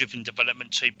character-driven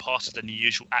development two-parter than the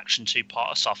usual action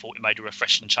two-parter, so I thought it made a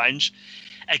refreshing change.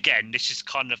 Again, this is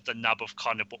kind of the nub of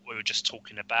kind of what we were just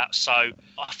talking about. So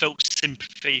I felt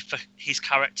sympathy for his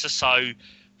character, so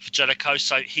for Jellicoe.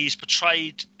 So he's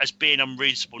portrayed as being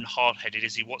unreasonable and hard-headed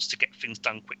as he wants to get things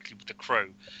done quickly with the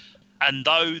crew. And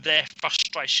though their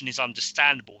frustration is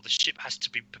understandable, the ship has to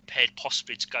be prepared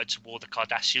possibly to go to war with the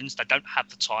Cardassians. They don't have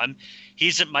the time. He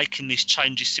isn't making these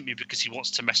changes simply because he wants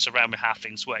to mess around with how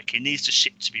things work. He needs the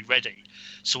ship to be ready.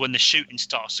 So when the shooting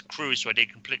starts, the crew is ready,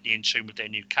 completely in tune with their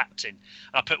new captain. And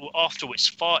I put, well, after all, it's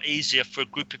far easier for a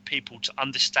group of people to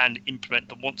understand and implement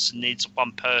the wants and needs of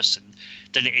one person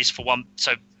than it is for one.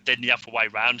 So then the other way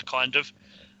round, kind of.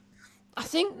 I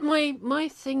think my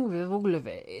thing with all of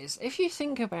it is, if you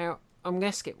think about, I'm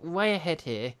going to skip way ahead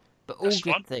here, but all That's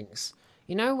good fine. things.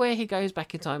 You know where he goes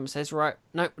back in time and says, right,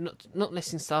 no, not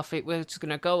listening Starfleet, we're just going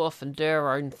to go off and do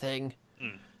our own thing,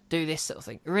 Mm, do this sort of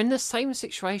thing. We're in the same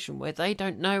situation where they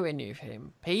don't know any of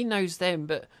him. He knows them,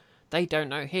 but they don't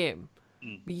know him.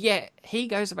 mm, But yet, he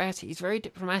goes about it, he's very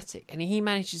diplomatic, and he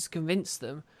manages to convince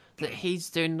them that mm, he's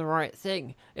doing the right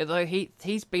thing. Although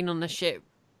he's been on the ship,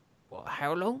 what,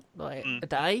 how long? Like, mm, a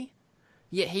day?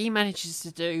 Yet he manages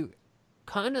to do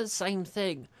kind of the same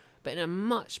thing, but in a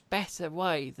much better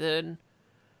way than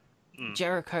mm,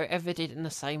 Jericho ever did in the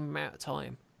same amount of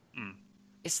time. mm.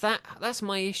 It's that's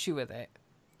my issue with it.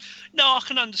 No, I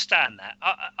can understand that.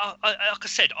 Like I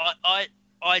said,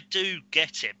 I do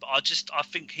get it, but I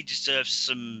think he deserves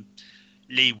some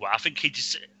leeway. I think he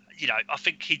I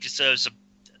think he deserves a.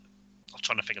 I'm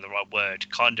trying to think of the right word.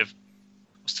 Kind of,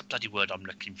 what's the bloody word I'm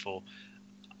looking for?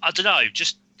 I don't know.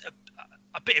 Just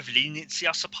a bit of leniency,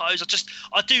 I suppose.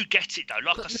 I do get it though.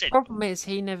 Like I But the said, problem is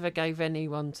he never gave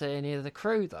anyone to any of the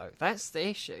crew, though. That's the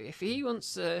issue. If he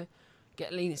wants to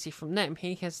get leniency from them,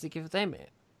 he has to give them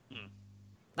it. hmm,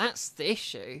 That's the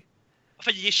issue. I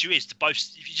think the issue is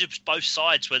both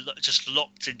sides were just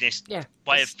locked in this Yeah,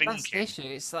 way of that's the thinking. issue.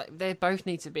 It's like they both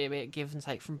need to be a bit of give and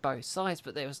take from both sides,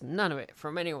 but there was none of it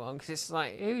from anyone because it's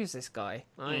like, who's this guy?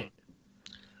 Hmm. Like,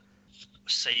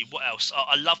 See what else.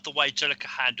 I love the way Jellica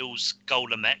handles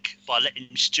Golamek by letting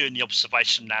him stew in the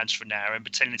observation lounge for an hour and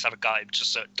pretending to have a go at him to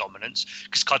assert dominance,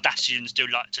 because Cardassians do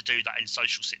like to do that in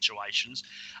social situations,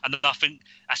 and I think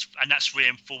that's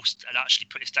reinforced, and actually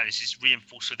put this down. This is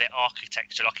reinforced with their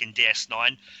architecture, like in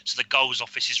DS9. So the goals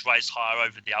office is raised higher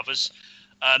over the others.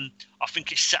 I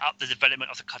think it set up the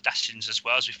development of the Cardassians as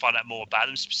well, as we find out more about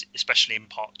them, especially in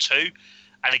part 2.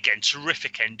 And again,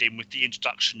 terrific ending with the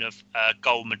introduction of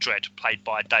Gol Madred, played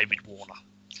by David Warner.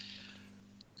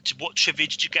 What trivia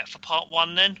did you get for part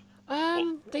 1 then?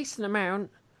 What? decent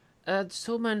amount. The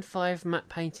Stormman 5 matte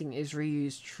painting is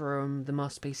reused from the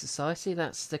Masterpiece Society.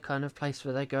 That's the kind of place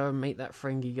where they go and meet that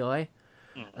fringy guy.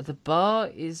 The bar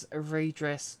is a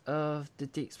redress of the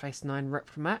Deep Space Nine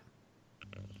replimat.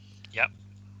 Yep.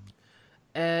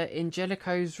 In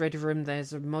Jellicoe's ready room,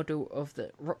 there's a model of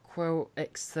the Rockwell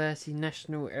X-30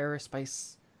 National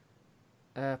Aerospace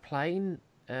plane,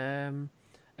 a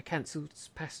cancelled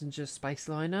passenger space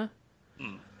liner.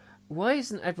 Why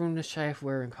isn't Admiral Neshayev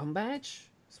wearing a com badge?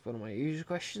 It's one of my usual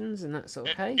questions, and that's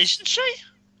okay. Isn't she?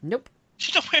 Nope.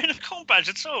 She's not wearing a com badge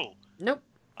at all. Nope.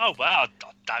 Oh, wow.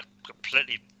 That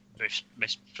completely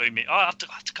threw me. I have to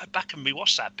go back and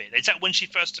rewatch that bit. Is that when she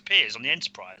first appears on the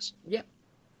Enterprise? Yep.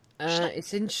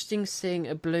 It's interesting seeing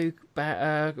a blue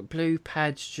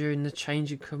badge during the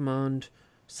change of command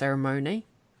ceremony.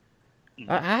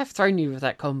 I have thrown you with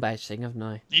that com badge thing, haven't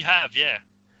I? You have, yeah.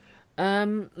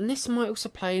 And this might also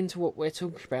play into what we're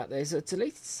talking about. There's a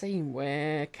deleted scene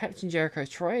where Captain Jericho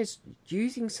tries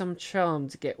using some charm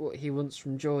to get what he wants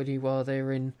from Geordi while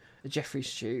they're in a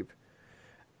Jeffries tube.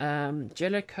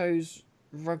 Jellicoe's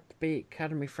rugby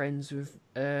academy friends with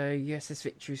USS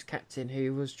Victory's captain,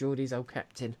 who was Geordi's old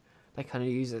captain. They kind of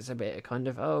use it as a bit of kind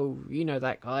of, oh, you know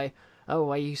that guy. Oh,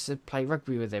 I used to play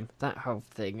rugby with him. That whole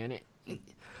thing, and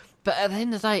but at the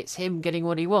end of the day, it's him getting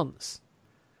what he wants,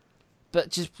 but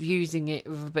just using it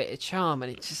with a bit of charm,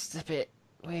 and it's just a bit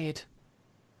weird.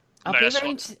 I'll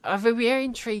be very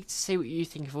intrigued to see what you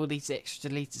think of all these extra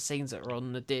deleted scenes that are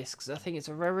on the disc, because I think it's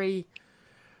a very...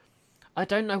 I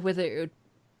don't know whether it would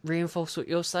reinforce what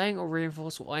you're saying or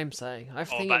reinforce what I'm saying. I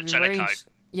think about Jellicoe.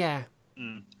 Yeah.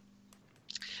 And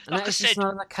Like that was just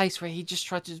another case where he just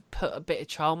tried to put a bit of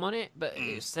charm on it, but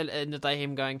it was still at the end of the day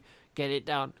him going, get it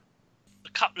done. A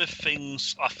couple of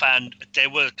things I found, there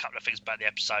were a couple of things about the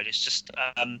episode. It's just,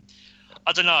 I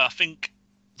don't know, I think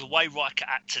the way Riker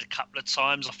acted a couple of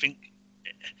times, I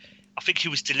think he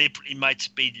was deliberately made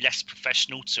to be less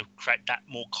professional to create that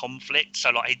more conflict. So,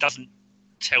 like, he doesn't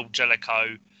tell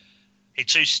Jellicoe, he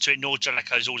chooses to ignore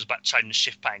Jellicoe's orders about changing the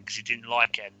shift plan because he didn't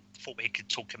like it and thought he could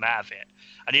talk him out of it.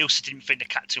 And he also didn't think the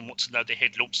captain wanted to know that he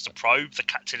had launched the probe. The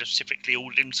captain had specifically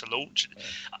ordered him to launch.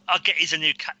 I get he's a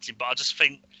new captain, but I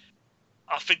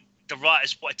think the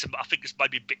writers wanted to. I think it's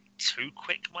maybe a bit too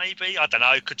quick. Maybe, I don't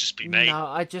know. It could just be me. No,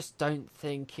 I just don't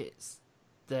think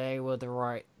they were the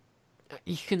right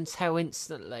you can tell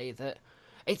instantly that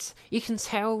you can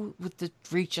tell with the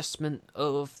readjustment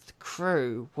of the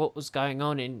crew what was going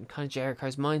on in kind of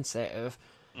Jericho's mindset of,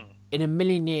 Mm. in a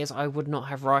million years I would not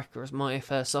have Riker as my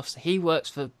first officer. He works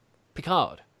for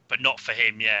Picard, But not for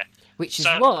him, yeah. which is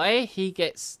So why he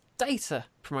gets Data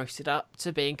promoted up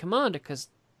to being commander, because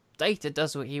Data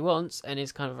does what he wants and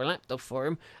is kind of a lapdog for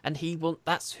him, and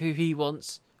that's who he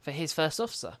wants for his first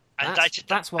officer. and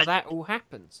That's why that all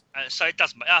happens. so it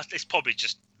does. It's probably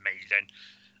just me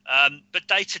then. But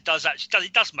Data it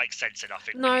does make sense. And I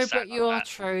think when No, say but it you like are that.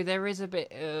 true. There is a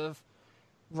bit of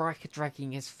Riker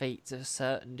dragging his feet to a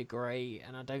certain degree,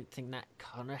 and I don't think that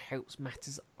kind of helps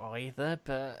matters either.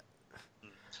 But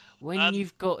when Um,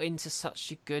 you've got into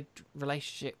such a good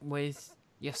relationship with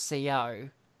your CO,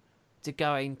 to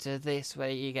go into this where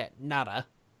you get nada,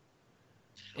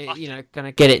 I think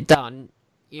gonna get it done,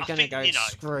 you're I gonna think go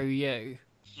screw you.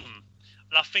 mm.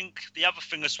 And I think the other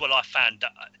thing as well I found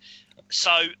that so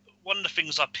one of the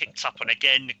things I picked up, and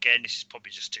again, this is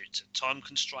probably just due to time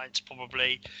constraints,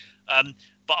 probably.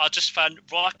 But I just found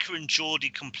Riker and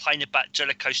Geordi complain about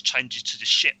Jellicoe's changes to the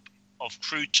ship of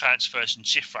crew transfers and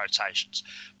shift rotations.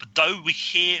 But though we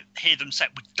hear them say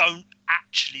it, we don't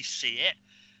actually see it.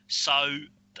 So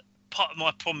part of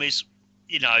my problem is,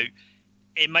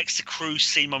 it makes the crew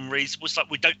seem unreasonable. It's like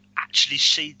we don't actually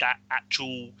see that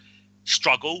actual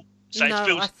struggle. So it No, I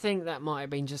feels think that might have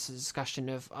been just a discussion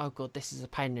of, oh god, this is a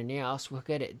pain in the ass. We'll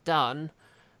get it done,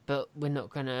 but we're not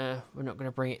gonna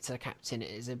bring it to the captain.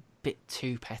 It is a bit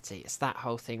too petty. It's that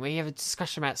whole thing where you have a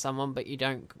discussion about someone, but you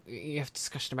have a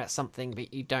discussion about something,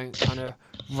 but you don't kind of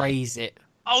raise it.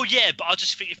 Oh yeah, but I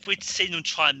just think if we'd seen them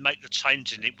try and make the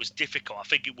change and it was difficult, I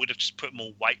think it would have just put more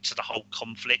weight to the whole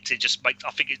conflict. It just makes I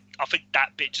think that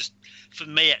bit just, for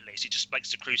me at least, it just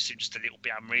makes the crew seem just a little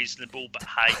bit unreasonable. But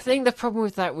I hey, think the problem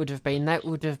with that would have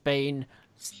been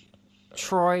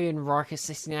Troy and Riker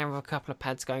sitting down with a couple of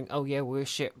pads going, oh yeah, we'll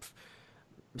ship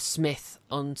Smith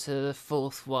onto the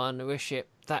fourth one, we'll ship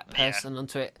that yeah. person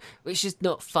onto it, which is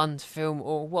not fun to film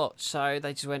or watch. So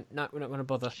they just went, no, we're not going to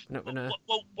bother. We're not going to.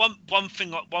 Well, one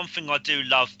thing I do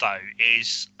love though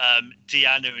is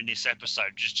Deanna in this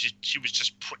episode. She was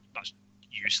just pretty much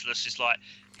useless. It's like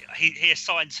he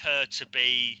assigns her to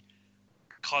be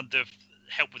kind of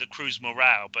help with the crew's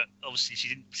morale, but obviously she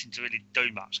didn't seem to really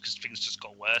do much because things just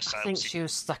got worse. I think she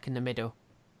was stuck in the middle.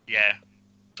 Yeah,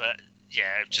 but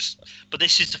yeah, but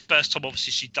this is the first time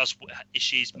obviously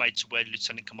she's made to wear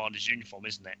Lieutenant Commander's uniform,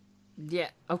 isn't it? Yeah,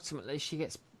 ultimately she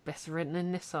gets better written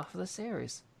in this half of the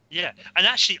series. Yeah, and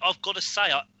actually I've got to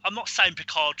say I'm not saying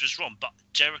Picard was wrong, but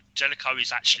Jellicoe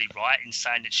is actually right in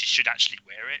saying that she should actually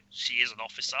wear it. She is an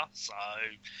officer, so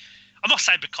I'm not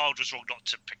saying Picard was wrong not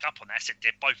to pick up on that. I said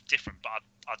they're both different, but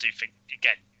I do think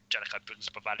again Jellicoe brings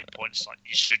up a valid point. It's like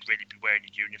you should really be wearing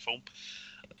a uniform.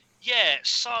 Yeah,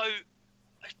 so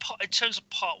in terms of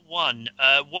part one,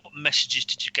 what messages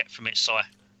did you get from it, Si?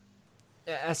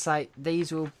 I say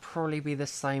these will probably be the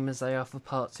same as they are for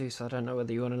part two, so I don't know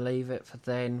whether you want to leave it for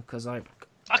then, because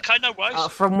Okay, no worries.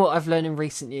 from what I've learned in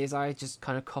recent years, I just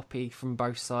kind of copy from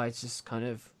both sides, just kind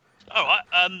of. All right,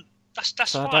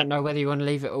 that's So fine. I don't know whether you want to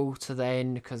leave it all to the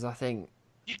end, because I think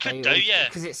You could do, yeah.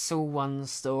 because it's all one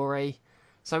story.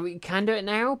 So we can do it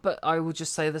now, but I will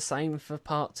just say the same for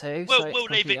part two. Well, so we'll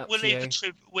leave it. We'll leave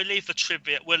the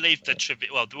trivia.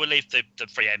 Well, we'll leave the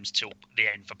 3Ms till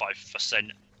the end for both of us.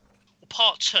 Then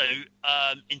part two.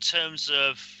 In terms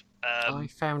of, I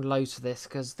found loads of this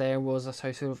because there was a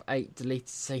total of 8 deleted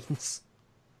scenes.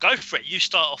 go for it. You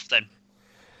start off then.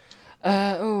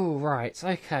 Right,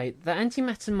 okay. The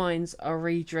antimatter mines are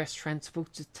redressed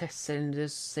transported to test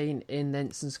cylinders seen in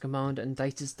Ensign's Command and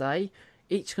Data's Day.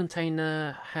 Each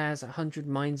container has 100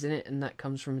 mines in it, and that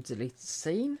comes from a deleted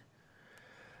scene.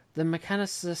 The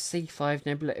Mechanister C5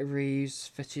 Nebula reuse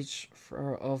footage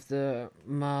of the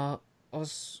Mare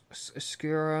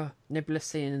Oscura Nebula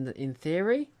scene in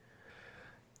theory.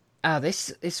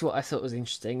 This is what I thought was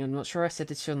interesting. I'm not sure I said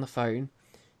this on the phone.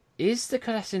 Is the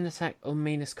Cardassian attack on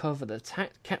Minas Cova that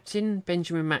attacked Captain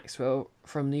Benjamin Maxwell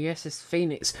from the USS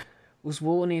Phoenix was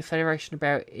warning the Federation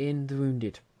about in The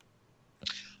Wounded?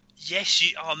 Yes,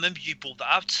 I remember you brought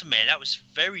that up to me. That was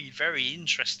very, very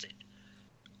interesting.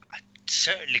 It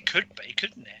certainly could be,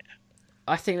 couldn't it?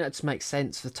 I think that makes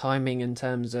sense for timing in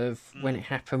terms of when it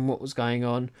happened, what was going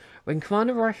on. When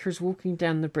Commander Riker is walking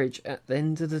down the bridge at the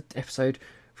end of the episode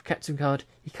with Captain Picard,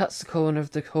 he cuts the corner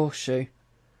of the horseshoe.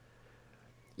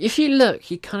 If you look,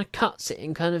 he kind of cuts it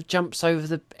and kind of jumps over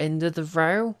the end of the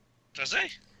rail. Does he?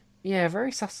 Yeah,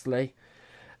 very subtly.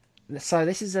 So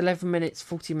this is 11 minutes,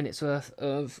 40 minutes worth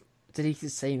of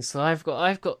deleted scenes. So I've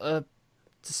got a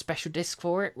special disc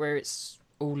for it where it's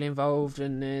all involved,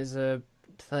 and there's a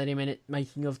 30-minute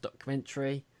making of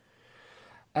documentary.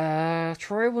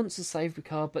 Troy wants to save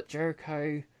Picard, but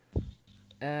Jericho's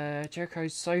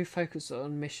so focused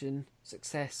on mission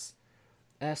success.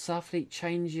 Starfleet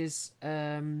changes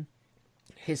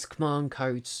his command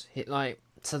codes,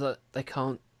 so that they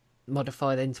can't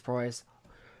modify the Enterprise.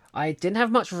 I didn't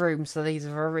have much room, so these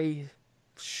are very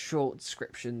short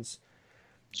descriptions.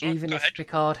 Sorry, Even go if ahead.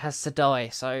 Picard has to die,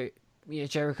 so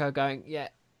Jericho going, yeah,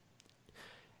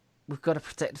 we've got to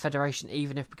protect the Federation,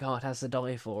 even if Picard has to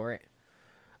die for it.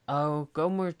 Oh,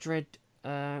 Gonwar Dread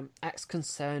acts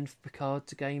concerned for Picard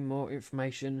to gain more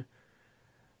information,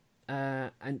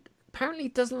 and apparently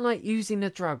doesn't like using the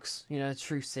drugs,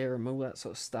 true serum, all that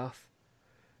sort of stuff.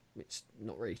 Which is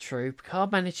not really true.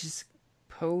 Picard manages to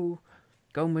pull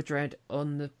Gonwar Dread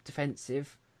on the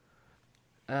defensive.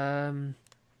 So,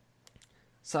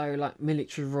 like,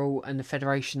 military rule and the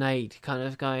Federation aid kind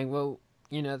of going, well,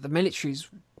 the military's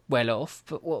well off,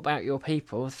 but what about your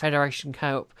people? The Federation can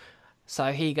help.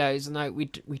 So he goes, no, we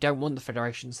don't want the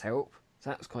Federation's help.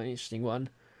 So that's quite an interesting one.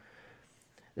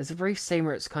 There's a brief scene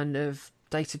where it's kind of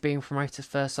Data being promoted to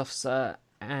first officer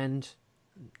and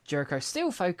Jericho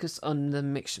still focused on the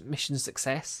mission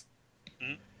success.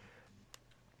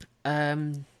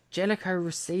 Jellicoe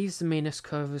receives the Minas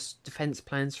Curvus defense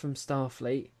plans from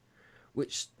Starfleet,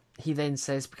 which he then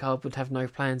says Picard would have no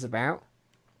plans about.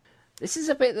 This is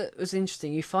a bit that was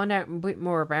interesting. You find out a bit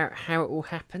more about how it all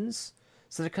happens.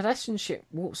 So the Cardassian ship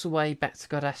walks away back to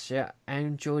Cardassia,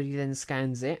 and Geordi then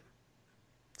scans it.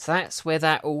 So that's where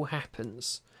that all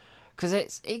happens.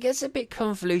 Because it gets a bit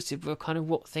convoluted with kind of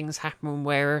what things happen and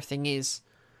where everything is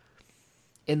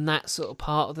in that sort of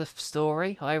part of the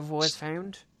story, I've always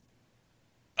found.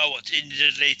 Oh, what, in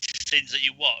the latest scenes that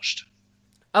you watched?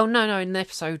 Oh, no, in the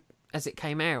episode as it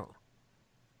came out.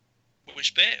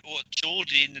 Which bit? What,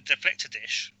 Geordie in the deflector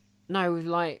dish? No,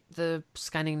 like the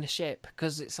scanning the ship,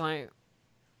 because it's like,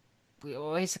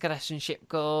 where's the Cardassian ship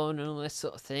gone and all this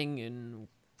sort of thing, and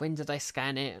when did they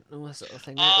scan it and all that sort of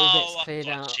thing. That all gets cleared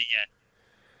out.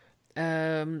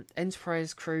 Yeah.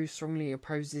 Enterprise crew strongly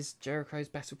opposes Jericho's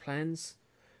battle plans.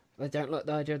 They don't like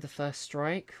the idea of the first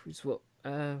strike, which is what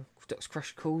Dr.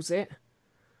 Crush calls it.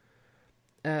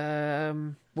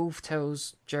 Wolf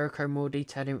tells Jericho more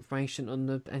detailed information on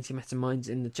the antimatter mines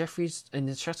in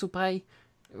the shuttle bay,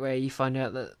 where you find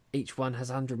out that each one has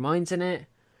 100 mines in it.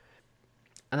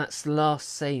 And that's the last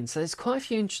scene. So there's quite a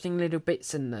few interesting little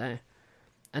bits in there.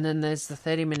 And then there's the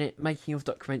 30-minute making of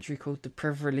documentary called The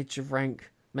Privilege of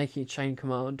Rank, Making a Chain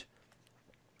Command.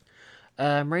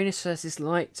 Marina says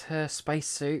liked her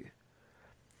spacesuit.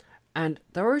 And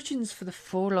the origins for the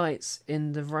four lights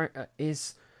in the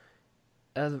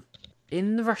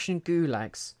in the Russian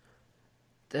gulags,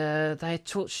 they had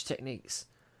torture techniques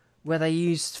where they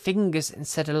used fingers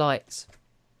instead of lights,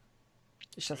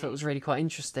 which I thought was really quite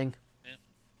interesting. Yeah.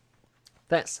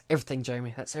 That's everything,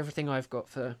 Jamie. That's everything I've got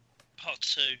for Part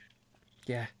 2.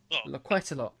 Yeah, well,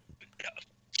 quite a lot.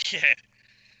 Yeah.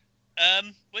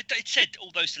 Well, they said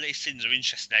all those deleted scenes are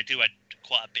interesting. They do add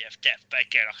quite a bit of depth, but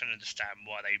again, I can understand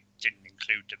why they didn't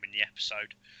include them in the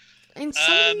episode. In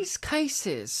some of these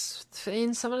cases,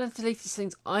 in some of the deleted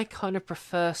scenes, I kind of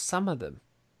prefer some of them.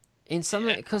 In some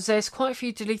of because there's quite a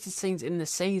few deleted scenes in the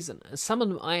season, and some of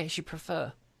them I actually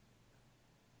prefer.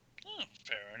 Oh,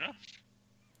 fair enough.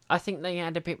 I think they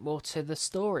add a bit more to the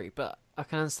story, but I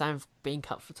can understand being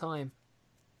cut for time.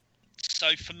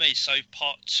 So for me,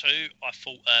 part 2, I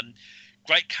thought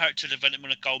great character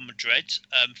development of Golden Madrid,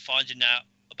 finding out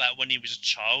about when he was a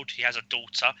child, he has a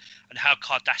daughter, and how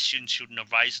Cardassian children are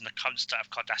raised in the current state of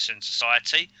Cardassian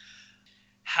society.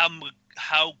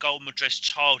 How Golden Madrid's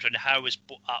childhood and how he was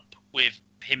brought up with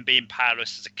him being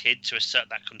powerless as a kid to assert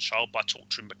that control by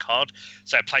torturing Picard,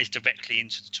 so it plays directly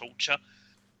into the torture.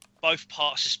 Both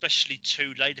parts, especially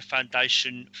 2, lay the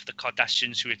foundation for the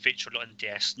Cardassians who would feature a lot in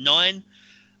DS9.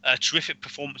 Terrific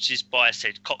performances by, I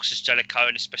said, Cox's Jellicoe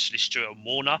and especially Stewart and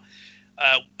Warner.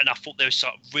 And I thought there was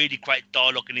some really great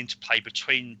dialogue and interplay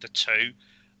between the two,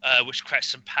 which creates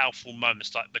some powerful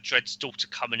moments, like Madred's daughter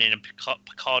coming in and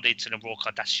Picard eating a raw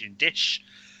Cardassian dish.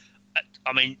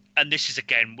 I mean, and this is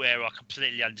again where I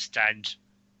completely understand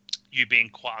you being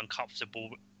quite uncomfortable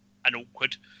and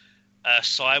awkward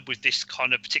side with this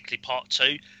kind of, particularly part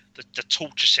 2. The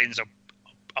torture scenes are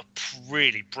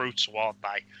really brutal, aren't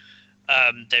they?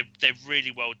 They're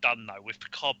really well done though, with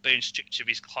Picard being stripped of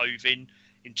his clothing,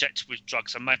 injected with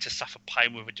drugs, and made to suffer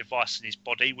pain with a device in his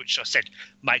body, which I said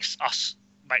makes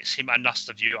him and us,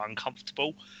 the viewer,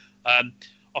 uncomfortable.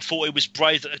 I thought it was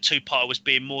brave that the 2-parter was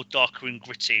being more darker and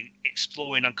gritty,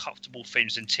 exploring uncomfortable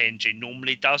themes than TNG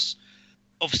normally does.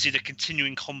 obviously the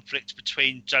continuing conflict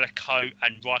between Jellicoe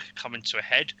and Riker coming to a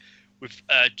head, with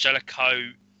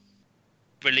Jellicoe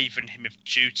relieving him of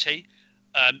duty.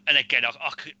 And again,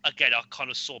 I kind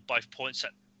of saw both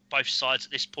sides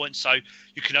at this point, so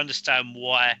you can understand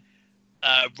why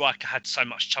Riker had so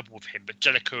much trouble with him. But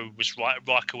Jellicoe was right.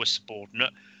 Riker was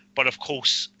subordinate, but of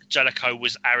course Jellicoe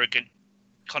was arrogant,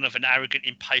 kind of an arrogant,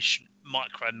 impatient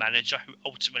micromanager who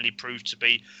ultimately proved to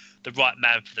be the right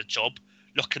man for the job,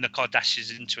 locking the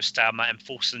Cardassians into a stalemate and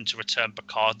forcing them to return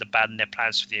Picard and abandon their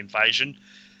plans for the invasion.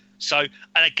 So,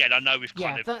 and again, I know we've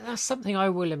kind of... that's something I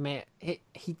will admit.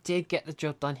 He did get the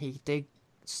job done. He did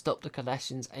stop the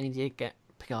Kardashians, and he did get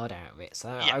Picard out of it. So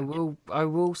yeah. I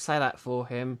will say that for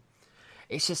him.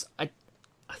 It's just I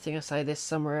think I say this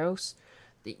somewhere else.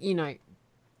 That,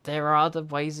 there are other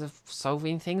ways of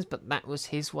solving things, but that was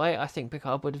his way. I think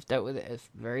Picard would have dealt with it a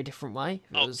very different way.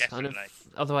 It was definitely. kind of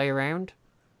other way around.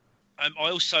 I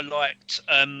also liked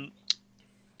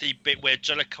the bit where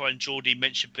Jellicoe and Geordi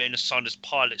mentioned being assigned as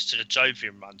pilots to the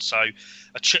Jovian run, so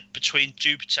a trip between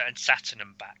Jupiter and Saturn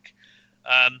and back.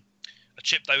 A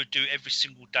trip they would do every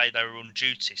single day they were on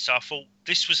duty. So I thought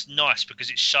this was nice because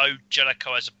it showed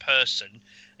Jellicoe as a person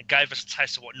and gave us a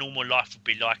taste of what normal life would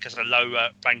be like as a lower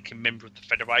ranking member of the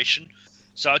Federation.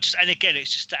 So and again,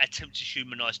 it's just that attempt to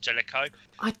humanise Jellicoe.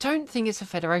 I don't think it's a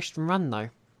Federation run though.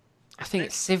 I think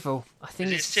it's civil. I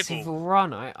think it's a civil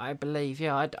run. I believe.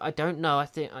 Yeah, I don't know. I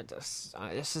think it's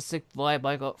just the vibe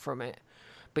I got from it.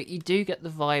 But you do get the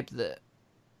vibe that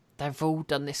they've all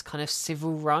done this kind of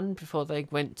civil run before they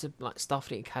went to like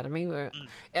Starfleet Academy. Where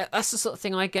that's the sort of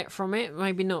thing I get from it.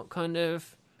 Maybe not kind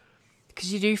of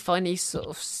because you do find these sort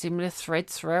of similar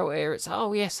threads throughout where it's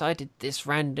yes, I did this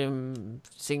random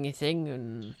singing thing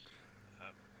and.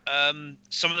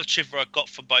 Some of the trivia I got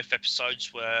from both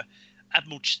episodes were.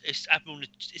 Admiral, is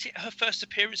it her first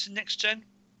appearance in Next Gen?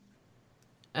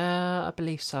 I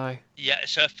believe so. Yeah,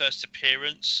 it's her first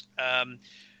appearance.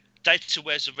 Data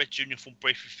wears a red uniform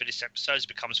briefly for this episode as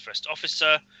becomes first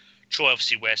officer. Troy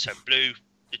obviously wears her blue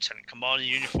lieutenant commander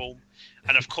uniform.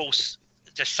 And of course,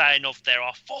 the saying of "there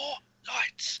are 4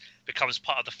 lights" becomes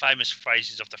part of the famous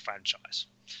phrases of the franchise.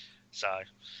 So,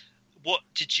 what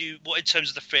in terms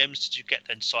of the films did you get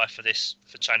then, Si,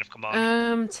 for Chain of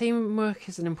Command? Teamwork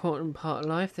is an important part of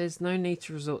life. There's no need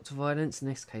to resort to violence, in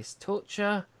this case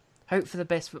torture. Hope for the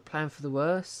best but plan for the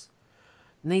worst.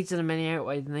 Needs of the many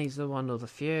outweigh the needs of the one or the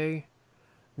few.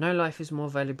 No life is more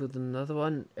valuable than another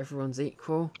one. Everyone's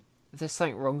equal. If there's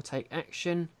something wrong, take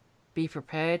action. Be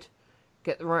prepared.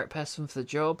 Get the right person for the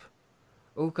job.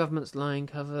 All governments lie and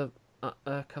cover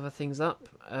things up,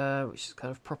 which is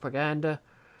kind of propaganda.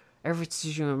 Every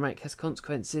decision we make has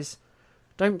consequences.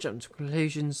 Don't jump to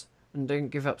conclusions and don't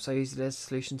give up so easily. There's a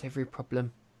solution to every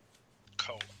problem.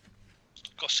 Cool.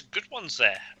 Got some good ones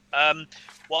there.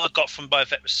 What I got from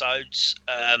both episodes,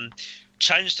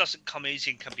 change doesn't come easy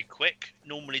and can be quick.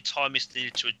 Normally time is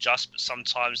needed to adjust, but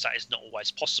sometimes that is not always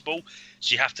possible.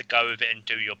 So you have to go with it and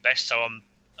do your best. So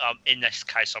in this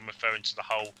case, I'm referring to the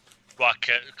whole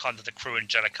Riker, kind of the crew and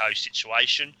Jellicoe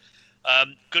situation.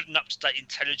 Good and up-to-date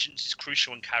intelligence is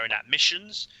crucial when carrying out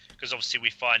missions, because obviously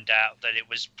we find out that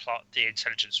the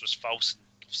intelligence was false, and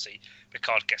obviously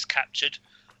Picard gets captured.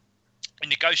 In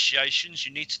negotiations,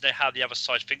 you need to know how the other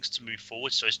side thinks to move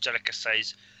forward. So as Jellicoe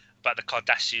says about the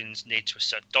Cardassians need to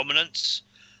assert dominance.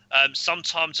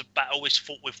 Sometimes a battle is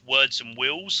fought with words and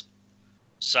wills,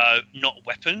 so not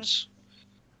weapons.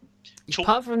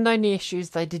 Apart from the only issues,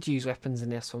 they did use weapons in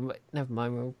this one, but never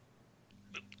mind.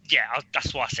 Yeah,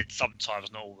 that's why I said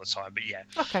sometimes, not all the time, but yeah.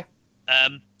 Okay.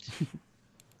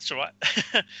 It's all right.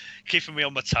 Keeping me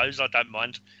on my toes, I don't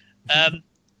mind.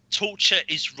 Torture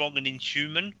is wrong and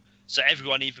inhuman, so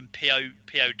everyone, even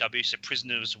POWs, so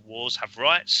prisoners of wars, have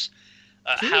rights.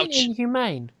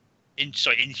 Inhumane?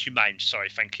 Inhumane, sorry,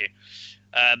 thank you.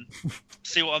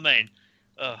 See what I mean?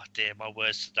 Oh dear, my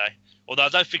words today. Although I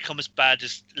don't think I'm as bad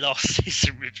as last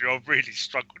season with you, I've really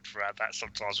struggled throughout that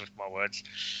sometimes with my words.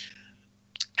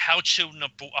 How children are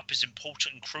brought up is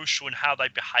important and crucial in how they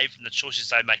behave and the choices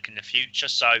they make in the future.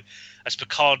 So, as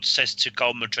Picard says to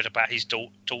Goldmadred about his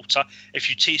daughter, if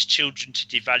you teach children to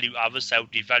devalue others, they'll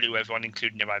devalue everyone,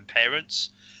 including their own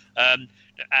parents.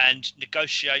 And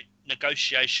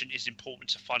negotiation is important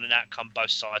to find an outcome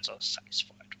both sides are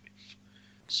satisfied with.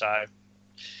 So,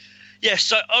 yeah,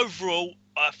 so overall,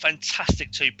 a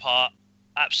fantastic 2-part.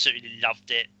 Absolutely loved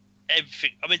it.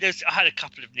 Everything. I mean, I had a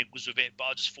couple of niggles with it, but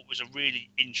I just thought it was a really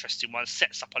interesting one. It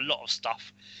sets up a lot of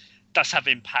stuff. Does have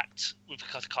impact with the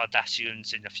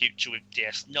Cardassians in the future with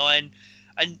DS9,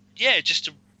 and yeah, just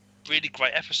a really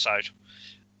great episode.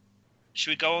 Should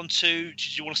we go on to?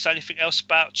 Did you want to say anything else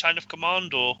about Chain of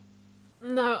Command or?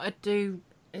 No, I do.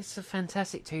 It's a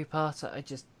fantastic two-parter. I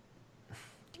just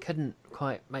couldn't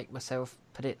quite make myself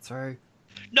put it through.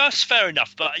 No, it's fair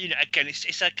enough, but again,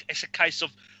 it's a case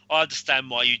of I understand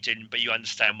why you didn't, but you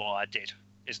understand why I did,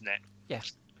 isn't it? Yeah.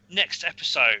 Next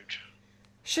episode.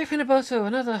 Ship in a bottle.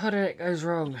 Another holodeck goes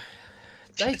wrong.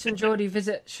 Data and Geordie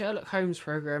visit Sherlock Holmes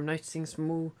program, noticing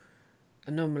small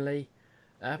anomaly.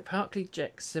 Partly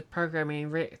ejects the programming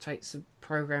and reactivates the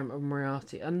program of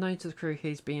Moriarty. Unknown to the crew,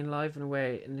 he's been alive and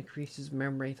aware in the creature's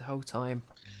memory the whole time.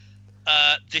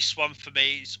 This one for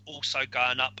me is also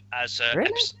going up as a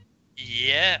Really?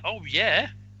 Yeah. Oh yeah.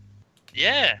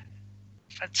 Yeah.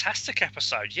 Fantastic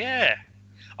episode. Yeah.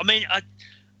 I mean, I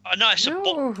know it's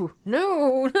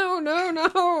No,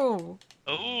 no.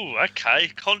 Oh, okay.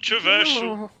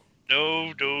 Controversial.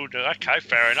 No. Okay,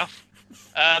 fair enough.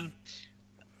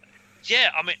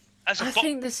 Yeah. I mean, I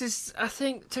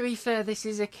think, to be fair, this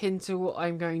is akin to what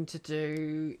I'm going to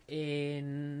do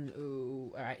in.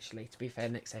 Ooh, actually, to be fair,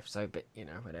 next episode, but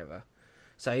whatever.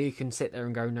 So you can sit there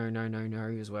and go, no,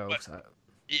 as well. But So.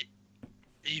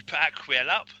 You put Aquiel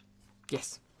up?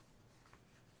 Yes.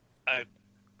 Okay.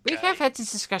 We have had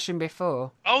this discussion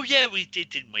before. Oh, yeah, we did,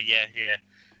 didn't we? Yeah.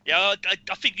 Yeah,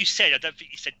 I think you said, I don't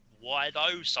think you said why,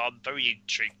 though, so I'm very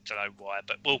intrigued to know why,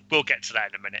 but we'll get to that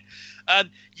in a minute.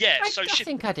 Yeah, I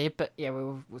think I did, but yeah,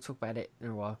 we'll talk about it in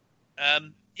a while.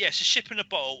 Yeah, so Ship in a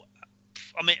Bottle,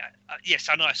 I mean, yes,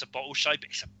 I know it's a bottle show, but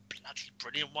it's a bloody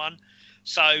brilliant one.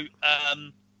 So,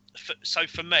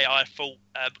 for me, I thought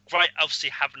great, obviously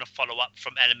having a follow up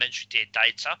from Elementary Dear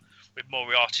Data with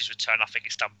Moriarty's return. I think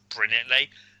it's done brilliantly.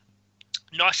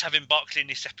 Nice having Barkley in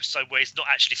this episode where he's not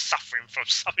actually suffering from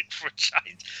something for a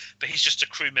change, but he's just a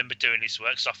crew member doing his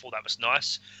work. So I thought that was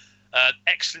nice.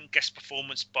 Excellent guest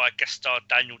performance by guest star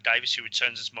Daniel Davis, who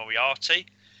returns as Moriarty.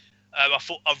 I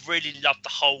really loved the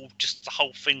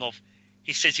whole thing of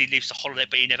he says he leaves the holiday,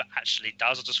 but he never actually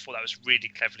does. I just thought that was really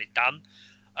cleverly done.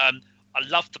 I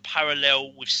love the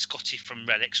parallel with Scotty from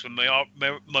Relics when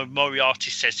Moriarty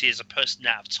says he is a person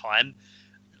out of time,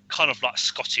 kind of like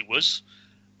Scotty was.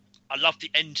 I love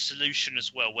the end solution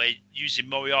as well, where using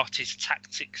Moriarty's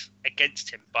tactics against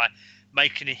him by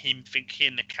making him think he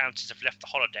and the Countess have left the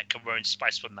holodeck and we're in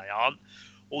space when they aren't.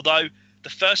 Although the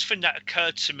first thing that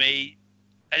occurred to me,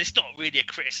 and it's not really a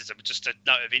criticism, it's just a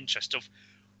note of interest,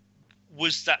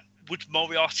 was that would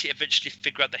Moriarty eventually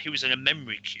figure out that he was in a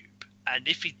memory cube? And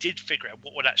if he did figure out,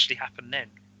 what would actually happen then?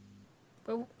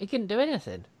 Well, he couldn't do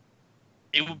anything.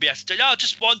 He wouldn't be able to do. I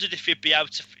just wondered if he would be able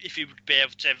to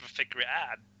ever figure it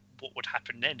out. And what would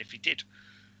happen then if he did?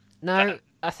 No,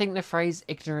 I think the phrase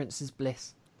 "ignorance is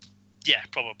bliss." Yeah,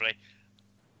 probably.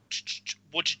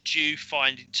 What did you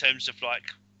find in terms of like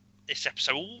this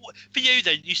episode? For you,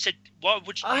 then, you said, why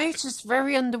would you? It's just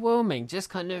very underwhelming. Just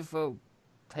kind of,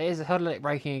 here's a holodeck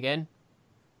breaking again.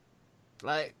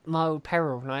 Like mild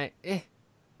peril, like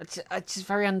it's just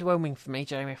very underwhelming for me,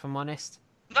 Jamie. If I'm honest.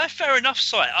 No, fair enough.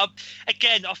 Sorry.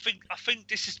 Again, I think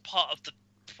this is part of the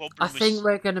problem. I think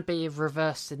we're going to be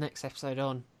reversed the next episode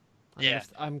on.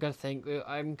 I'm going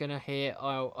to hear.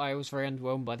 I was very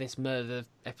underwhelmed by this murder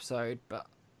episode, but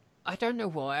I don't know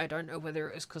why. I don't know whether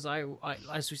it was because I,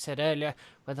 as we said earlier,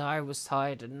 whether I was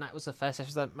tired and that was the first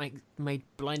episode that made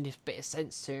blindest bit of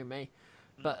sense to me.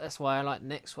 But that's why I like the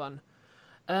next one.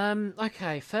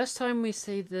 Okay, first time we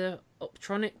see the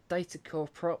Optronic data core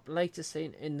prop, later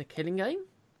seen in The Killing Game.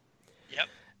 Yep.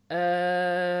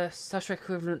 Star Trek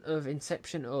equivalent of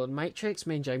Inception or Matrix.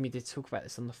 Me and Jamie did talk about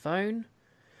this on the phone.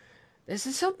 There's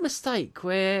this odd mistake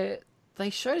where they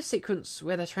show a sequence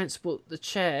where they transport the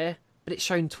chair, but it's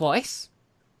shown twice,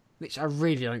 which I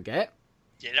really don't get.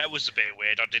 Yeah, that was a bit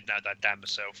weird. I didn't know that damn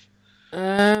myself.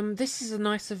 This is a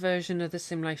nicer version of the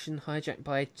simulation hijacked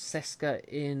by Seska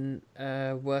in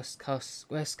worst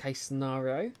case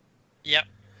scenario. Yep.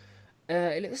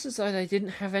 It looks as though they didn't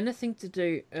have anything to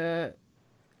do. It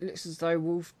looks as though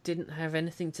Wolf didn't have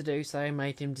anything to do, so they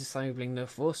made him disabling the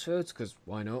force fields, because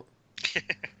why not?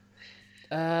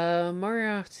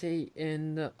 Moriarty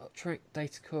in the Optronic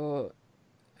data core.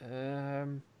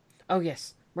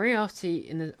 Moriarty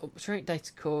in the Optronic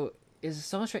data core is a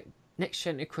Star Trek Next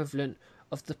Gen equivalent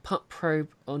of the Pup probe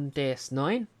on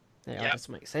DS9. That does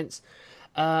make sense.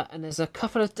 And there's a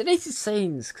couple of deleted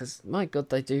scenes, because my god,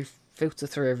 they do filter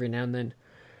through every now and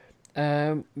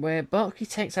then. Where Barkley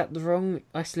takes out the wrong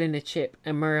isolinear chip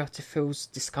and Moriarty feels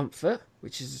discomfort,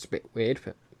 which is just a bit weird,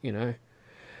 but you know.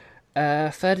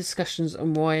 Further discussions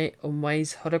on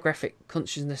ways holographic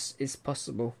consciousness is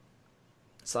possible.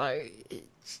 So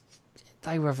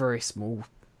they were very small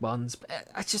ones, but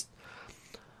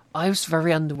I was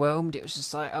very underwhelmed. It was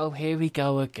just like, oh, here we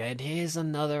go again. Here's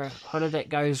another holodeck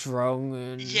goes wrong,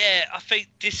 and Yeah, I think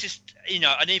this is,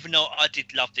 and even though I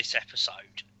did love this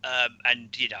episode,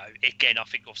 and again, I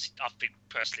think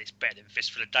personally it's better than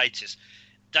Fistful of Datas.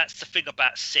 That's the thing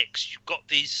about six. You've got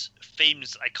these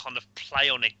themes that they kind of play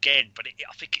on again, but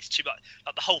I think it's too much.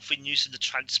 Like the whole thing using the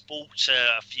transporter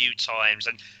a few times,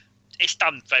 and it's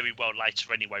done very well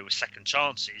later anyway with second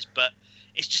chances. But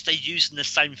it's just they're using the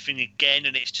same thing again,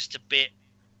 and it's just a bit.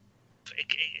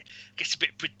 It gets a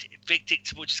bit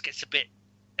predictable. Just gets a bit,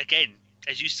 again,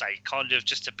 as you say, kind of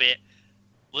just a bit.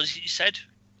 What was it you said?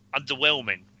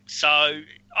 Underwhelming. So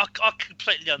I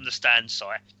completely understand.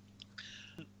 Sorry.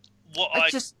 I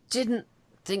just didn't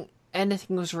think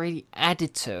anything was really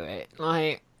added to it.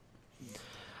 Like,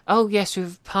 oh yes,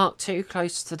 we've parked too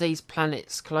close to these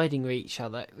planets colliding with each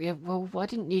other. Yeah, well, why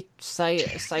didn't you stay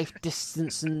at a safe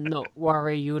distance and not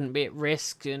worry you wouldn't be at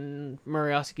risk, and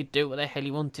Moriarty could do what the hell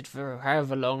he wanted for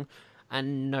however long,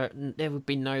 and there would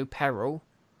be no peril.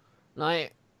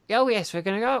 Like, oh yes, we're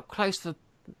going to go up close for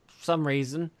some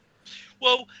reason.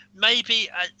 Well, maybe,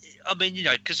 I mean,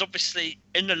 because obviously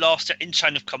in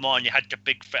Chain of Command, you had the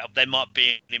big threat of there might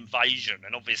be an invasion.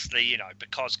 And obviously,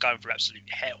 because going through absolute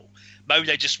hell, maybe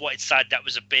they just wanted to say that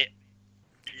was a bit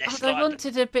less. They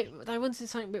wanted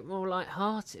something a bit more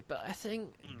light-hearted, but I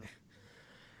think,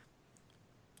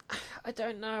 I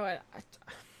don't know,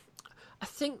 I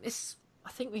think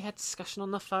we had discussion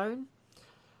on the phone.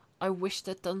 I wish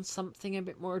they'd done something a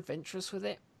bit more adventurous with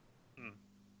it.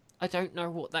 I don't know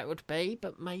what that would be,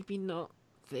 but maybe not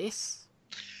this.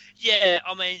 Yeah,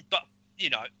 I mean, but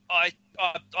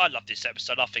I love this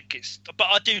episode. I think but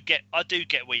I do get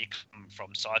where you come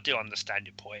from, so I do understand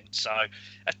your point. So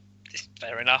it's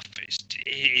fair enough.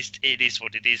 It is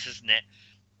what it is, isn't it?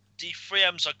 The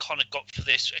 3Ms I kind of got for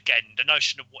this, again, the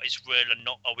notion of what is real and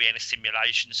not, are we in a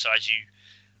simulation? So as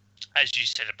you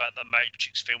said about the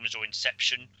Matrix films or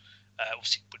Inception,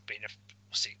 obviously it would be in a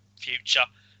future.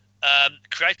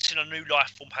 Creating a new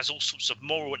life form has all sorts of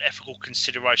moral and ethical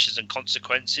considerations and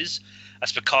consequences,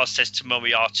 as Picard says to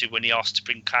Moriarty when he asked to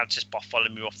bring Countess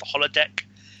Bartholomew off the holodeck.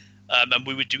 And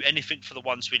we would do anything for the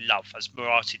ones we love, as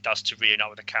Moriarty does to reunite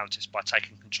with the Countess by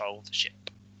taking control of the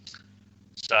ship.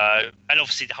 So, and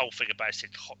obviously the whole thing about it,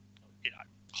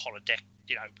 holodeck,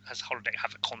 has holodeck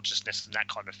have a consciousness and that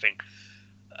kind of thing.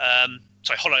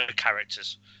 Holo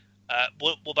characters.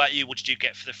 What about you? What did you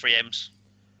get for the 3Ms?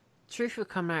 Truth will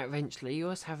come out eventually. You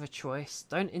always have a choice.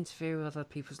 Don't interfere with other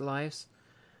people's lives.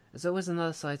 There's always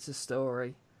another side to the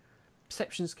story.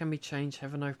 Perceptions can be changed.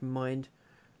 Have an open mind.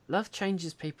 Love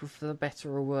changes people for the better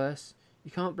or worse.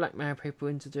 You can't blackmail people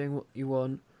into doing what you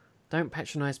want. Don't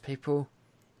patronise people.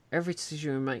 Every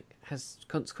decision you make has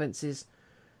consequences.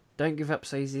 Don't give up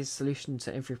so easy. Solution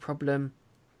to every problem.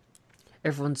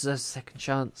 Everyone deserves a second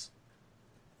chance.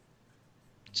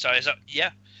 So is that,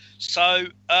 yeah. So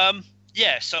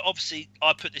yeah, so obviously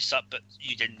I put this up, but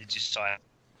you didn't decide.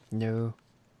 No.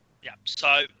 Yeah.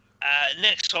 So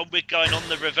next one, we're going on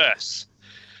the reverse.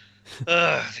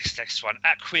 This next one,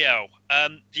 Aquiel.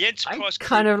 The Enterprise. I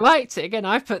kind of liked it. Again,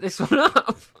 I put this one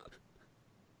up.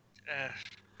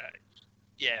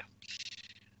 Yeah.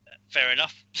 Fair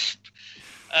enough.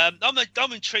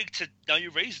 I'm intrigued to know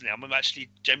your reasoning. I'm actually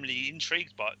generally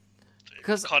intrigued by it.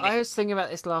 Because I was thinking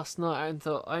about this last night and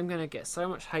thought, I'm going to get so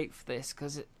much hate for this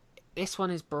because this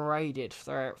one is berated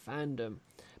throughout fandom.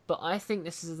 But I think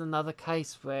this is another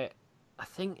case where I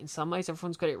think in some ways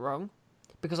everyone's got it wrong.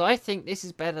 Because I think this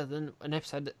is better than an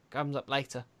episode that comes up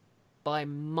later. By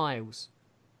miles.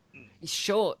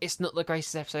 Sure, it's not the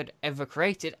greatest episode ever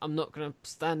created. I'm not going to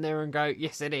stand there and go,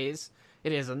 yes it is.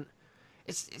 It isn't.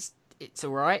 It's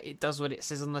alright. It does what it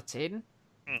says on the tin.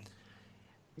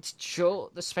 It's sure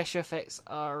the special effects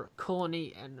are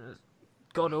corny and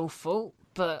god awful,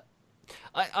 but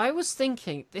I was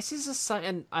thinking, this is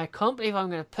and I can't believe I'm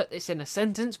going to put this in a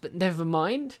sentence, but never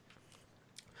mind.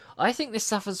 I think this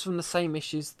suffers from the same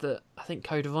issues that I think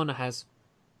Code of Honor has.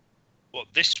 What,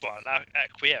 this one,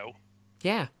 Aquiel?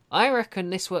 Yeah, I reckon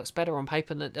this works better on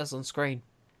paper than it does on screen.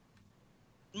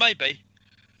 Maybe.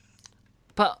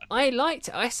 But I liked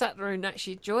it. I sat there and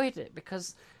actually enjoyed it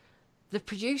because the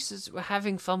producers were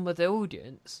having fun with the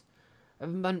audience.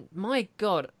 And my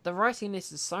God, the writing in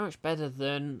this is so much better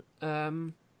than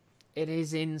it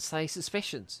is in, say,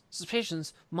 Suspicions.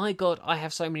 Suspicions, my God, I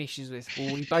have so many issues with.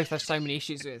 Or we both have so many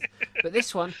issues with. But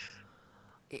this one,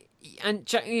 and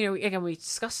again, we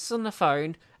discussed this on the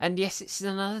phone, and yes, it's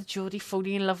another Geordie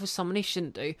falling in love with someone he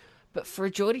shouldn't do. But for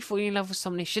a Geordie falling in love with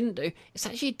someone he shouldn't do, it's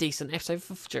actually a decent episode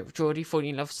for Geordie falling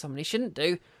in love with someone he shouldn't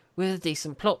do, with a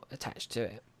decent plot attached to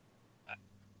it.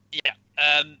 Yeah.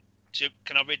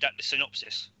 Can I read out the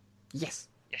synopsis? Yes.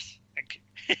 Yes, thank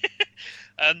you.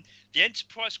 The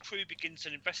Enterprise crew begins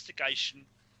an investigation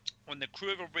when the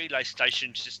crew of a relay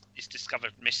station is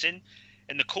discovered missing.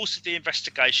 In the course of the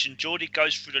investigation, Geordi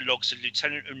goes through the logs of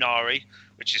Lieutenant Unari,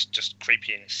 which is just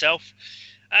creepy in itself,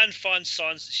 and finds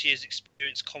signs that she has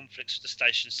experienced conflicts with the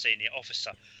station's senior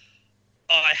officer.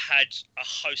 I had a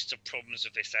host of problems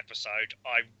with this episode.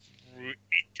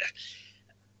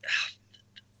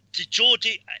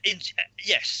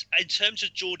 In terms of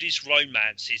Geordi's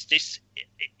romances, this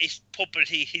is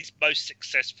probably his most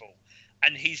successful,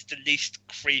 and he's the least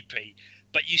creepy.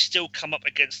 But you still come up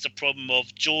against the problem of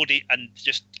Geordi, and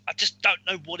I just don't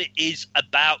know what it is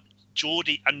about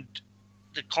Geordi and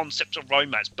the concept of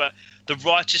romance. But the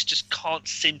writers just can't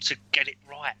seem to get it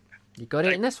right. You got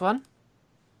it in this one.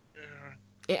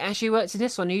 It actually works in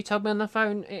this one. You told me on the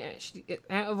phone.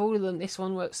 Out of all of them, this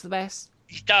one works the best.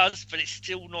 He does, but it's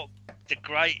still not the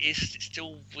greatest. It's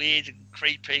still weird and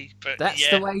creepy. But that's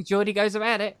the way Geordi goes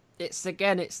about it. It's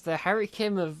the Harry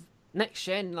Kim of Next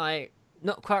Gen. Like,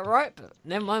 not quite right, but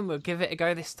never mind. We'll give it a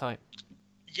go this time.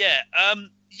 Yeah.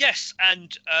 Yes,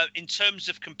 and in terms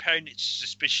of comparing it to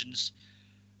Suspicions,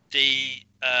 the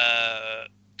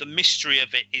mystery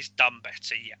of it is done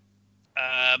better. Yeah.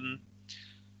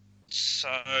 So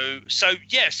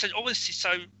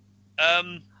obviously,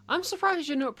 I'm surprised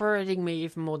you're not berating me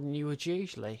even more than you would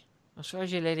usually. I'm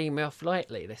surprised you're letting me off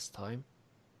lightly this time.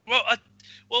 Well, I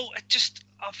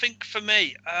think for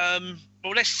me,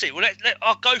 let's see.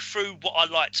 I'll go through what I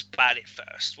liked about it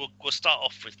first. We'll start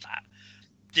off with that.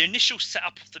 The initial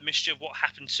setup of the mystery of what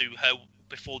happened to her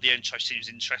before the intro seems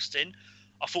interesting.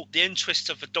 I thought the end twist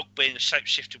of the dog being a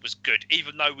shapeshifter was good,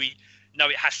 even though we know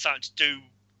it has something to do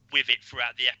with it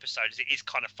throughout the episodes. It is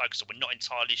kind of focused on, we're not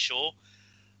entirely sure.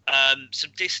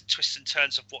 Some decent twists and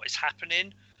turns of what is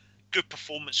happening. Good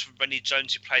performance from Rennie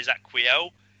Jones, who plays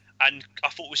Aquiel, and I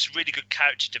thought it was really good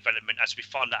character development as we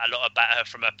find out a lot about her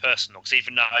from her personal logs.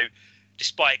 Even though,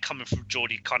 despite it coming from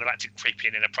Geordi kind of acting creepy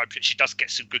and inappropriate, she does get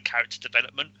some good character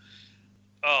development.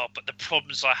 Oh, but the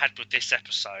problems I had with this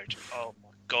episode, oh my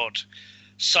god!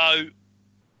 So,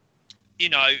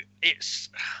 it's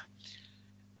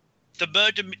the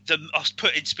murder. I was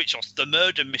put in speech off. The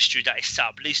murder mystery that is set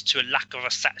up leads to a lack of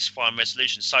a satisfying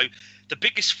resolution. So the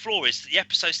biggest flaw is that the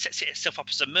episode sets itself up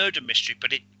as a murder mystery,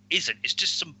 but it isn't. It's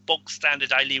just some bog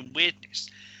standard alien weirdness.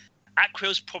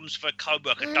 Aquiel's problems with her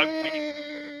co-worker don't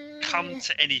really come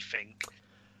to anything,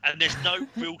 and there's no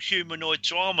real humanoid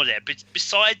drama there. But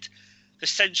beside the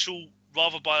central,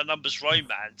 rather by the numbers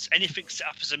romance, anything set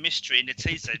up as a mystery in the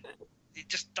teaser, it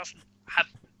just doesn't have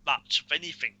much of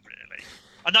anything really.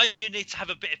 I know you need to have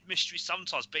a bit of mystery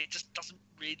sometimes, but it just doesn't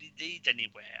really lead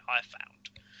anywhere, I found.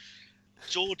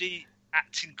 Geordi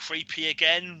acting creepy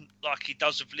again, like he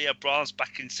does with Leah Brahms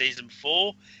back in season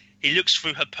 4. He looks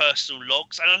through her personal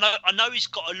logs, and I know he's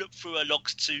got to look through her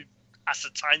logs to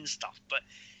ascertain stuff, but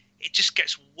it just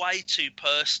gets way too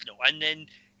personal. And then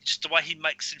just the way he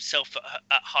makes himself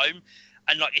at home,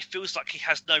 and like it feels like he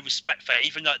has no respect for her,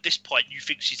 even though at this point you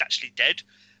think she's actually dead.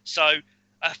 So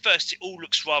at first, it all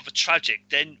looks rather tragic.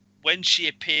 Then, when she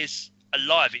appears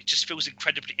alive, it just feels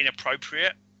incredibly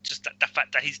inappropriate. Just the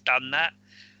fact that he's done that,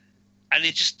 and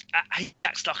he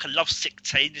acts like a lovesick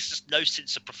teen. There's just no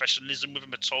sense of professionalism with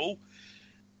him at all.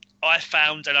 I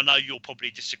found, and I know you'll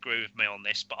probably disagree with me on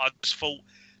this, but I just thought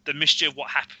the mystery of what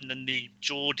happened and the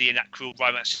Geordi and Aquiel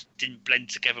romance didn't blend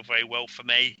together very well for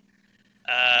me.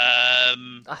 I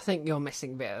think you're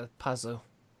missing a bit of the puzzle.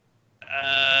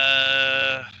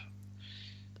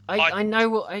 I know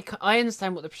what I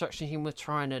understand what the production team were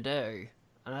trying to do,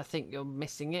 and I think you're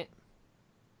missing it.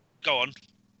 Go on.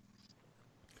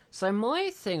 So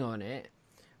my thing on it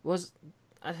was,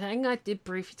 I think I did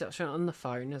briefly touch on it on the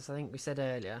phone, as I think we said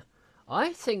earlier.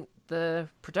 I think the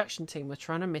production team were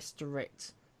trying to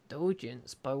misdirect the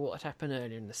audience by what had happened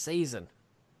earlier in the season,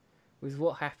 with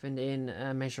what happened in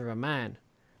Measure of a Man,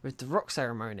 with the rock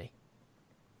ceremony.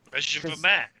 Measure of a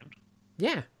Man?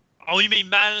 Yeah. Oh, you mean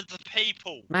Man of the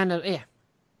People? Yeah.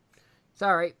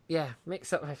 Sorry, yeah,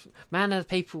 mix up Man of the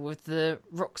People with the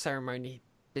rock ceremony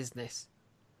business.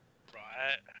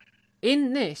 Right.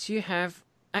 In this, you have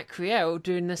Aquiel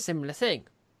doing a similar thing.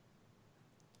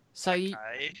 So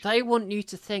they want you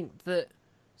to think that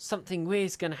something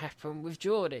weird's going to happen with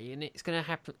Geordi, and it's going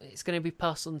to be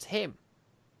passed on to him,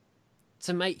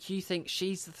 to make you think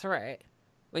she's the threat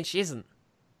when she isn't.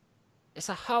 It's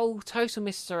a whole total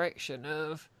misdirection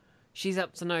of she's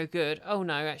up to no good. Oh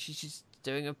no, actually she's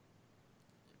doing a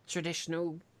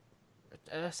traditional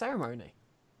ceremony.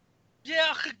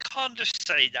 Yeah, I could kind of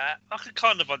say that. I could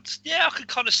kind of understand. Yeah, I could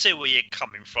kind of see where you're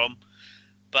coming from.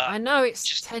 But I know it's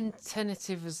just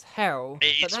tentative as hell, but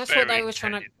it's that's what they very were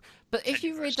trying to. But if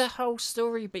you read tenuous. the whole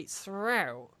story beats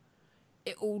throughout,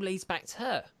 it all leads back to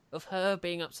her, of her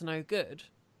being up to no good.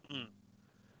 Mm.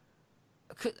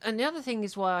 And the other thing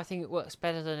is why I think it works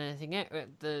better than anything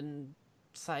than,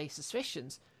 say,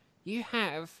 Suspicions. You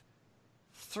have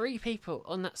 3 people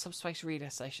on that subspace relay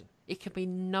station. It could be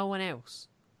no one else,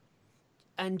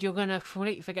 and you're gonna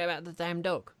completely forget about the damn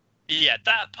dog. Yeah,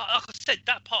 that part, like I said,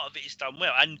 that part of it is done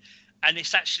well, and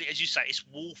it's actually, as you say, it's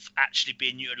Wolf actually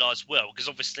being utilised well, because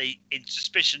obviously in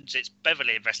Suspicions it's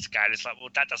Beverly investigating. It's like, well,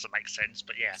 that doesn't make sense,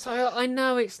 but yeah. So I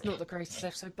know it's not the greatest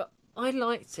episode, but I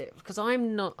liked it because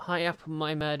I'm not high up on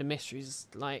my murder mysteries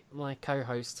like my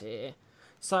co-host here.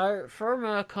 So from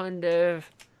a kind of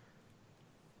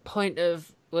point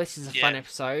of, well, this is a fun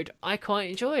episode, I quite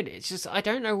enjoyed it. It's just I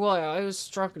don't know why I was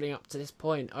struggling up to this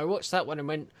point. I watched that one and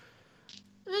went,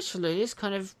 actually, this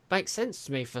kind of makes sense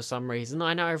to me for some reason.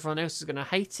 I know everyone else is going to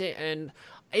hate it, and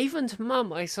even to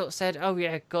Mum, I sort of said, "Oh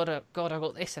yeah, God, I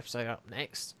got this episode up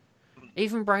next."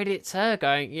 Even braided it to her,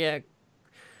 going, "Yeah,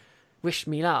 wish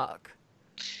me luck."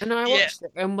 And I Yeah, watched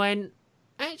it and went,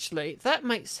 "Actually, that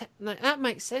makes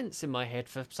sense in my head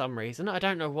for some reason. I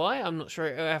don't know why. I'm not sure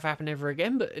it'll ever happen ever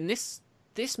again, but in this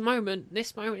moment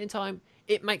in time,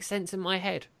 it makes sense in my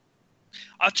head."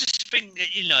 I just think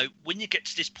that, you know, when you get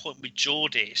to this point with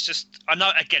Geordie, it's just, I know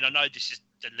this is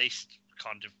the least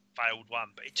kind of failed one,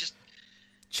 but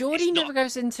Geordie it's never not.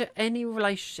 goes into any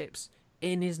relationships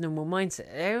in his normal mindset.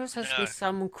 There always has to be No.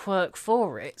 some quirk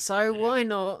for it. So why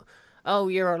not? Oh,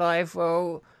 you're alive.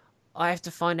 Well, I have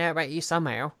to find out about you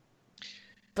somehow.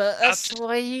 But I that's just,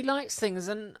 why he likes things,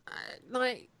 and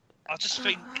like I just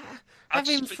think, I have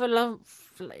just him think,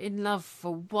 in love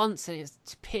for once in his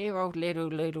dear old little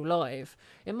life.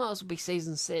 It might as well be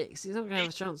season 6. He's not going to have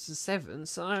a chance in 7.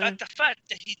 So the fact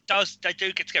that they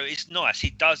do get together is nice.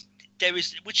 He does,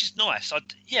 which is nice.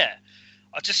 Yeah,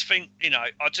 I just think, you know,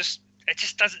 it just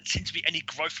doesn't seem to be any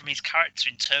growth from his character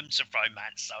in terms of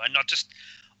romance, though. And I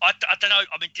don't know.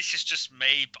 I mean, this is just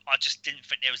me, but I just didn't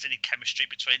think there was any chemistry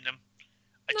between them.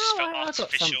 It no, just felt I got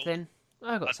artificial. something.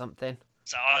 I got something.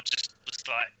 So I just was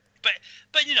like,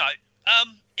 but you know,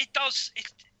 it does.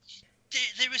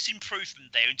 There is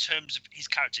improvement there in terms of his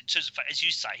character. In terms of, as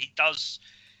you say, he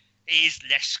is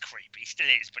less creepy. He still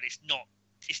is, but it's not.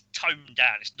 It's toned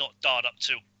down. It's not dialed up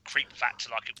to creep factor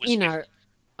like it was You with know,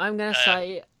 I'm going to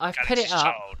say I've put it Galaxy's up.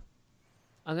 Child.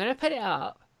 I'm going to put it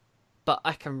up, but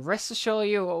I can rest assure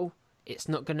you all, it's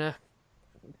not going to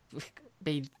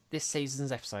be this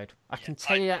season's episode. I can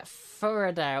tell you that for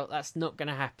a doubt. That's not going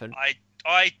to happen.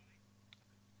 I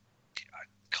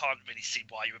can't really see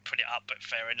why you would put it up, but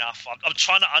fair enough. I'm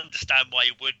trying to understand why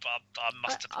you would, but I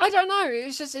must have. I don't know. It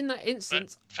was just in that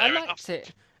instance. I liked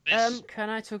it. This, Can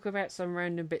I talk about some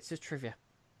random bits of trivia?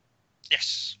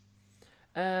 yes.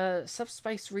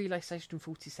 Subspace Relay Station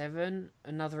 47,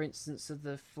 another instance of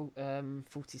the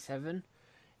 47,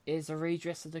 is a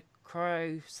redress of the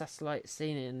cryo satellite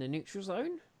seen in the neutral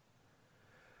zone.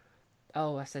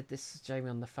 Oh, I said this to Jamie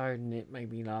on the phone and it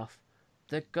made me laugh.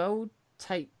 The gold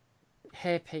tape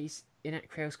hairpiece in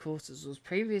Aquiel's quarters was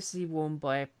previously worn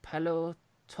by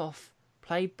Palotov,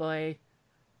 played by...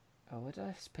 Oh, where did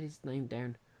I put his name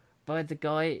down? By the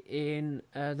guy in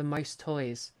The Most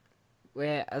Toys.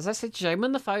 Where, as I said to Jamie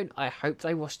on the phone, I hope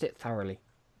they washed it thoroughly.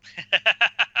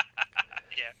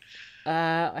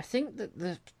 Yeah. I think that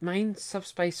the main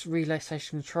subspace relay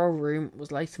station control room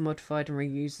was later modified and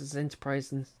reused as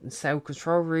Enterprise and Cell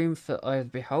control room for Eye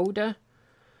of the Beholder.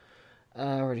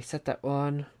 I already said that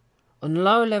one. On the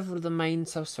lower level of the main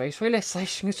subspace relay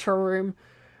station control room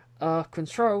are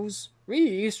controls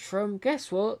reused from,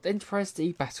 guess what, the Enterprise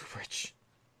D battle bridge.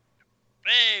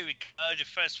 There we go. The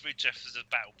first bridge is a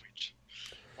battle bridge.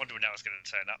 Wonder when that was going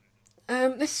to turn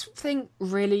up. This thing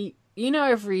really, you know,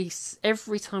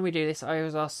 every time we do this, I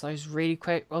always ask those really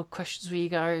old questions where you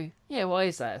go, yeah, why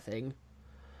is that a thing?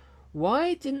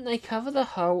 Why didn't they cover the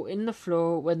hole in the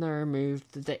floor when they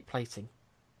removed the deck plating?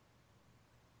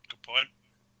 Good point.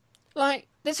 Like,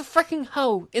 there's a freaking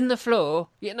hole in the floor,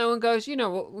 yet no one goes, you know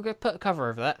what, we're going to put a cover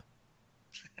over that.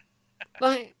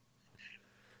 Like,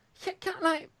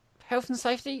 health and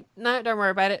safety? No, don't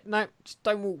worry about it. No, just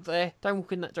don't walk there. Don't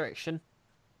walk in that direction.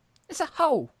 It's a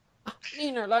hole.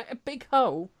 You know, like a big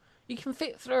hole. You can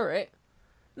fit through it.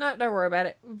 No, don't worry about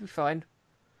it. We'll be fine.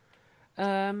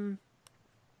 Oh,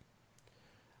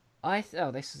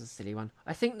 this is a silly one.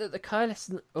 I think that the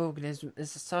coalescent organism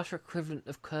is the Star Trek equivalent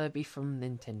of Kirby from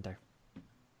Nintendo.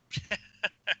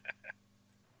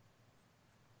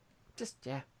 Just,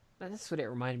 yeah. That's what it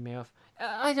reminded me of.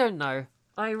 I don't know.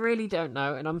 I really don't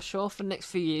know, and I'm sure for the next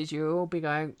few years you'll all be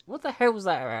going, "What the hell's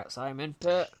that about, Simon?"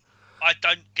 But I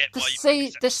don't get the why you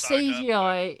put this the episode up, but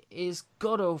CGI is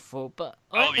god awful. But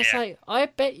oh I yeah, say, I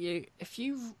bet you, if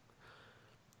you,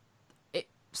 it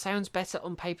sounds better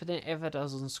on paper than it ever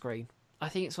does on screen. I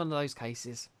think it's one of those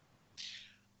cases.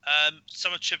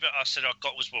 some of the trivia I said I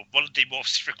got was, well, Volodymyr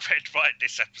obviously regretted writing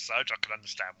this episode. I can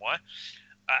understand why.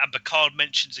 And Picard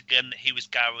mentions again that he was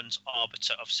Garen's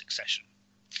arbiter of succession.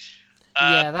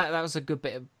 Yeah, that was a good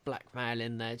bit of blackmail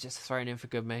in there, just thrown in for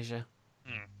good measure.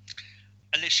 Hmm.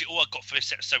 And literally all I got for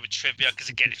this episode with trivia, because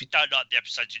again, if you don't like the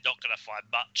episode, you're not going to find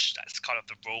much. That's kind of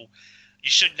the rule. You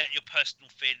shouldn't let your personal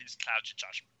feelings cloud your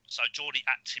judgment. So Geordie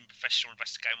acting professional,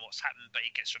 investigating what's happened, but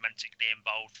he gets romantically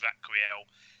involved with Aquiel,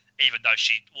 even though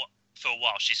for a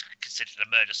while she's considered a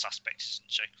murder suspect, isn't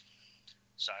she?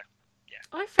 So, yeah.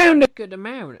 I found a good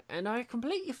amount, and I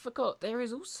completely forgot there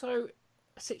is also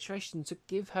a situation to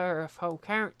give her a whole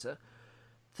character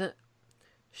that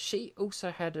she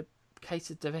also had a case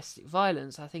of domestic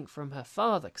violence, I think, from her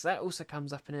father, because that also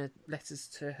comes up in her letters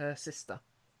to her sister.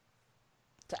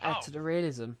 To add Oh, to the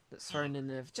realism that's thrown in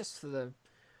there, just for the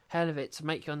hell of it, to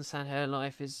make you understand her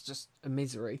life is just a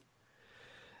misery.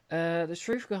 The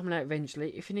truth will come out eventually.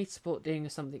 If you need support dealing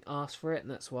with something, ask for it,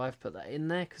 and that's why I've put that in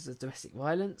there, because of domestic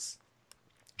violence.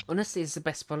 Honestly, it's the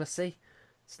best policy.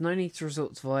 There's no need to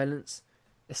resort to violence.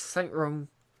 If something wrong,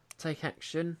 take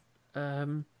action.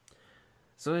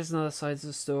 There's always another side of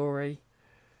the story.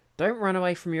 Don't run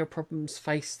away from your problems,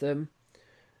 face them.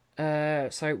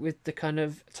 So with the kind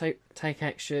of take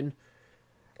action,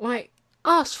 like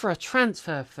ask for a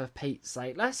transfer for Pete's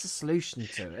sake. That's the solution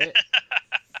to it.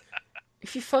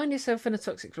 If you find yourself in a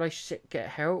toxic relationship, get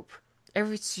help.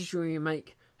 Every decision you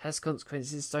make has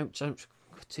consequences. Don't jump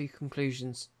to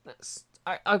conclusions.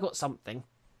 I got something,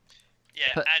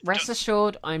 yeah, but and rest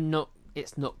assured, I'm not.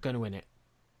 It's not going to win it.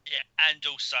 yeah, and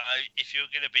also if you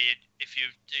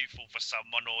do fall for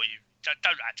someone, or you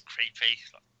don't act creepy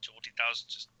like Geordie does,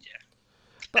 just yeah.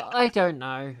 But I don't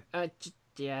know. Just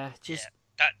Yeah,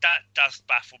 that does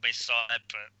baffle me side,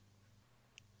 but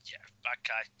yeah,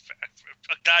 okay.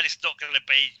 I'm glad it's not going to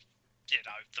be,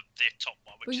 the top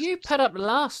one, well, which is you put up the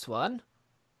last one.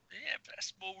 yeah, but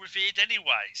that's more revered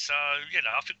anyway. So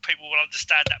I think people will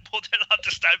understand that more than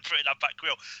understand putting up back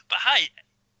wheel. But hey,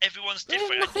 everyone's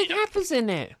different. Nothing happens in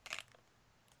it.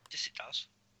 Yes, it does.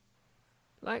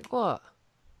 Like what?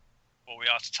 Well, we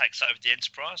are to take over the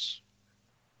Enterprise.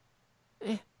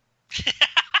 Eh.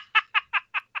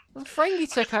 Well, Frankie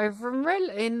took over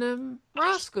in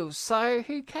Rascals, so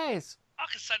who cares? I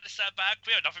can say the same about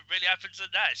Aquiel. Nothing really happens in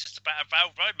that. It's just about a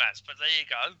veiled romance. But there you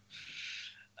go.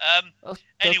 Oh, dog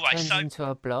Anyway, turns so into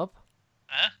a blob.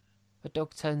 huh? A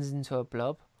dog turns into a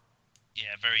blob.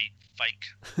 Yeah, very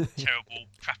fake, terrible,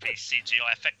 crappy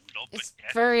CGI effect blob. It's But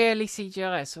yeah, very early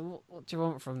CGI, so what do you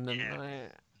want from them? yeah.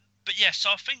 But yeah. So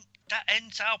I think that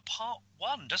ends our part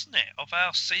one, doesn't it, of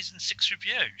our season 6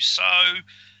 review? So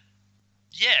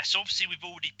yeah, so obviously we've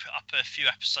already put up a few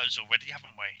episodes already,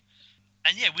 haven't we?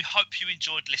 And yeah, we hope you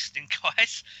enjoyed listening,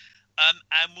 guys.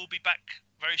 And we'll be back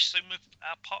very soon with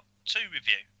our part 2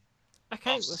 review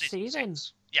Okay, of we'll season see you then.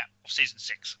 6. Yeah, of season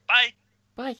 6. Bye.